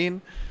what I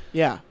mean?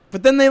 Yeah.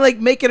 But then they, like,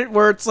 make it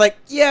where it's like,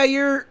 yeah,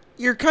 you're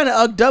kind of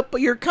ugged up, but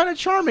you're kind of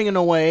charming in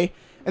a way.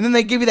 And then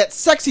they give you that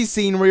sexy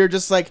scene where you're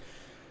just like,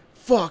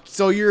 fuck,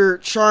 so you're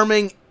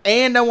charming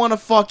and I want to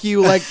fuck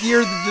you. Like,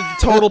 you're the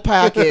total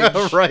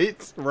package.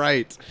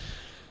 Right.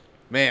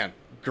 Man,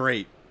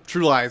 great.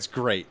 True Lies,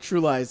 great. True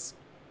Lies,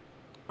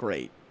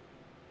 great.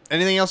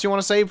 Anything else you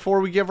want to say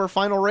before we give our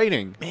final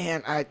rating?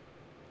 Man, I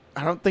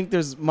don't think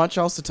there's much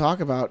else to talk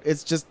about.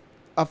 It's just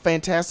a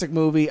fantastic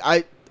movie.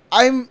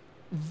 I'm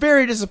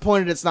very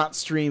disappointed it's not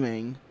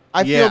streaming.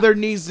 I Yeah. feel it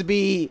needs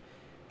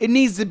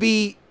to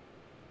be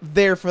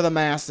there for the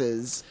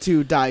masses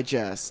to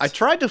digest. I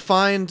tried to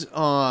find,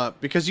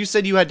 because you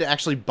said you had to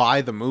actually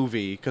buy the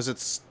movie because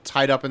it's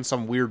tied up in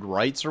some weird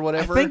rights or I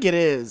whatever. think it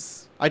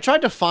is. I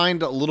tried to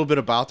find a little bit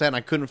about that and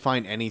I couldn't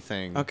find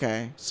anything.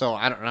 Okay. So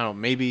I don't know,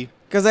 maybe.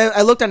 Because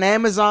I looked on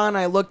Amazon,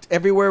 I looked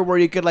everywhere where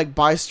you could, like,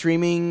 buy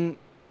streaming,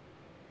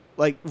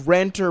 like,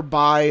 rent or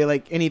buy,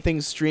 like, anything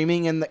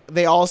streaming, and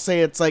they all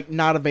say it's, like,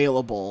 not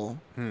available.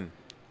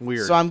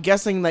 Weird. So I'm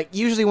guessing, like,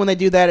 usually when they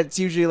do that, it's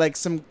usually, like,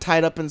 some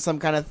tied up in some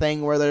kind of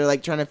thing where they're,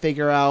 like, trying to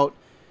figure out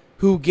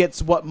who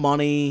gets what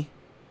money.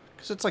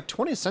 Because it's like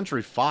 20th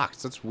Century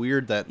Fox. That's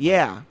weird that...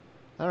 Yeah,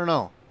 I don't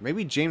know.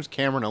 Maybe James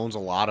Cameron owns a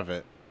lot of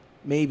it.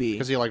 maybe.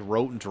 Because he, like,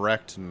 wrote and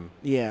directed and...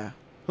 Yeah.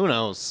 Who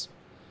knows?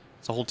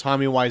 It's a whole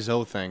Tommy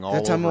Wiseau thing all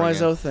The Tommy over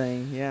again. Wiseau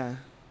thing, yeah.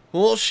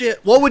 Well,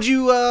 shit. What would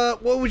you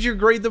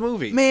grade the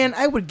movie? Man,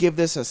 I would give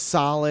this a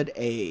solid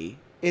A.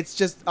 It's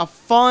just a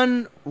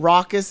fun,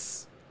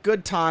 raucous,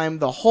 good time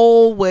the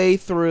whole way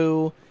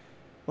through.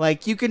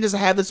 Like, you can just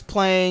have this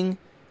playing.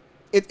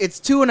 It's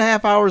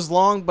 2.5 hours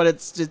long, but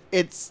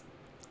it's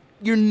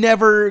you're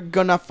never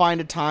gonna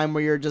find a time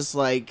where you're just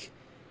like,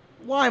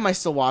 why am I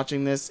still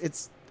watching this?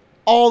 It's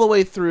all the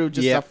way through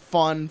just Yep.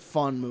 a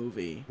fun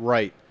movie.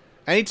 Right.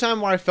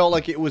 Anytime where I felt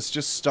like it was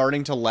just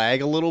starting to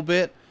lag a little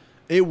bit,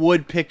 it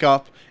would pick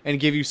up and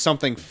give you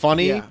something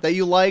funny Yeah. that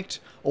you liked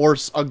or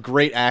a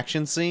great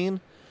action scene.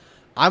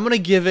 I'm going to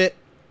give it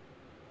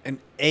an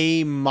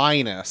A-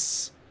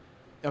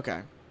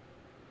 Okay.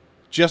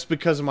 just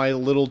because of my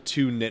little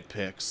two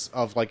nitpicks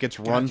of like its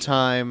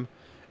runtime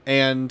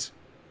and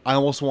I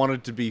almost wanted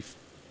it to be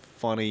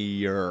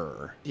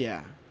funnier.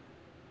 Yeah.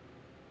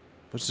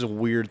 Which is a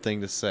weird thing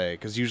to say,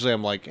 because usually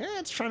I'm like,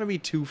 it's trying to be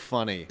too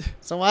funny.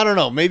 So I don't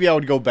know. Maybe I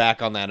would go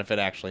back on that if it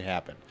actually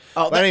happened.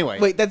 Oh, But anyway.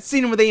 Wait, that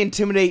scene where they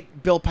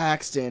intimidate Bill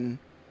Paxton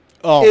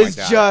Oh is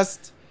my God.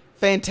 just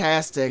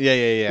fantastic.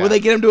 Yeah. Where they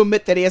get him to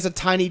admit that he has a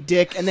tiny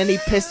dick, and then he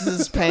pisses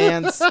his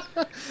pants.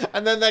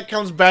 And then that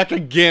comes back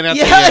again at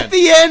Yeah, the end. at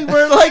the end,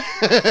 where, like...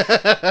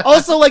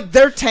 also, like,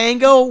 their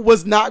tango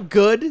was not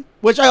good,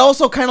 which I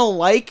also kind of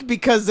like,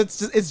 because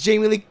it's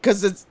Jamie Lee...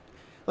 Because it's...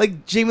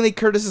 Like, Jamie Lee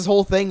Curtis's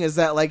whole thing is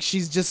that, like,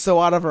 she's just so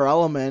out of her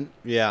element.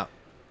 Yeah.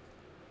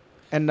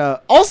 And,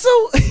 also...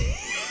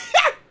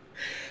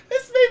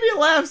 this made me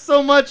laugh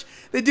so much.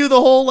 They do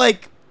the whole,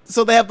 like...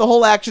 So they have the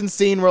whole action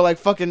scene where, like,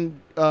 fucking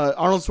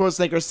Arnold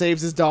Schwarzenegger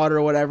saves his daughter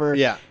or whatever.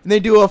 Yeah. And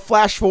they do a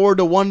flash forward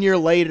to 1 year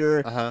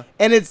later. Uh-huh.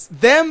 And it's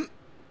them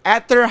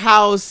at their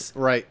house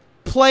Right.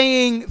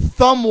 playing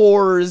Thumb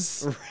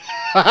Wars.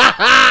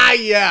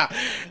 Yeah.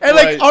 And,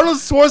 like, Arnold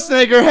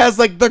Schwarzenegger has,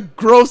 like, the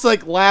gross,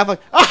 like, laugh, like,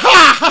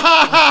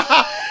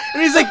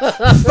 and he's, like,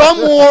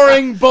 thumb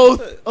warring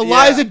both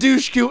Eliza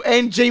Dushku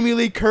and Jamie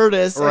Lee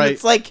Curtis. Right. And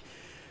it's like,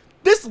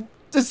 this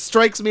just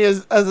strikes me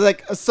as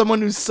like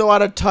someone who's so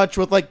out of touch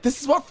with like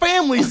this is what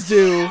families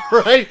do.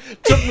 Right?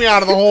 Took me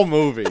out of the whole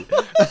movie.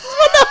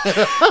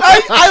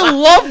 I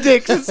loved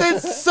it because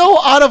it's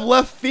so out of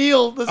left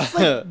field. It's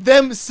like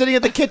them sitting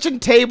at the kitchen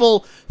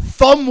table,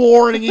 thumb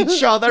warning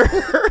each other.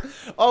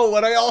 Oh,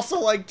 what I also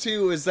like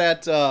too is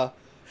that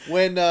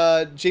when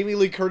Jamie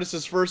Lee Curtis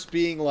is first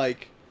being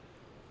like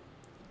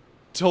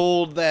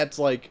told that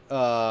like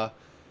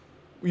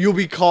you'll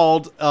be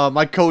called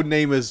my code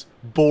name is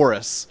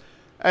Boris,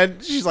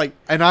 and she's like,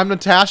 and I'm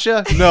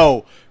Natasha.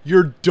 No,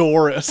 you're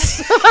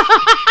Doris.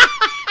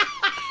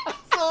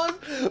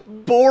 So,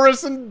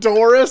 Boris and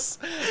Doris.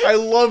 I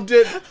loved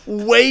it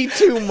way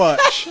too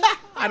much.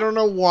 I don't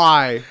know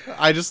why.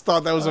 I just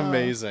thought that was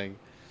amazing.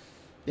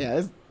 Yeah,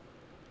 this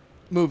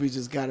movie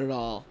just got it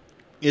all.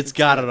 It's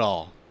got it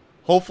all.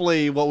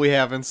 Hopefully, what we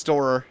have in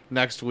store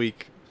next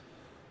week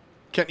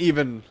can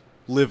even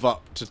live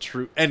up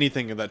to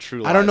anything that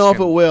True Lies I don't know if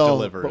can it will,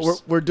 delivers.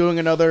 but we're doing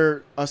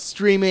a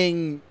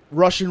streaming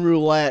Russian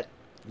roulette.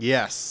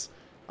 Yes,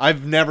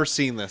 I've never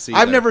seen this either.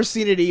 I've never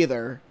seen it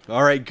either,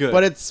 All right, good.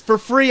 but it's for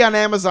free on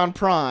Amazon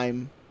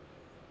Prime.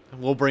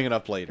 We'll bring it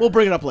up later. We'll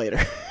bring it up later.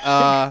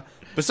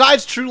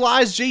 Besides True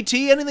Lies,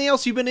 JT, anything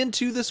else you've been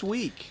into this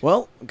week?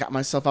 Well, got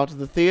myself out to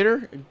the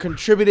theater,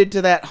 contributed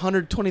to that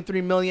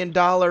 $123 million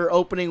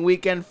opening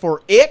weekend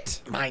for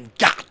It, My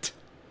God.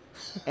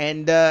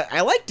 and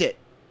I liked it.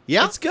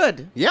 Yeah. It's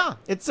good. Yeah.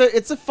 It's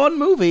a fun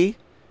movie.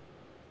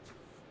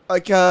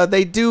 Like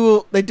they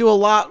do a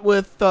lot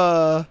with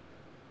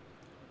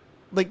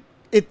like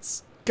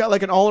it's got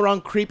like an all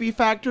around creepy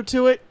factor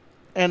to it,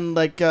 and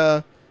like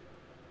the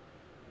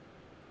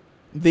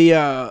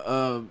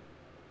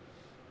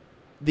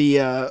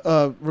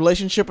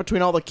relationship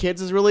between all the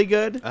kids is really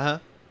good, Uh huh.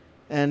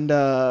 and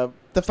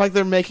the fact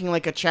they're making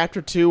like a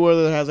chapter 2 where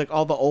it has like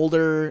all the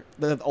older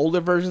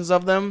versions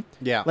of them.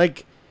 Yeah.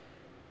 Like,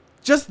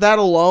 just that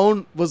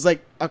alone was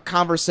like a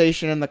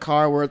conversation in the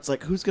car where it's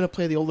like, who's gonna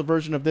play the older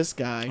version of this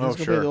guy? Who's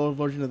gonna play the older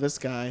version of this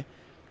guy?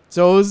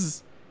 So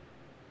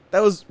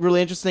that was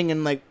really interesting,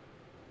 and like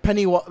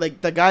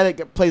like the guy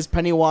that plays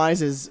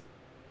Pennywise is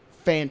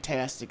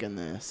fantastic in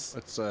this.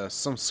 It's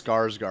some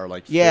Skarsgård,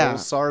 like Yeah. Phil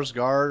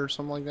Skarsgård or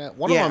something like that.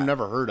 One Yeah. of them I've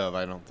never heard of,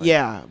 I don't think.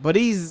 Yeah, but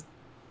he's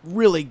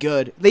really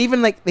good. They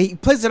even like he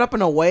plays it up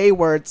in a way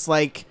where it's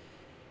like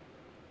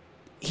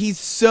he's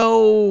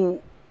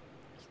so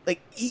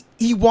like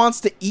he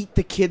wants to eat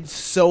the kids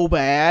so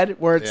bad,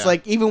 where it's Yeah.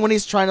 like even when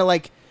he's trying to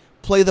like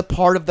play the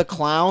part of the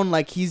clown,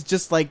 like he's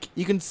just like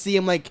you can see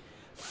him like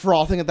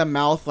frothing at the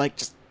mouth, like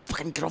just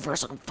fucking get over here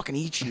so I can fucking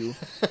eat you.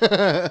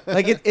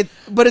 Like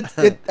but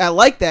I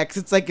like that because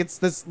it's like it's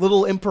this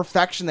little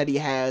imperfection that he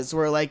has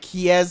where like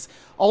he has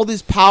all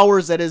these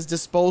powers at his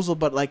disposal,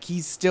 but like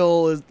he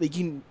still is like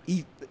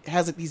he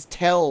has like these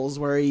tells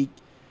where he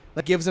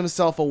like gives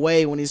himself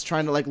away when he's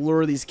trying to like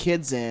lure these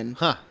kids in.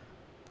 Huh.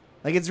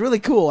 Like it's really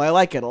cool. I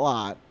like it a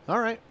lot. All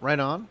right. Right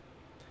on.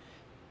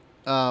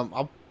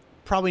 I'll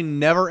probably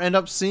never end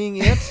up seeing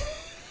it.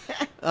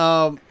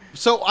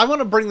 So I want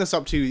to bring this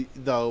up to you,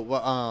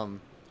 though.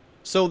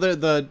 So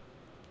the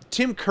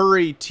Tim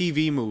Curry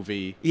TV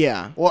movie.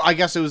 Yeah. Well, I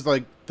guess it was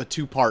like the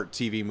 2-part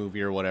TV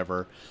movie or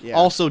whatever. Yeah.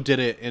 Also did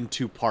it in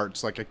 2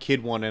 parts, like a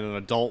kid one and an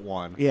adult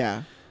one.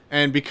 Yeah.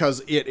 And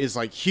because it is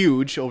like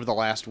huge over the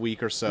last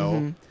week or so,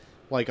 Mhm.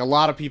 like a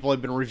lot of people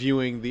have been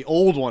reviewing the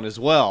old one as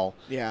well.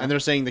 Yeah. And they're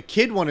saying the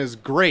kid one is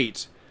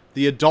great,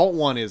 the adult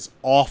one is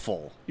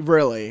awful.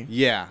 Really.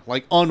 Yeah,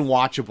 like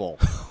unwatchable.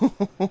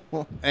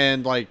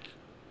 And like,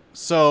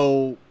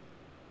 so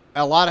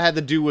a lot had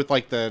to do with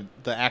like the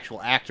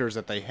actual actors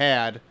that they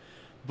had,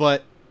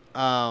 but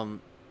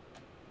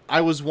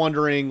I was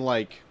wondering,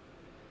 like,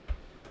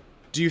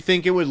 do you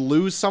think it would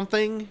lose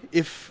something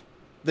if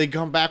they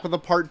come back with a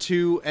part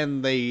 2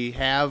 and they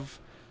have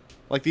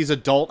like these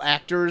adult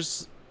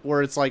actors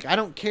where it's like, I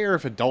don't care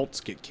if adults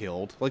get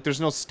killed, like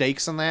there's no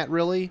stakes in that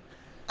really?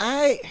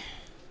 I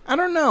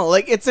don't know.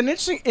 Like it's an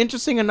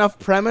interesting enough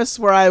premise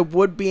where I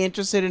would be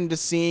interested into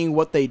seeing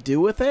what they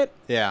do with it.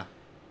 Yeah.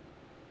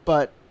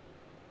 But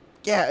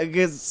yeah,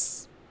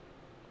 because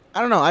I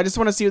don't know. I just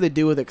want to see what they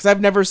do with it because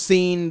I've never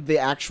seen the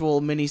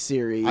actual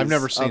miniseries. I've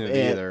never seen of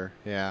it either.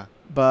 Yeah.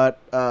 But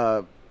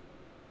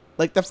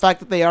like the fact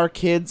that they are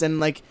kids and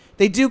like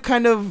they do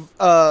kind of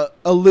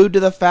allude to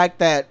the fact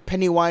that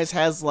Pennywise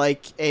has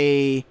like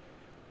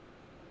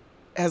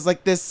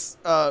this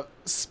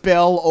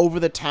spell over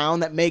the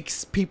town that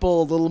makes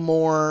people a little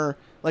more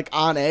like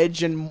on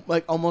edge and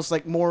like almost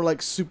like more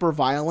like super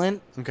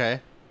violent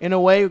Okay. in a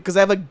way because I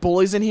have like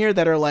bullies in here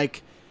that are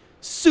like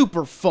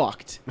super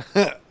fucked.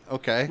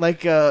 Okay.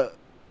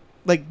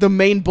 Like the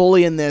main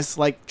bully in this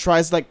like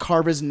tries to like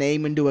carve his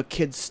name into a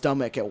kid's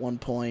stomach at one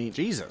point.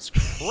 Jesus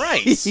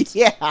Christ.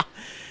 Yeah.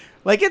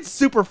 Like it's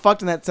super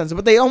fucked in that sense,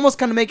 but they almost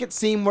kind of make it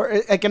seem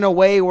where like in a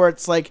way where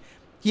it's like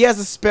he has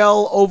a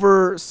spell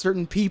over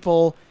certain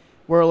people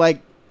where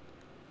like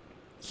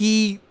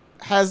he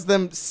has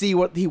them see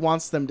what he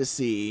wants them to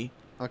see.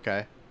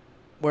 Okay.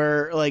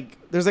 Where like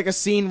there's like a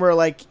scene where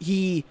like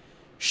he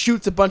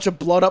shoots a bunch of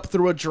blood up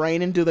through a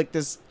drain into like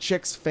this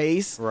chick's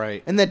face.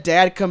 Right. And the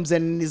dad comes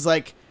in and he's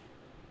like,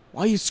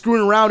 "Why are you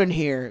screwing around in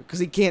here?" Because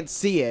he can't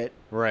see it.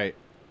 Right.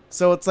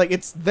 So it's like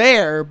it's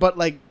there, but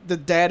like the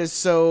dad is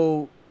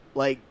so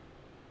like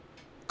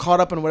caught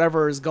up in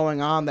whatever is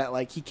going on that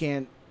like he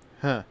can't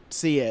Huh.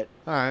 see it.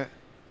 All right.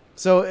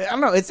 So I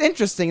don't know. It's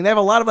interesting. They have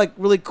a lot of like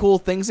really cool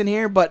things in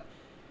here, but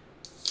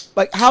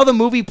like how the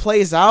movie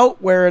plays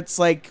out, where it's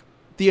like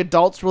the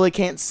adults really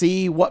can't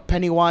see what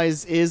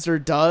Pennywise is or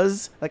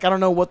does. Like I don't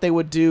know what they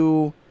would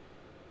do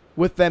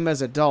with them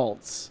as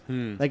adults.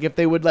 Like if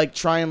they would like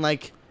try and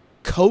like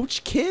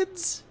coach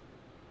kids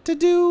to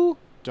do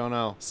Don't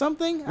know.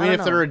 something. I mean, don't if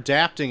know. they're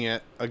adapting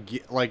it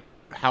like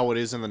how it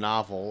is in the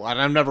novel,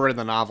 and I've never read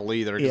the novel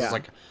either, because Yeah. it's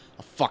like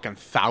a fucking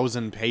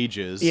 1,000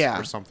 pages Yeah.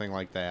 or something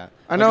like that.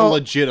 I Like know- a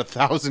legit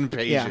 1,000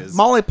 Yeah, pages.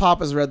 Molly Pop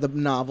has read the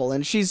novel,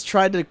 and she's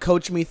tried to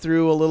coach me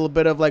through a little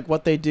bit of like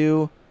what they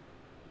do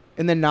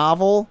in the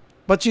novel.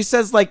 But she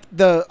says like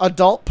the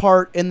adult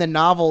part in the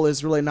novel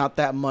is really not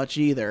that much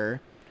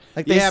either.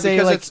 Like they yeah, say,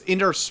 because like, it's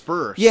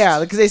interspersed. yeah,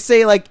 because they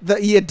say like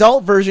the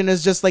adult version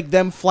is just like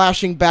them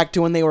flashing back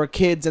to when they were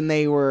kids and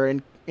they were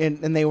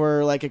and they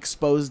were like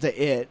exposed to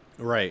it.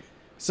 Right.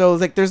 So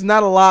like there's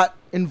not a lot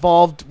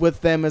involved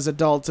with them as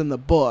adults in the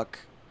book.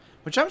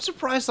 Which I'm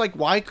surprised, like,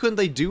 why couldn't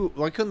they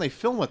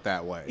film it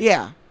that way?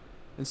 Yeah.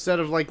 Instead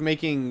of, like,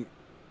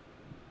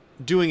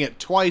 doing it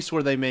twice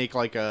where they make,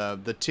 like,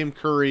 the Tim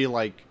Curry,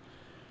 like,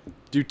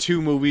 do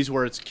 2 movies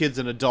where it's kids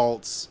and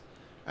adults,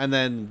 and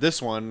then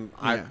this one,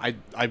 Yeah.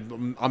 I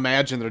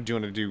imagine they're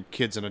doing to do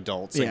kids and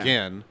adults Yeah.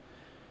 again.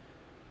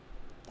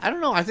 I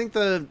don't know, I think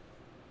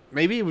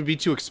maybe it would be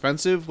too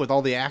expensive with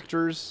all the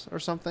actors or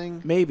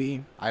something.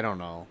 Maybe. I don't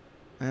know.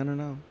 I don't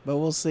know, but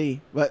we'll see.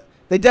 But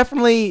they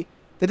definitely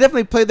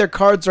played their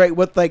cards right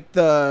with like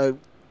the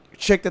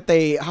chick that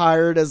they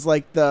hired as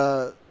like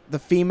the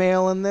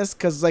female in this,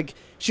 because like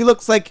she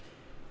looks like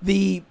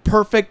the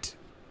perfect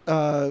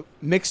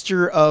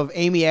mixture of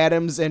Amy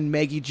Adams and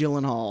Maggie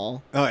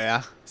Gyllenhaal. Oh,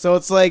 yeah? So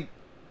it's like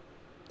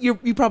you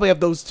probably have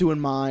those two in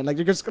mind. Like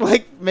you're just gonna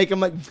like make them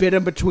like bid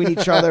in between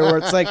each other, where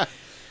it's like,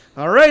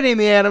 all right,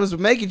 Amy Adams, but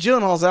Maggie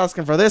Gyllenhaal's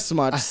asking for this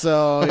much,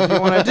 so if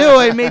you want to do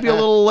it, maybe a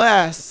little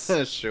less.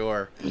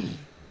 Sure.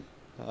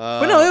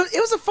 But no, it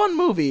was a fun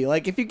movie.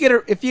 Like if you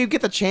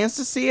get the chance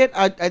to see it,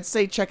 I'd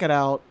say check it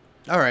out.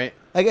 All right.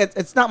 Like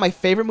it's not my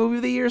favorite movie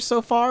of the year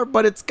so far,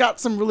 but it's got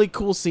some really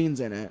cool scenes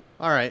in it.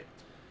 All right.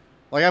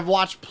 Like, I've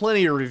watched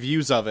plenty of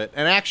reviews of it,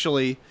 and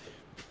actually,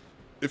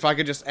 if I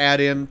could just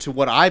add in to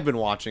what I've been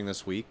watching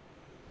this week,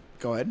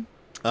 Go ahead.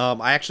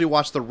 I actually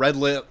watched the Red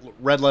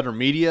Letter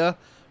Media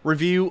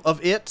review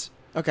of it.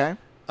 Okay.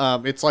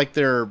 It's like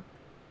their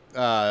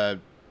half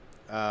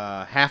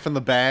in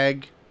the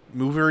bag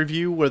movie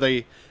review, where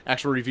they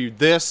actually reviewed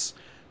this,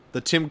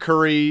 the Tim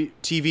Curry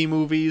TV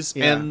movies,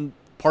 Yeah. and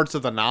parts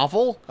of the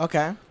novel.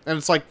 Okay. And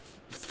it's like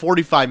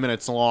 45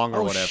 minutes long or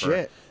Oh, whatever.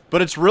 shit.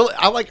 But it's really,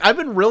 I've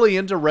been really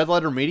into Red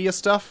Letter Media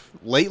stuff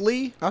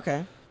lately,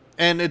 Okay.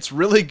 and it's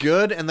really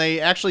good. And they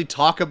actually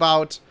talk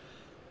about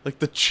like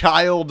the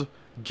child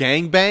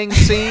gangbang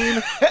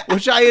scene,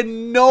 which I had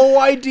no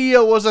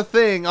idea was a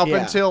thing up Yeah.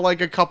 until like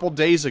a couple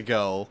days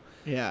ago,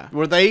 Yeah.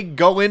 where they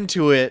go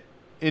into it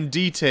in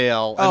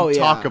detail and Oh, yeah.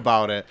 talk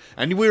about it.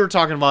 And we were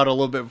talking about it a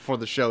little bit before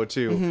the show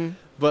too. Mm-hmm.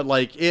 But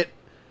like, it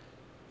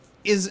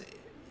is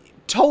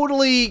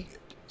totally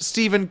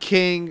Stephen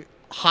King,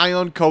 high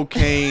on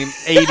cocaine,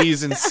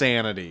 80s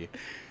insanity.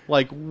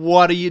 Like,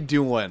 what are you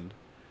doing?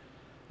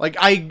 Like,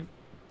 I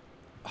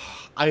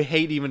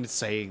hate even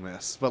saying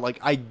this, but like,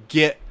 I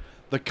get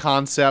the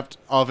concept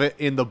of it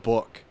in the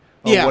book,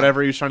 of Yeah.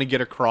 whatever he was trying to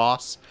get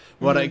across,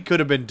 but Mhm. it could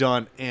have been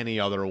done any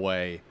other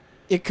way.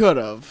 It could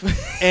have.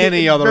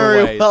 Any other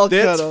Very way. well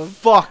That's could've.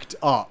 fucked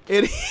up.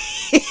 It.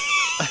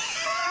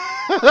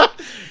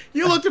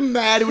 You looked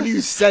mad when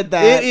you said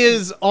that. It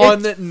is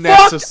fucked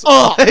unnecessary.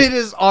 up. It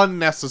is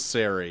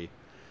unnecessary.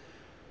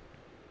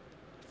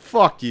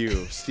 Fuck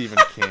you, Stephen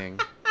King.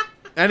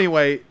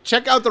 Anyway,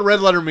 check out the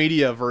Red Letter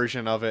Media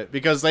version of it,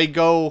 because they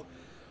go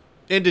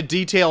into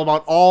detail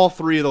about all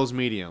 3 of those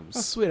mediums.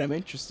 Oh, sweet. I'm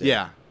interested.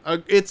 Yeah,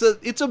 it's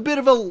a bit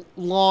of a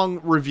long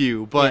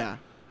review, but Yeah.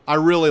 I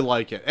really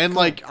like it. And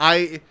like,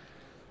 I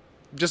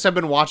just have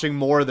been watching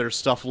more of their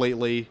stuff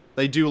lately.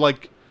 They do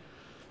like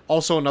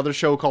also another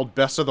show called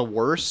Best of the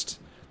Worst,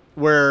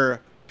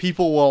 where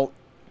people will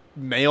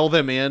mail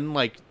them in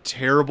like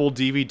terrible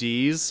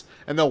DVDs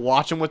and they'll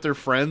watch them with their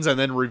friends and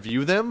then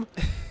review them.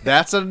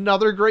 That's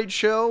another great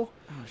show.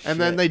 And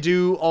then shit. they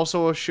do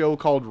also a show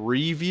called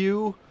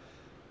Review,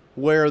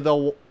 where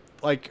they'll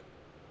like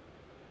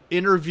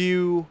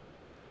interview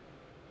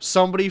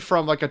somebody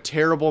from like a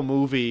terrible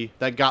movie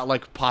that got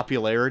like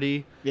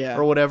popularity, Yeah.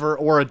 or whatever,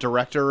 or a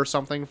director or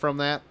something from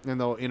that, and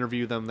they'll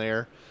interview them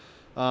there.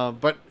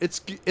 But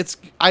it's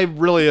I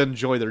really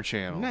enjoy their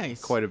channel.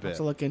 Nice. Quite a I'll bit. have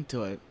to look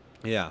into it.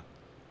 Yeah.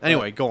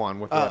 Anyway, go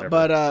on with whatever.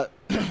 But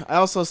I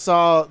also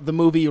saw the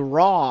movie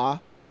Raw.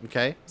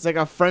 okay. It's like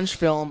a French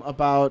film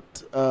about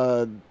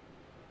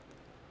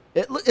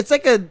it's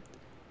like a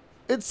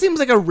it seems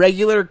like a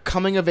regular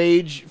coming of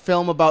age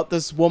film about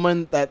this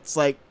woman that's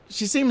like,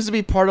 she seems to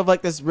be part of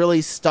like this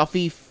really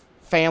stuffy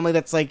family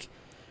that's like,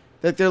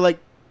 that they're like,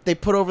 they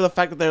put over the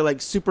fact that they're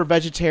like super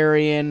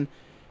vegetarian,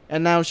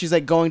 and now she's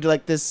like going to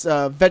like this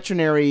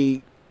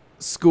veterinary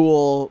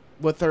school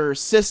with her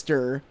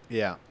sister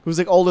Yeah. who's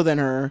like older than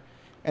her,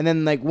 and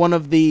then like one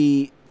of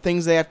the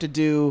things they have to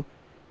do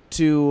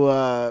to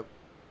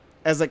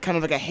as like kind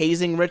of like a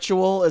hazing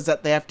ritual is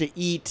that they have to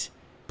eat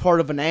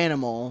part of an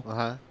animal,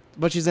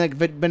 but she's like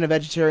been a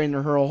vegetarian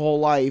her whole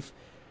life,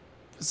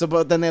 so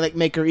but then they like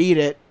make her eat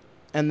it,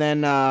 and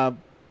then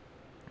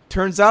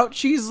turns out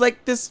she's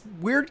like this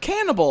weird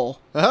cannibal.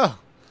 Oh.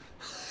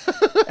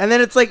 And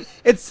then it's like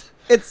it's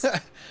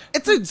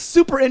a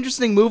super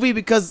interesting movie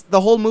because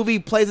the whole movie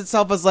plays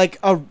itself as like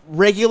a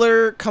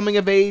regular coming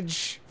of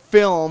age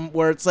film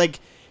where it's like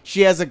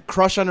she has a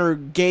crush on her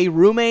gay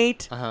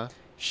roommate.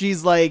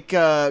 She's like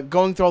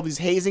going through all these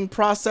hazing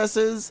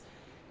processes,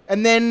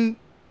 and then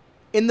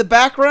in the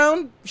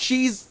background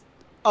she's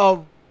a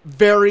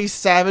very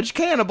savage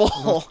cannibal.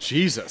 Oh,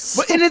 Jesus.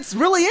 And it's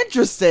really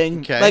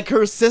interesting. Okay. Like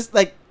her sis,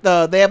 like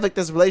they have like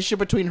this relationship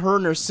between her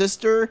and her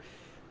sister,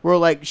 where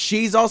like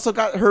she's also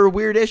got her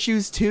weird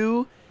issues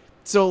too.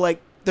 So like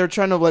they're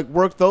trying to like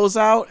work those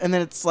out, and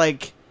then it's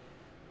like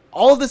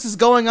all of this is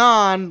going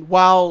on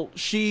while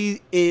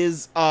she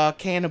is a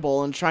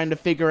cannibal and trying to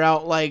figure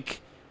out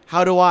like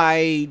how do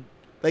I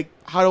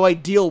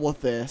deal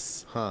with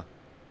this? Huh.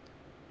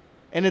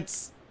 And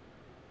it's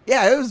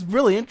it was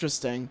really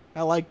interesting.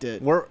 I liked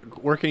it.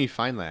 Where can you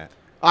find that?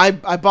 I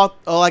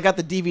got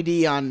the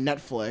DVD on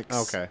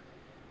Netflix. Okay.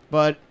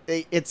 But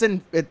I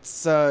think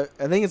it's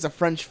a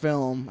French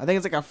film. I think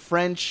it's like a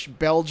French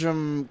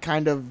Belgium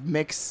kind of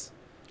mix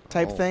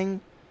type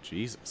thing.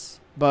 Jesus.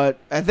 But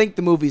I think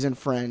the movie's in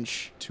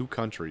French. Two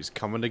countries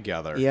coming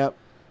together. Yep.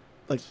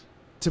 Like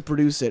to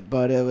produce it,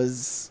 but it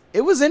was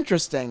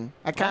interesting.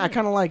 I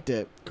kind of liked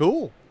it.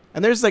 Cool.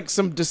 And there's like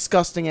some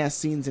disgusting ass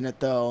scenes in it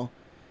though.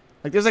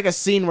 Like there's like a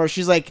scene where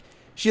she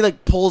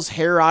pulls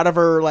hair out of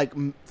her like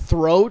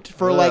throat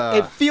for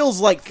like it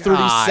feels like 30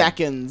 God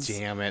seconds.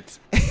 Damn it.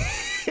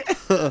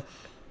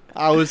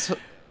 I was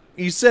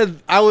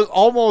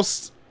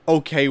almost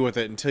okay with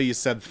it until you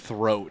said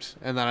throat,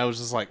 and then I was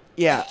just like,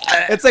 Yeah,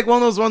 it's like one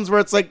of those ones where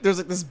it's like there's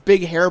like this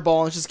big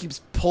hairball and it just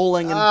keeps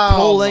pulling and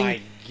pulling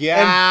my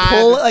and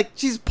God. like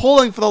she's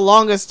pulling for the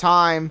longest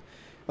time.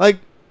 Like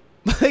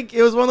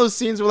it was one of those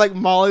scenes where like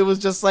Molly was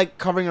just like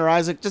covering her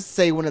eyes, like just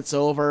say when it's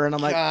over, and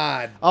I'm like,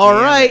 God all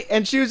damn right, it.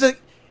 and she was like,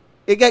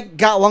 it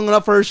got long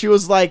enough for her. She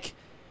was like,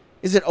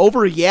 is it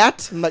over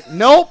yet? I'm like,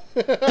 nope.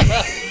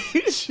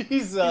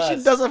 Jesus.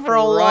 She does it for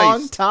a long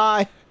Christ.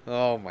 time.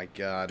 Oh my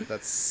God,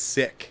 that's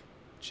sick.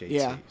 JT.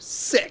 Yeah.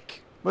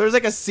 Sick. But there's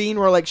like a scene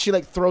where like she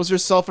like throws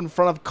herself in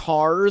front of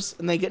cars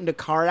and they get into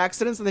car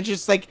accidents, and then she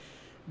just like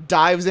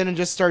dives in and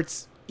just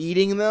starts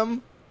eating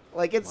them.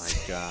 Like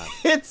it's My God.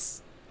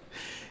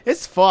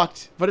 it's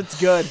fucked, but it's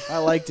good. I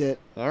liked it.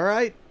 All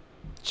right.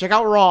 Check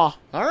out Raw.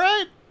 All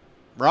right.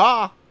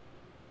 Raw.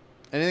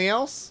 Anything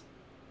else?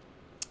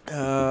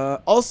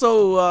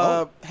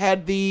 Also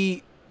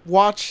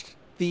watched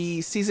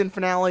the season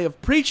finale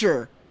of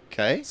Preacher.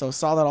 Okay. So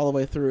saw that all the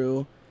way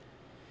through.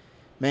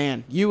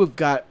 Man, you have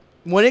got,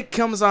 when it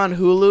comes on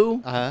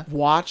Hulu,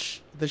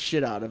 watch the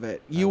shit out of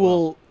it. You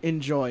will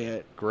enjoy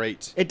it.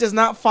 Great. It does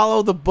not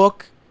follow the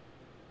book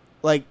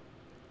like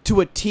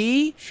to a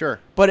T, Sure.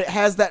 but it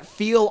has that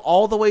feel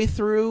all the way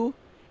through,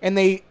 and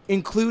they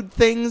include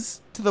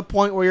things to the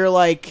point where you're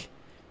like,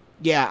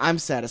 yeah, I'm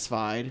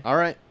satisfied. All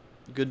right.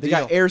 Good They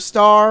deal. got Air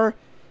Star.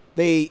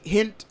 They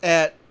hint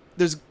at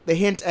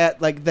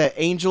like the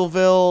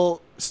Angelville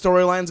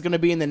storyline's going to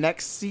be in the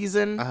next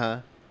season.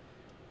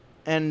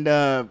 And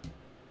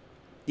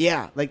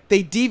yeah, like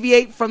they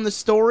deviate from the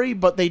story,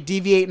 but they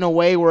deviate in a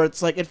way where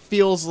it's like it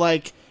feels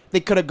like they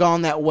could have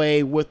gone that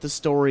way with the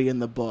story in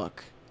the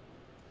book.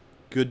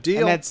 Good deal.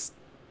 And that's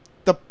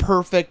the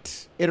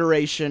perfect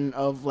iteration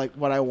of like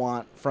what I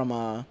want from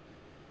a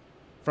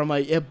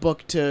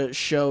book to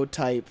show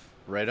type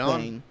right on.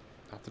 thing.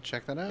 I'll have to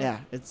check that out. Yeah,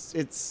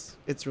 it's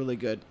really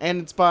good,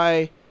 and it's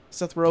by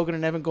Seth Rogen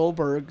and Evan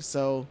Goldberg.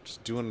 So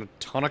Just doing a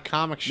ton of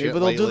comic shit maybe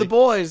they'll do lately. The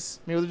Boys.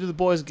 Maybe they'll do The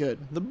Boys good.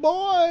 The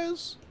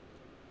Boys.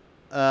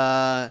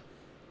 I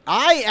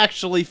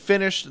actually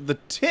finished The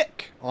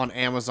Tick on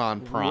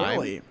Amazon Prime.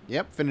 Really?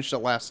 Yep, finished it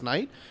last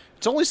night.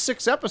 It's only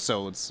 6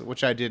 episodes,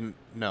 which I didn't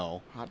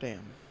know. Hot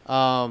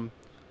damn.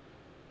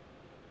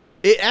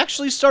 It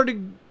actually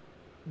started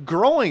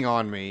growing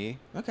on me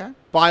Okay.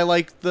 by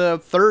like the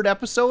 3rd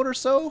episode or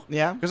so.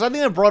 Yeah. Because I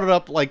think I brought it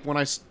up like when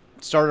I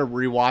started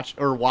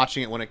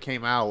watching it when it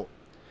came out,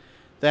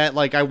 that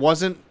like I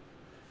wasn't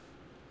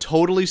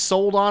totally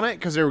sold on it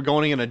because they were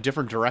going in a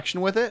different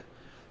direction with it,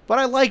 but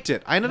I liked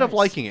it. I ended up Nice.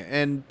 liking it,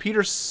 and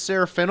Peter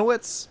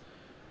Serafinowicz,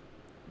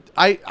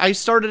 I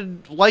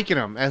started liking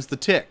him as the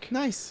Tick.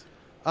 Nice.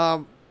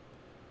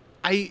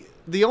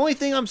 The only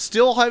thing I'm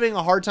still having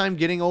a hard time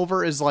getting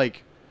over is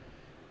like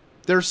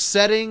they're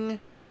setting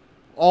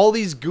all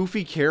these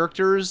goofy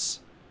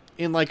characters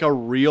in like a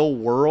real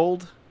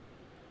world,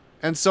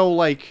 And so,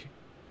 like,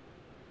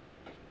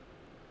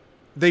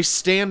 they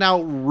stand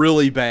out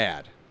really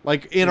bad.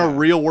 Like, in a Yeah.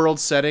 real-world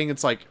setting,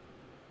 it's like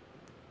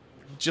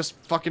just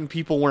fucking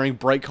people wearing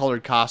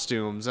bright-colored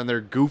costumes, and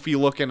they're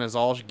goofy-looking as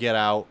all get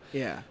out.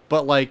 Yeah.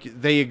 But,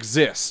 like, they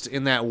exist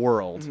in that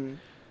world. Mhm.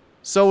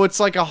 So it's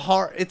like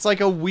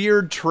a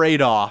weird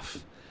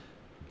trade-off.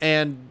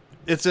 And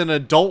it's an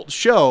adult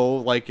show,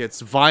 like,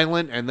 it's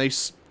violent, and they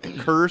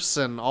curse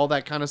and all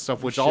that kind of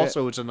stuff, which Shit.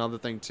 also is another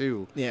thing,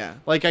 too. Yeah.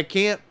 Like, I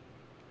can't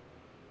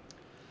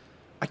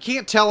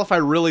tell if I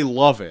really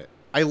love it.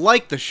 I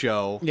like the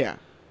show, Yeah.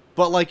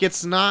 but, like,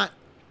 it's not...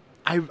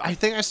 I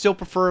think I still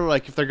prefer,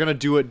 like, if they're going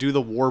to do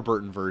the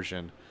Warburton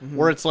version,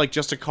 where it's, like,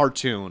 just a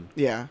cartoon,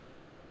 Yeah.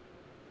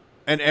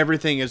 and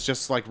everything is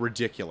just, like,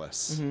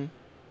 ridiculous. Mm-hmm.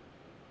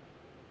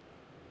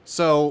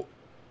 So,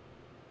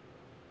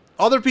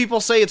 other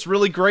people say it's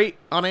really great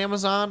on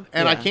Amazon,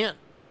 and I Yeah. can't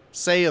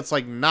say it's,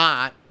 like,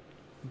 not,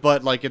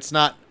 but, like, it's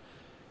not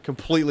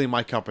completely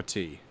my cup of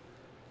tea.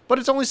 But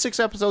it's only 6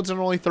 episodes and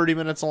only 30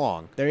 minutes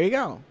long. There you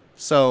go.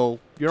 So,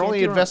 you're Can't only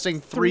do wrong. investing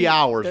 3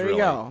 hours, There really.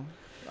 you go.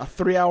 A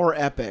 3-hour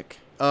epic.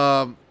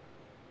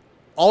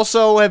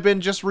 Also, have been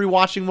just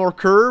rewatching more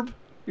Curb.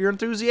 Your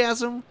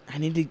enthusiasm? I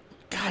need to.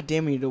 God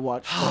damn, I need to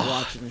start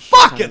watching this.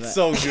 Fuck, it's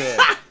so good.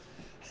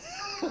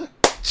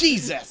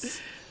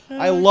 Jesus.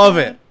 I love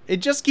it. It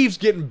just keeps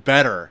getting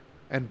better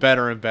and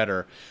better and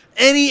better.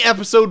 Any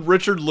episode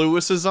Richard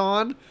Lewis is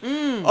on,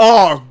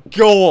 oh,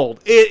 gold.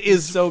 It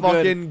is So good.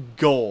 fucking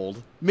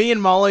gold. Me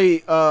and Molly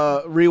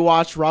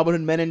rewatched Robin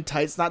Hood Men in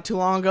Tights not too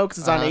long ago because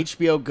it's on Uh-huh.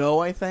 HBO Go,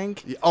 I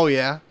think. Oh,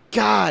 yeah?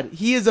 God,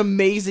 he is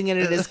amazing in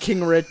it as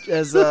King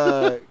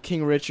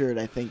Richard,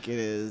 I think it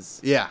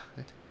is. Yeah.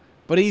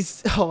 But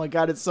he's oh my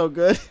god, it's so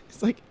good.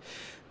 It's like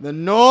the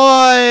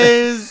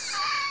noise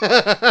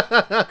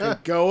could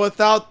go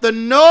without the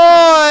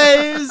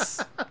noise.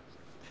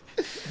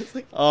 It's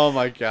like, Oh,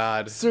 my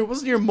God. sir,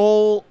 wasn't your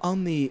mole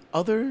on the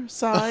other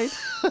side?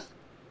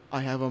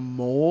 I have a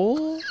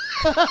mole.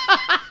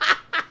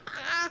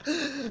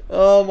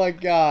 Oh, my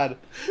God.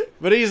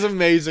 But he's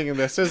amazing in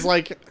this. It's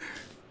like...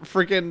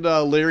 freaking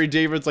Larry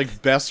David's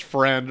like best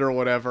friend or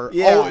whatever.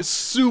 Yeah. Oh, it's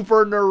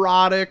super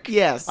neurotic.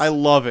 Yes. I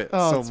love it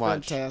Oh, so it's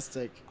much.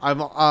 fantastic.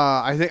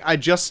 I think I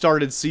just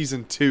started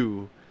season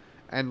 2,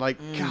 and like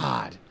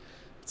God,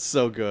 it's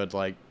so good.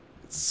 Like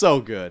it's so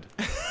good.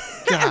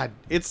 God,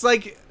 it's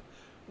like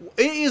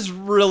it is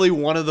really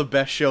one of the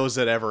best shows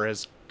that ever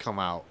has come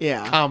out.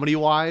 Yeah. Comedy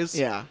wise.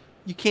 Yeah.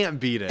 You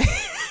can't beat it.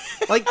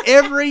 Like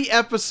every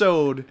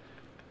episode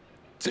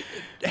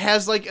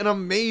has like an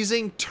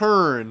amazing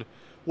turn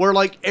where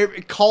like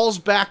it calls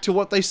back to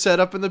what they set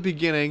up in the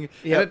beginning,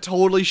 Yep. and it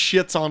totally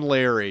shits on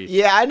Larry.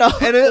 Yeah, I know.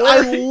 And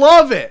I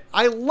love it.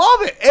 I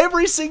love it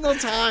every single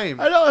time.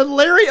 I know, and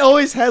Larry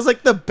always has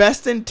like the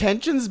best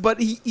intentions,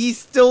 but he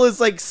still is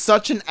like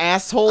such an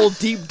asshole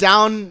deep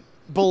down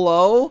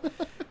below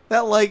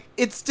that like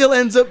it still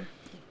ends up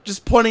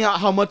just pointing out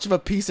how much of a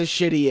piece of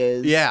shit he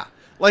is. Yeah.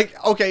 Like,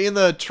 okay, in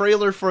the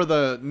trailer for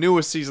the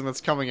newest season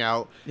that's coming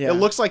out, Yeah. it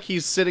looks like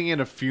he's sitting in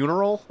a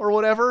funeral or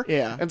whatever.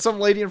 Yeah. And some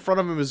lady in front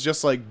of him is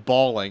just, like,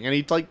 bawling. And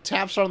he, like,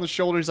 taps her on the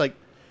shoulder. He's like,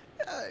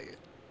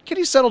 can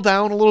you settle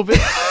down a little bit?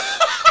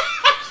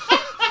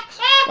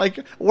 Like,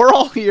 we're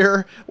all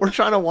here. We're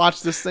trying to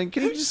watch this thing.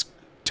 Can you just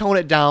tone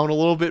it down a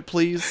little bit,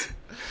 please?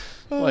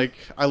 Like,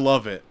 I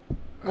love it.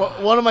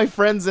 One of my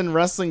friends in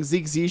wrestling,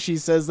 Zeke Zishi,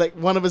 says like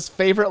one of his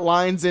favorite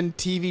lines in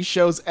TV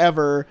shows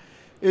ever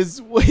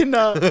is when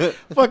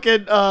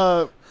fucking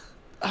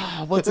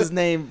what's his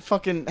name,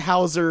 fucking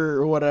Hauser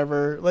or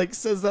whatever, like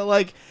says that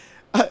like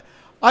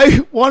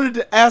I wanted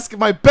to ask if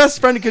my best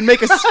friend could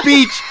make a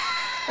speech,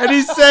 and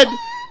he said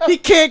he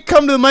can't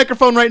come to the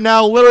microphone right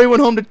now. Literally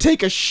went home to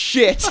take a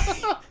shit.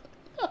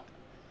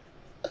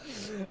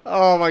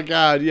 Oh, my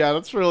God. Yeah,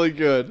 that's really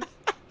good.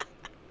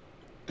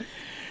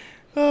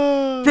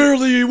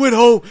 Barely went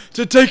home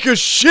to take a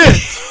shit.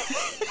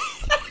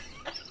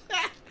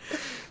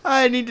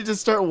 I need to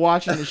just start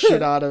watching the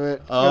shit out of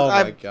it. Oh,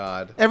 'Cause my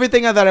God.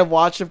 everything that I've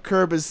watched of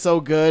Curb is so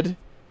good,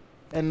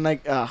 and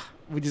like,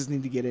 we just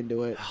need to get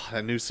into it.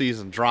 That new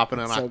season dropping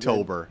in It's so good.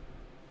 October.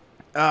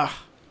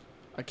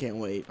 I can't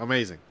wait.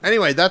 Amazing.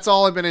 Anyway, that's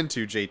all I've been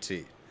into,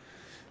 JT.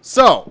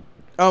 So,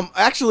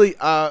 Actually,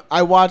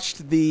 I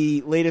watched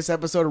the latest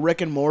episode of Rick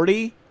and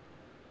Morty.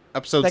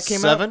 episode That came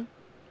 7,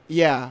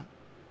 Yeah,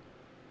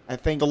 I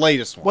think. the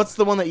latest one. What's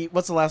the one that?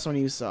 What's the last one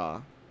you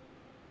saw?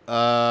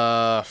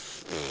 I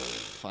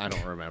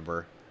don't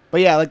remember.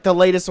 But yeah, like the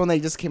latest one they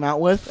just came out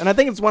with, and I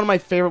think it's one of my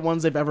favorite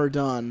ones they've ever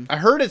done. I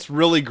heard it's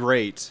really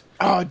great.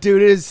 Oh,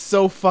 dude, it is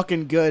so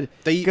fucking good.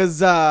 They-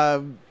 Because,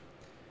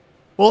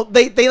 well,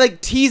 they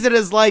like tease it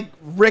as like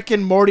Rick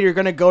and Morty are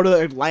gonna go to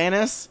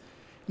Atlantis.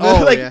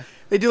 Oh, like, yeah.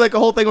 They do like a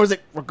whole thing where it's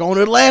like, we're going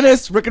to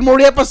Atlantis, Rick and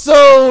Morty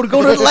episode,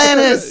 going to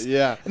Atlantis.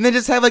 Yeah. And then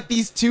just have like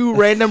these two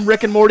random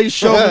Rick and Morty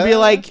show up and be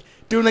like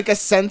doing like a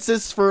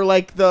census for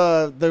like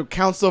the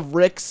Council of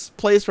Rick's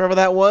place, wherever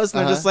that was.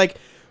 And they're just like,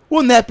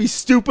 Wouldn't that be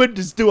stupid?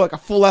 Just do like a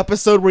full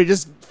episode where you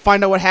just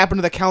find out what happened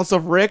to the Council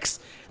of Ricks,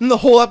 and the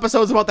whole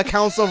episode's about the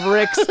Council of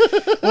Ricks,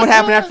 what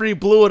happened after he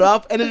blew it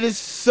up, and it is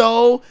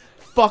so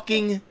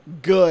fucking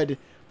good.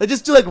 They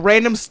just do like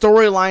random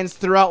storylines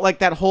throughout like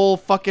that whole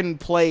fucking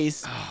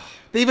place.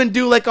 They even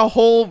do like a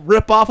whole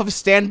rip-off of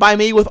Stand By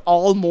Me with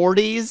all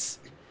Mortys.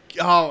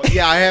 Oh,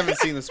 yeah, I haven't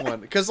seen this one.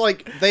 Because,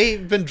 like,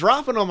 they've been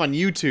dropping them on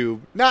YouTube.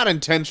 Not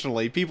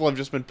intentionally. People have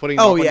just been putting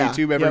them up on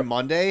YouTube every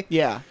Monday.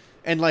 Yeah.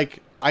 And,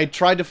 like, I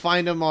tried to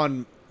find them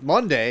on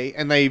Monday,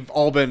 and they've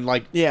all been,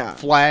 like,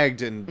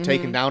 flagged and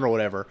taken down or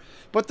whatever.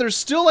 But there's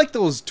still, like,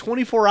 those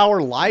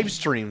 24-hour live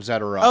streams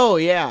that are up. Oh,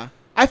 yeah.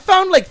 I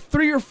found, like,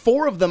 3 or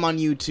 4 of them on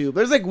YouTube.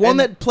 There's, like, one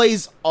that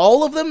plays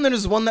all of them. Then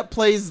there's one that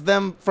plays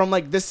them from,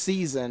 like, this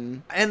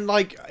season. And,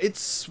 like,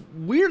 it's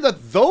weird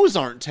that those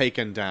aren't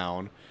taken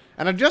down.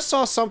 And I just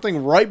saw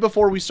something right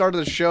before we started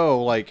the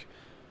show, like,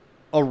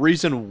 a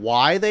reason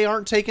why they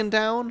aren't taken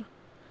down.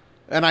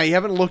 And I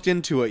haven't looked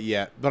into it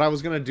yet, but I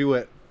was going to do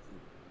it.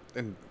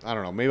 And I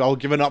don't know, maybe I'll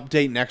give an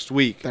update next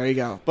week. There you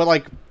go. But,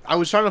 like, I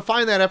was trying to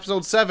find that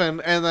episode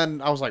 7, and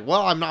then I was like,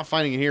 well, I'm not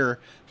finding it here.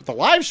 But the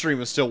live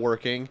stream is still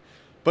working.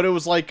 But it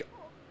was, like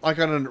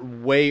on a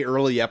way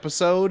early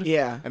episode.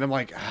 Yeah. And I'm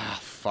like,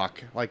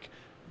 fuck. Like,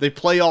 they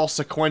play all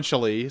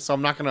sequentially, so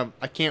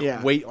I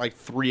can't wait, like,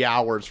 3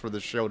 hours for the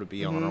show to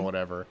be on or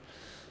whatever.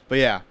 But,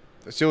 yeah.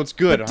 So it's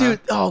good, Dude,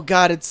 oh,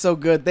 God, it's so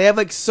good. They have,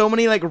 like, so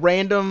many, like,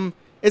 random...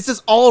 It's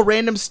just all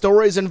random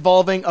stories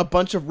involving a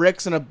bunch of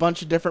Ricks and a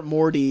bunch of different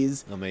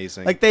Mortys.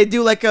 Amazing. Like, they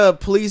do, like, a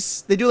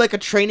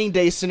training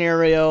day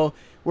scenario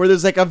where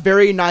there's, like, a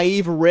very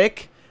naive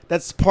Rick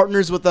that's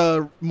partners with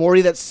a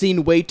Morty that's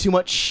seen way too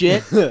much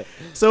shit.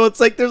 So it's,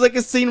 like, there's, like,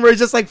 a scene where he's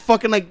just, like,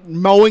 fucking, like,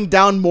 mowing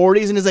down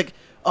Mortys, and he's like,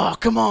 oh,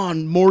 come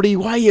on, Morty,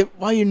 why you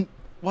mowing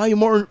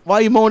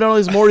down all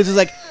these Mortys? He's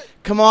like,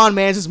 come on,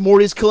 man, it's just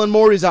Mortys killing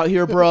Mortys out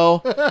here,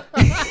 bro.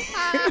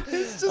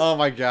 Oh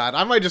my God,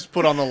 I might just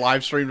put on the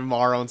live stream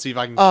tomorrow and see if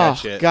I can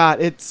catch it. Oh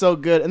God, it's so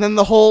good. And then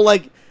the whole,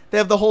 like, they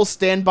have the whole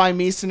Stand By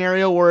Me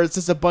scenario where it's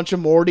just a bunch of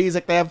Mortys.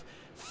 Like, they have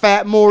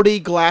Fat Morty,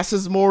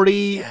 Glasses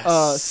Morty,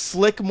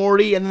 Slick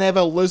Morty, and then they have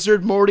a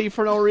Lizard Morty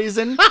for no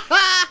reason.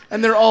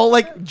 And they're all,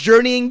 like,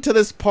 journeying to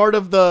this part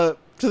of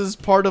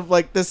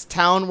like this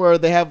town where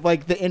they have,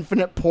 like, the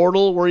infinite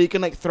portal where you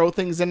can, like, throw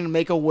things in and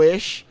make a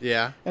wish.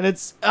 Yeah. And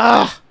it's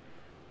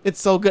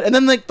so good. And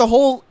then, like, the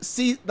whole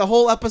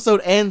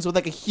episode ends with,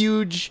 like, a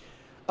huge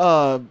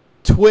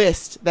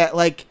twist that,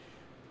 like,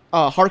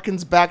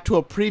 harkens back to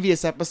a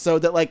previous episode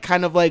that, like,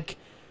 kind of, like,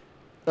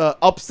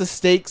 ups the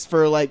stakes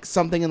for, like,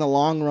 something in the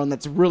long run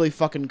that's really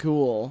fucking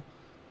cool.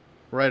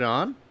 Right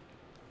on.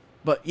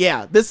 But,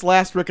 yeah, this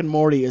last Rick and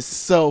Morty is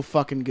so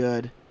fucking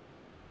good.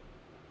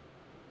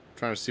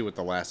 Trying to see what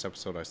the last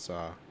episode I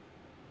saw.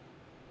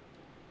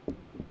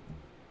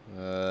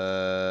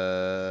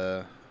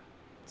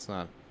 It's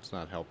not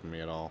helping me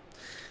at all.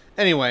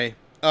 Anyway,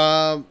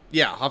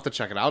 yeah, I'll have to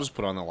check it out. I'll just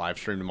put it on the live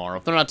stream tomorrow.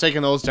 If they're not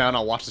taking those down,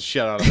 I'll watch the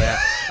shit out of that.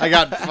 I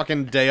got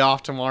fucking day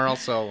off tomorrow,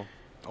 so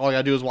all I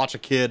gotta do is watch a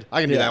kid.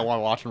 I can do that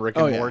while watching Rick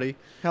and Morty.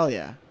 Hell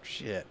yeah.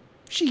 Shit.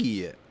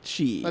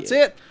 That's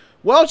it.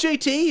 Well,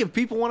 JT, if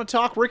people want to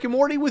talk Rick and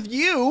Morty with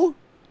you,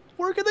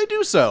 where can they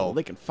do so? Well,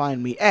 they can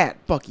find me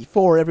at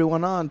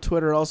Bucky4Everyone on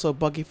Twitter, also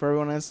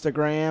Bucky4Everyone on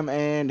Instagram,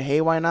 and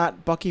hey, why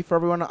not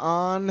Bucky4Everyone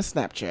on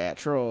Snapchat.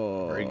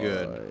 Troy. Very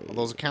good. Are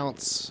those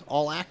accounts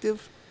all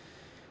active?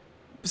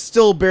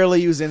 Still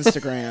barely use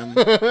Instagram.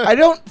 I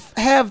don't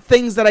have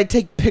things that I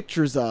take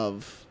pictures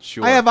of.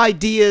 Sure. I have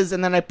ideas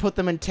and then I put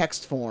them in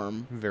text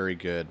form. Very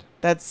good.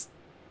 That's...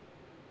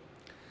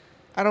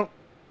 I don't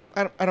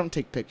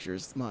take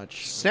pictures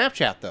much.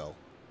 Snapchat, though.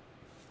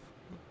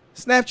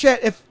 Snapchat,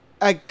 if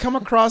I come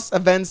across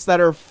events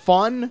that are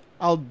fun,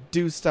 I'll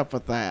do stuff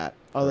with that.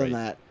 Other than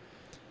that,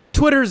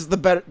 Twitter's the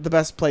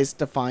best place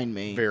to find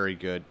me. Very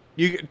good.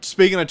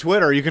 Speaking of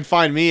Twitter, you can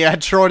find me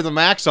at Troy to the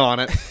Max on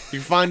it. You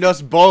can find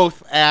us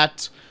both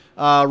at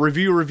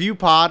Review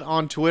Pod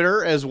on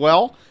Twitter as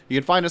well. You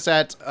can find us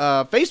at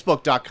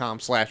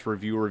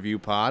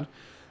Facebook.com/ReviewReviewPod.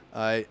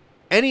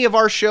 Any of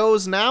our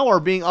shows now are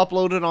being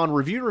uploaded on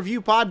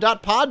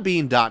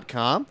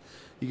ReviewReviewPod.podbean.com.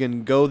 You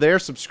can go there,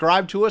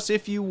 subscribe to us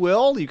if you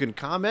will. You can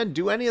comment,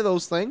 do any of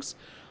those things.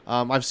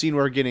 I've seen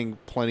we're getting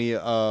plenty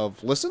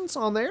of listens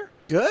on there.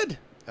 Good.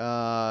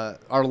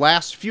 Our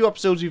last few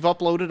episodes we've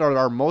uploaded are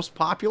our most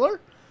popular,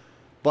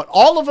 but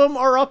all of them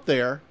are up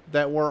there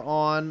that are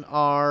in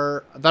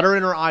our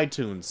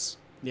iTunes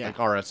like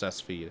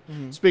RSS feed.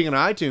 Mm-hmm. Speaking of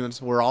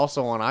iTunes, we're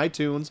also on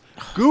iTunes,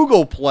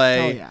 Google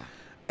Play,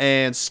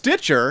 and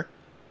Stitcher.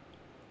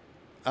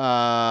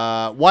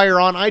 While you're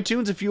on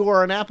iTunes, if you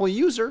are an Apple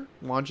user,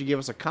 why don't you give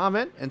us a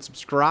comment and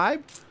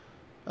subscribe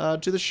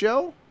to the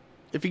show?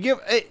 If you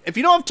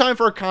don't have time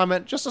for a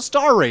comment, just a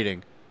star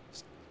rating.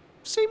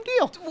 Same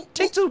deal.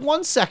 Takes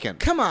 1 second.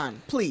 Come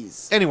on,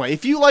 please. Anyway,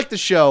 if you like the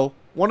show,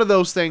 one of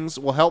those things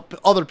will help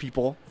other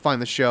people find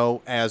the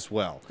show as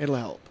well. It'll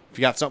help. If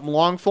you got something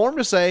long form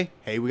to say,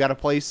 hey, we got a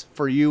place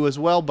for you as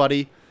well,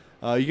 buddy.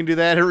 You can do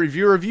that at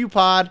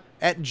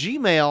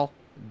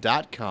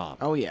reviewreviewpod@gmail.com.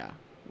 Oh, yeah.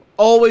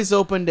 always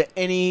open to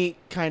any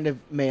kind of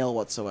mail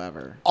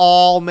whatsoever.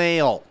 All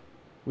mail.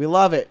 We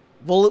love it.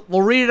 We'll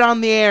read it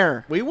on the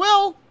air. We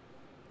will.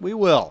 We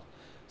will.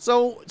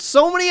 So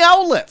many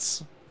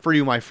outlets for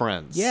you, my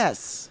friends.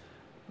 Yes.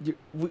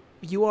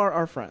 You are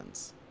our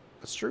friends.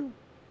 That's true.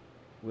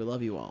 We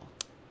love you all.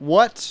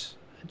 What,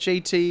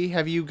 JT,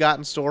 have you got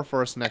in store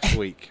for us next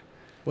week?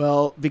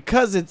 Well,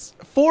 because it's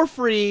for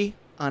free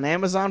on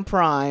Amazon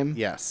Prime,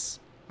 Yes.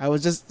 I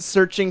was just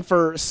searching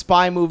for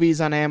spy movies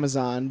on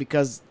Amazon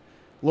because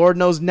Lord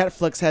knows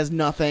Netflix has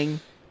nothing.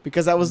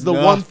 Because that was the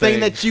one thing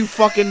Nothing. that you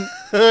fucking...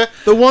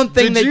 the one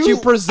thing Did that you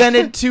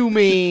presented to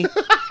me.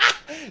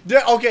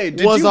 Did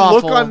Was you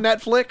awful. look on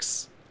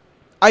Netflix?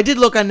 I did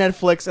look on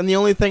Netflix, and the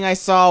only thing I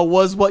saw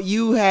was what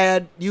you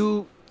had.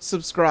 You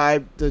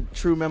subscribed to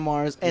True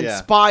Memoirs and Yeah.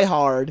 Spy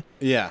Hard,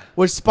 Yeah.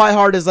 which Spy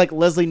Hard is like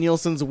Leslie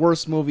Nielsen's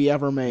worst movie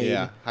ever made.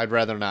 Yeah. I'd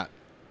rather not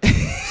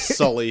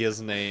sully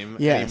his name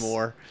Yes.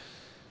 anymore.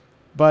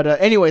 But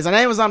anyways, on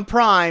Amazon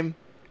Prime,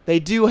 they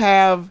do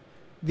have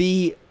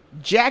the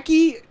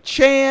Jackie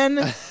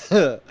Chan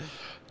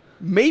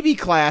maybe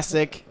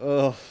classic.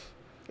 Ugh.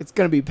 It's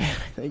gonna be bad,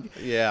 I think.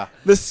 Yeah.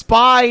 The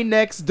Spy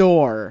Next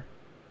Door.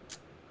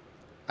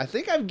 I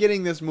think I'm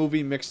getting this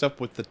movie mixed up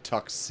with The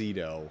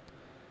Tuxedo.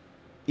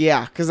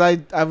 Yeah, because I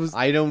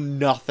I know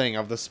nothing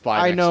of The Spy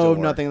I Next know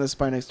Door. nothing of the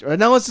Spy Next Door. I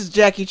know this is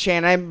Jackie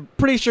Chan. I'm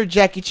pretty sure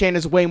Jackie Chan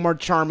is way more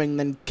charming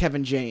than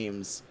Kevin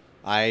James.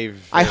 I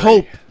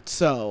hope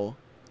so.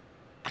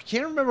 I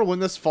can't remember when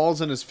this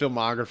falls in his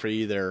filmography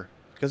either.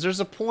 Because there's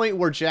a point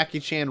where Jackie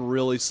Chan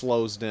really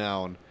slows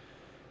down.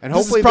 And This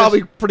hopefully is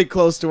probably pretty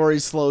close to where he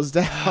slows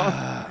down.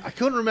 I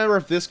couldn't remember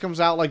if this comes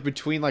out like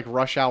between like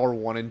Rush Hour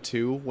 1 and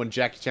 2 when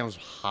Jackie Chan was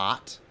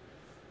hot.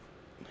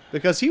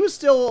 Because he was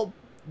still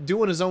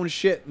doing his own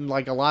shit and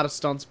like a lot of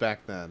stunts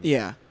back then.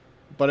 Yeah.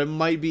 But it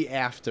might be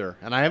after.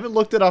 And I haven't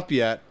looked it up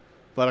yet,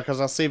 but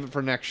because I'll save it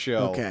for next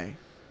show. Okay.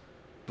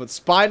 But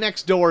Spy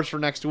Next Door is for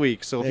next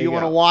week. So if There you you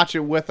want to go. watch it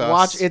with us.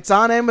 Watch. It's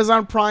on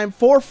Amazon Prime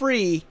for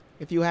free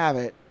if you have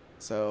it.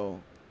 So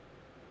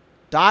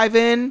dive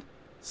in,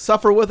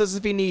 suffer with us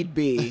if you need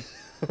be,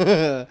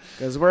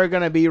 because we're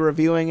gonna be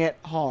reviewing it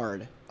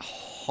hard.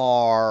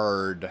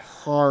 Hard.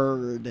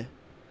 Hard.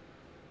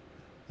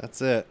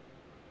 That's it.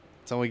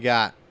 That's all we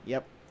got.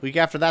 Yep. Week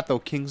after that, though,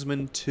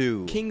 Kingsman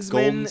 2.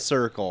 Kingsman- Golden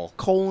Circle.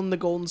 The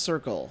Golden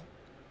Circle.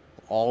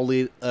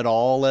 It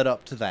all led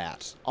up to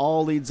that.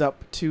 All leads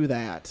up to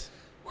that.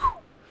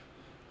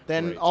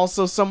 Then Great.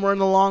 also somewhere in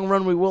the long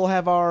run, we will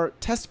have our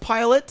test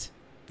pilot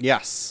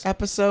Yes.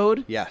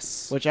 episode,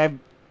 Yes. which I've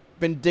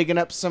been digging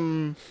up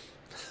some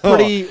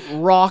pretty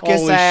raucous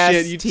Holy ass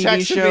shit. You TV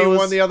texted shows. me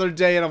one the other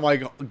day, and I'm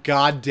like,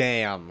 God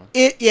damn.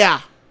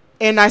 Yeah.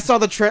 And I saw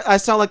the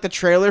the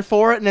trailer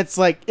for it, and it's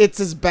like it's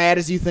as bad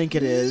as you think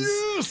it is.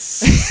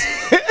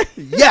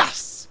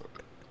 Yes.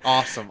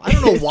 Awesome. I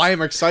don't know why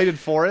I'm excited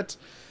for it.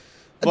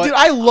 But Dude,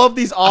 I love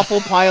these awful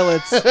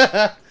pilots.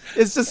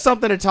 It's just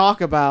something to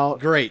talk about.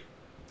 great.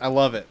 I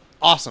love it.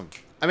 Awesome.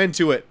 I'm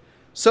into it.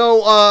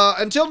 So,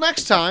 until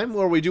next time,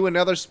 where we do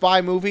another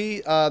spy movie,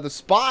 The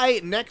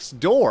Spy Next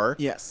Door,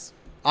 Yes.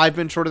 I've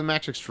been Short of the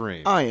Max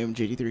Extreme. I am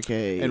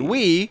JD3K. And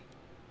we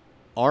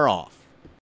are off.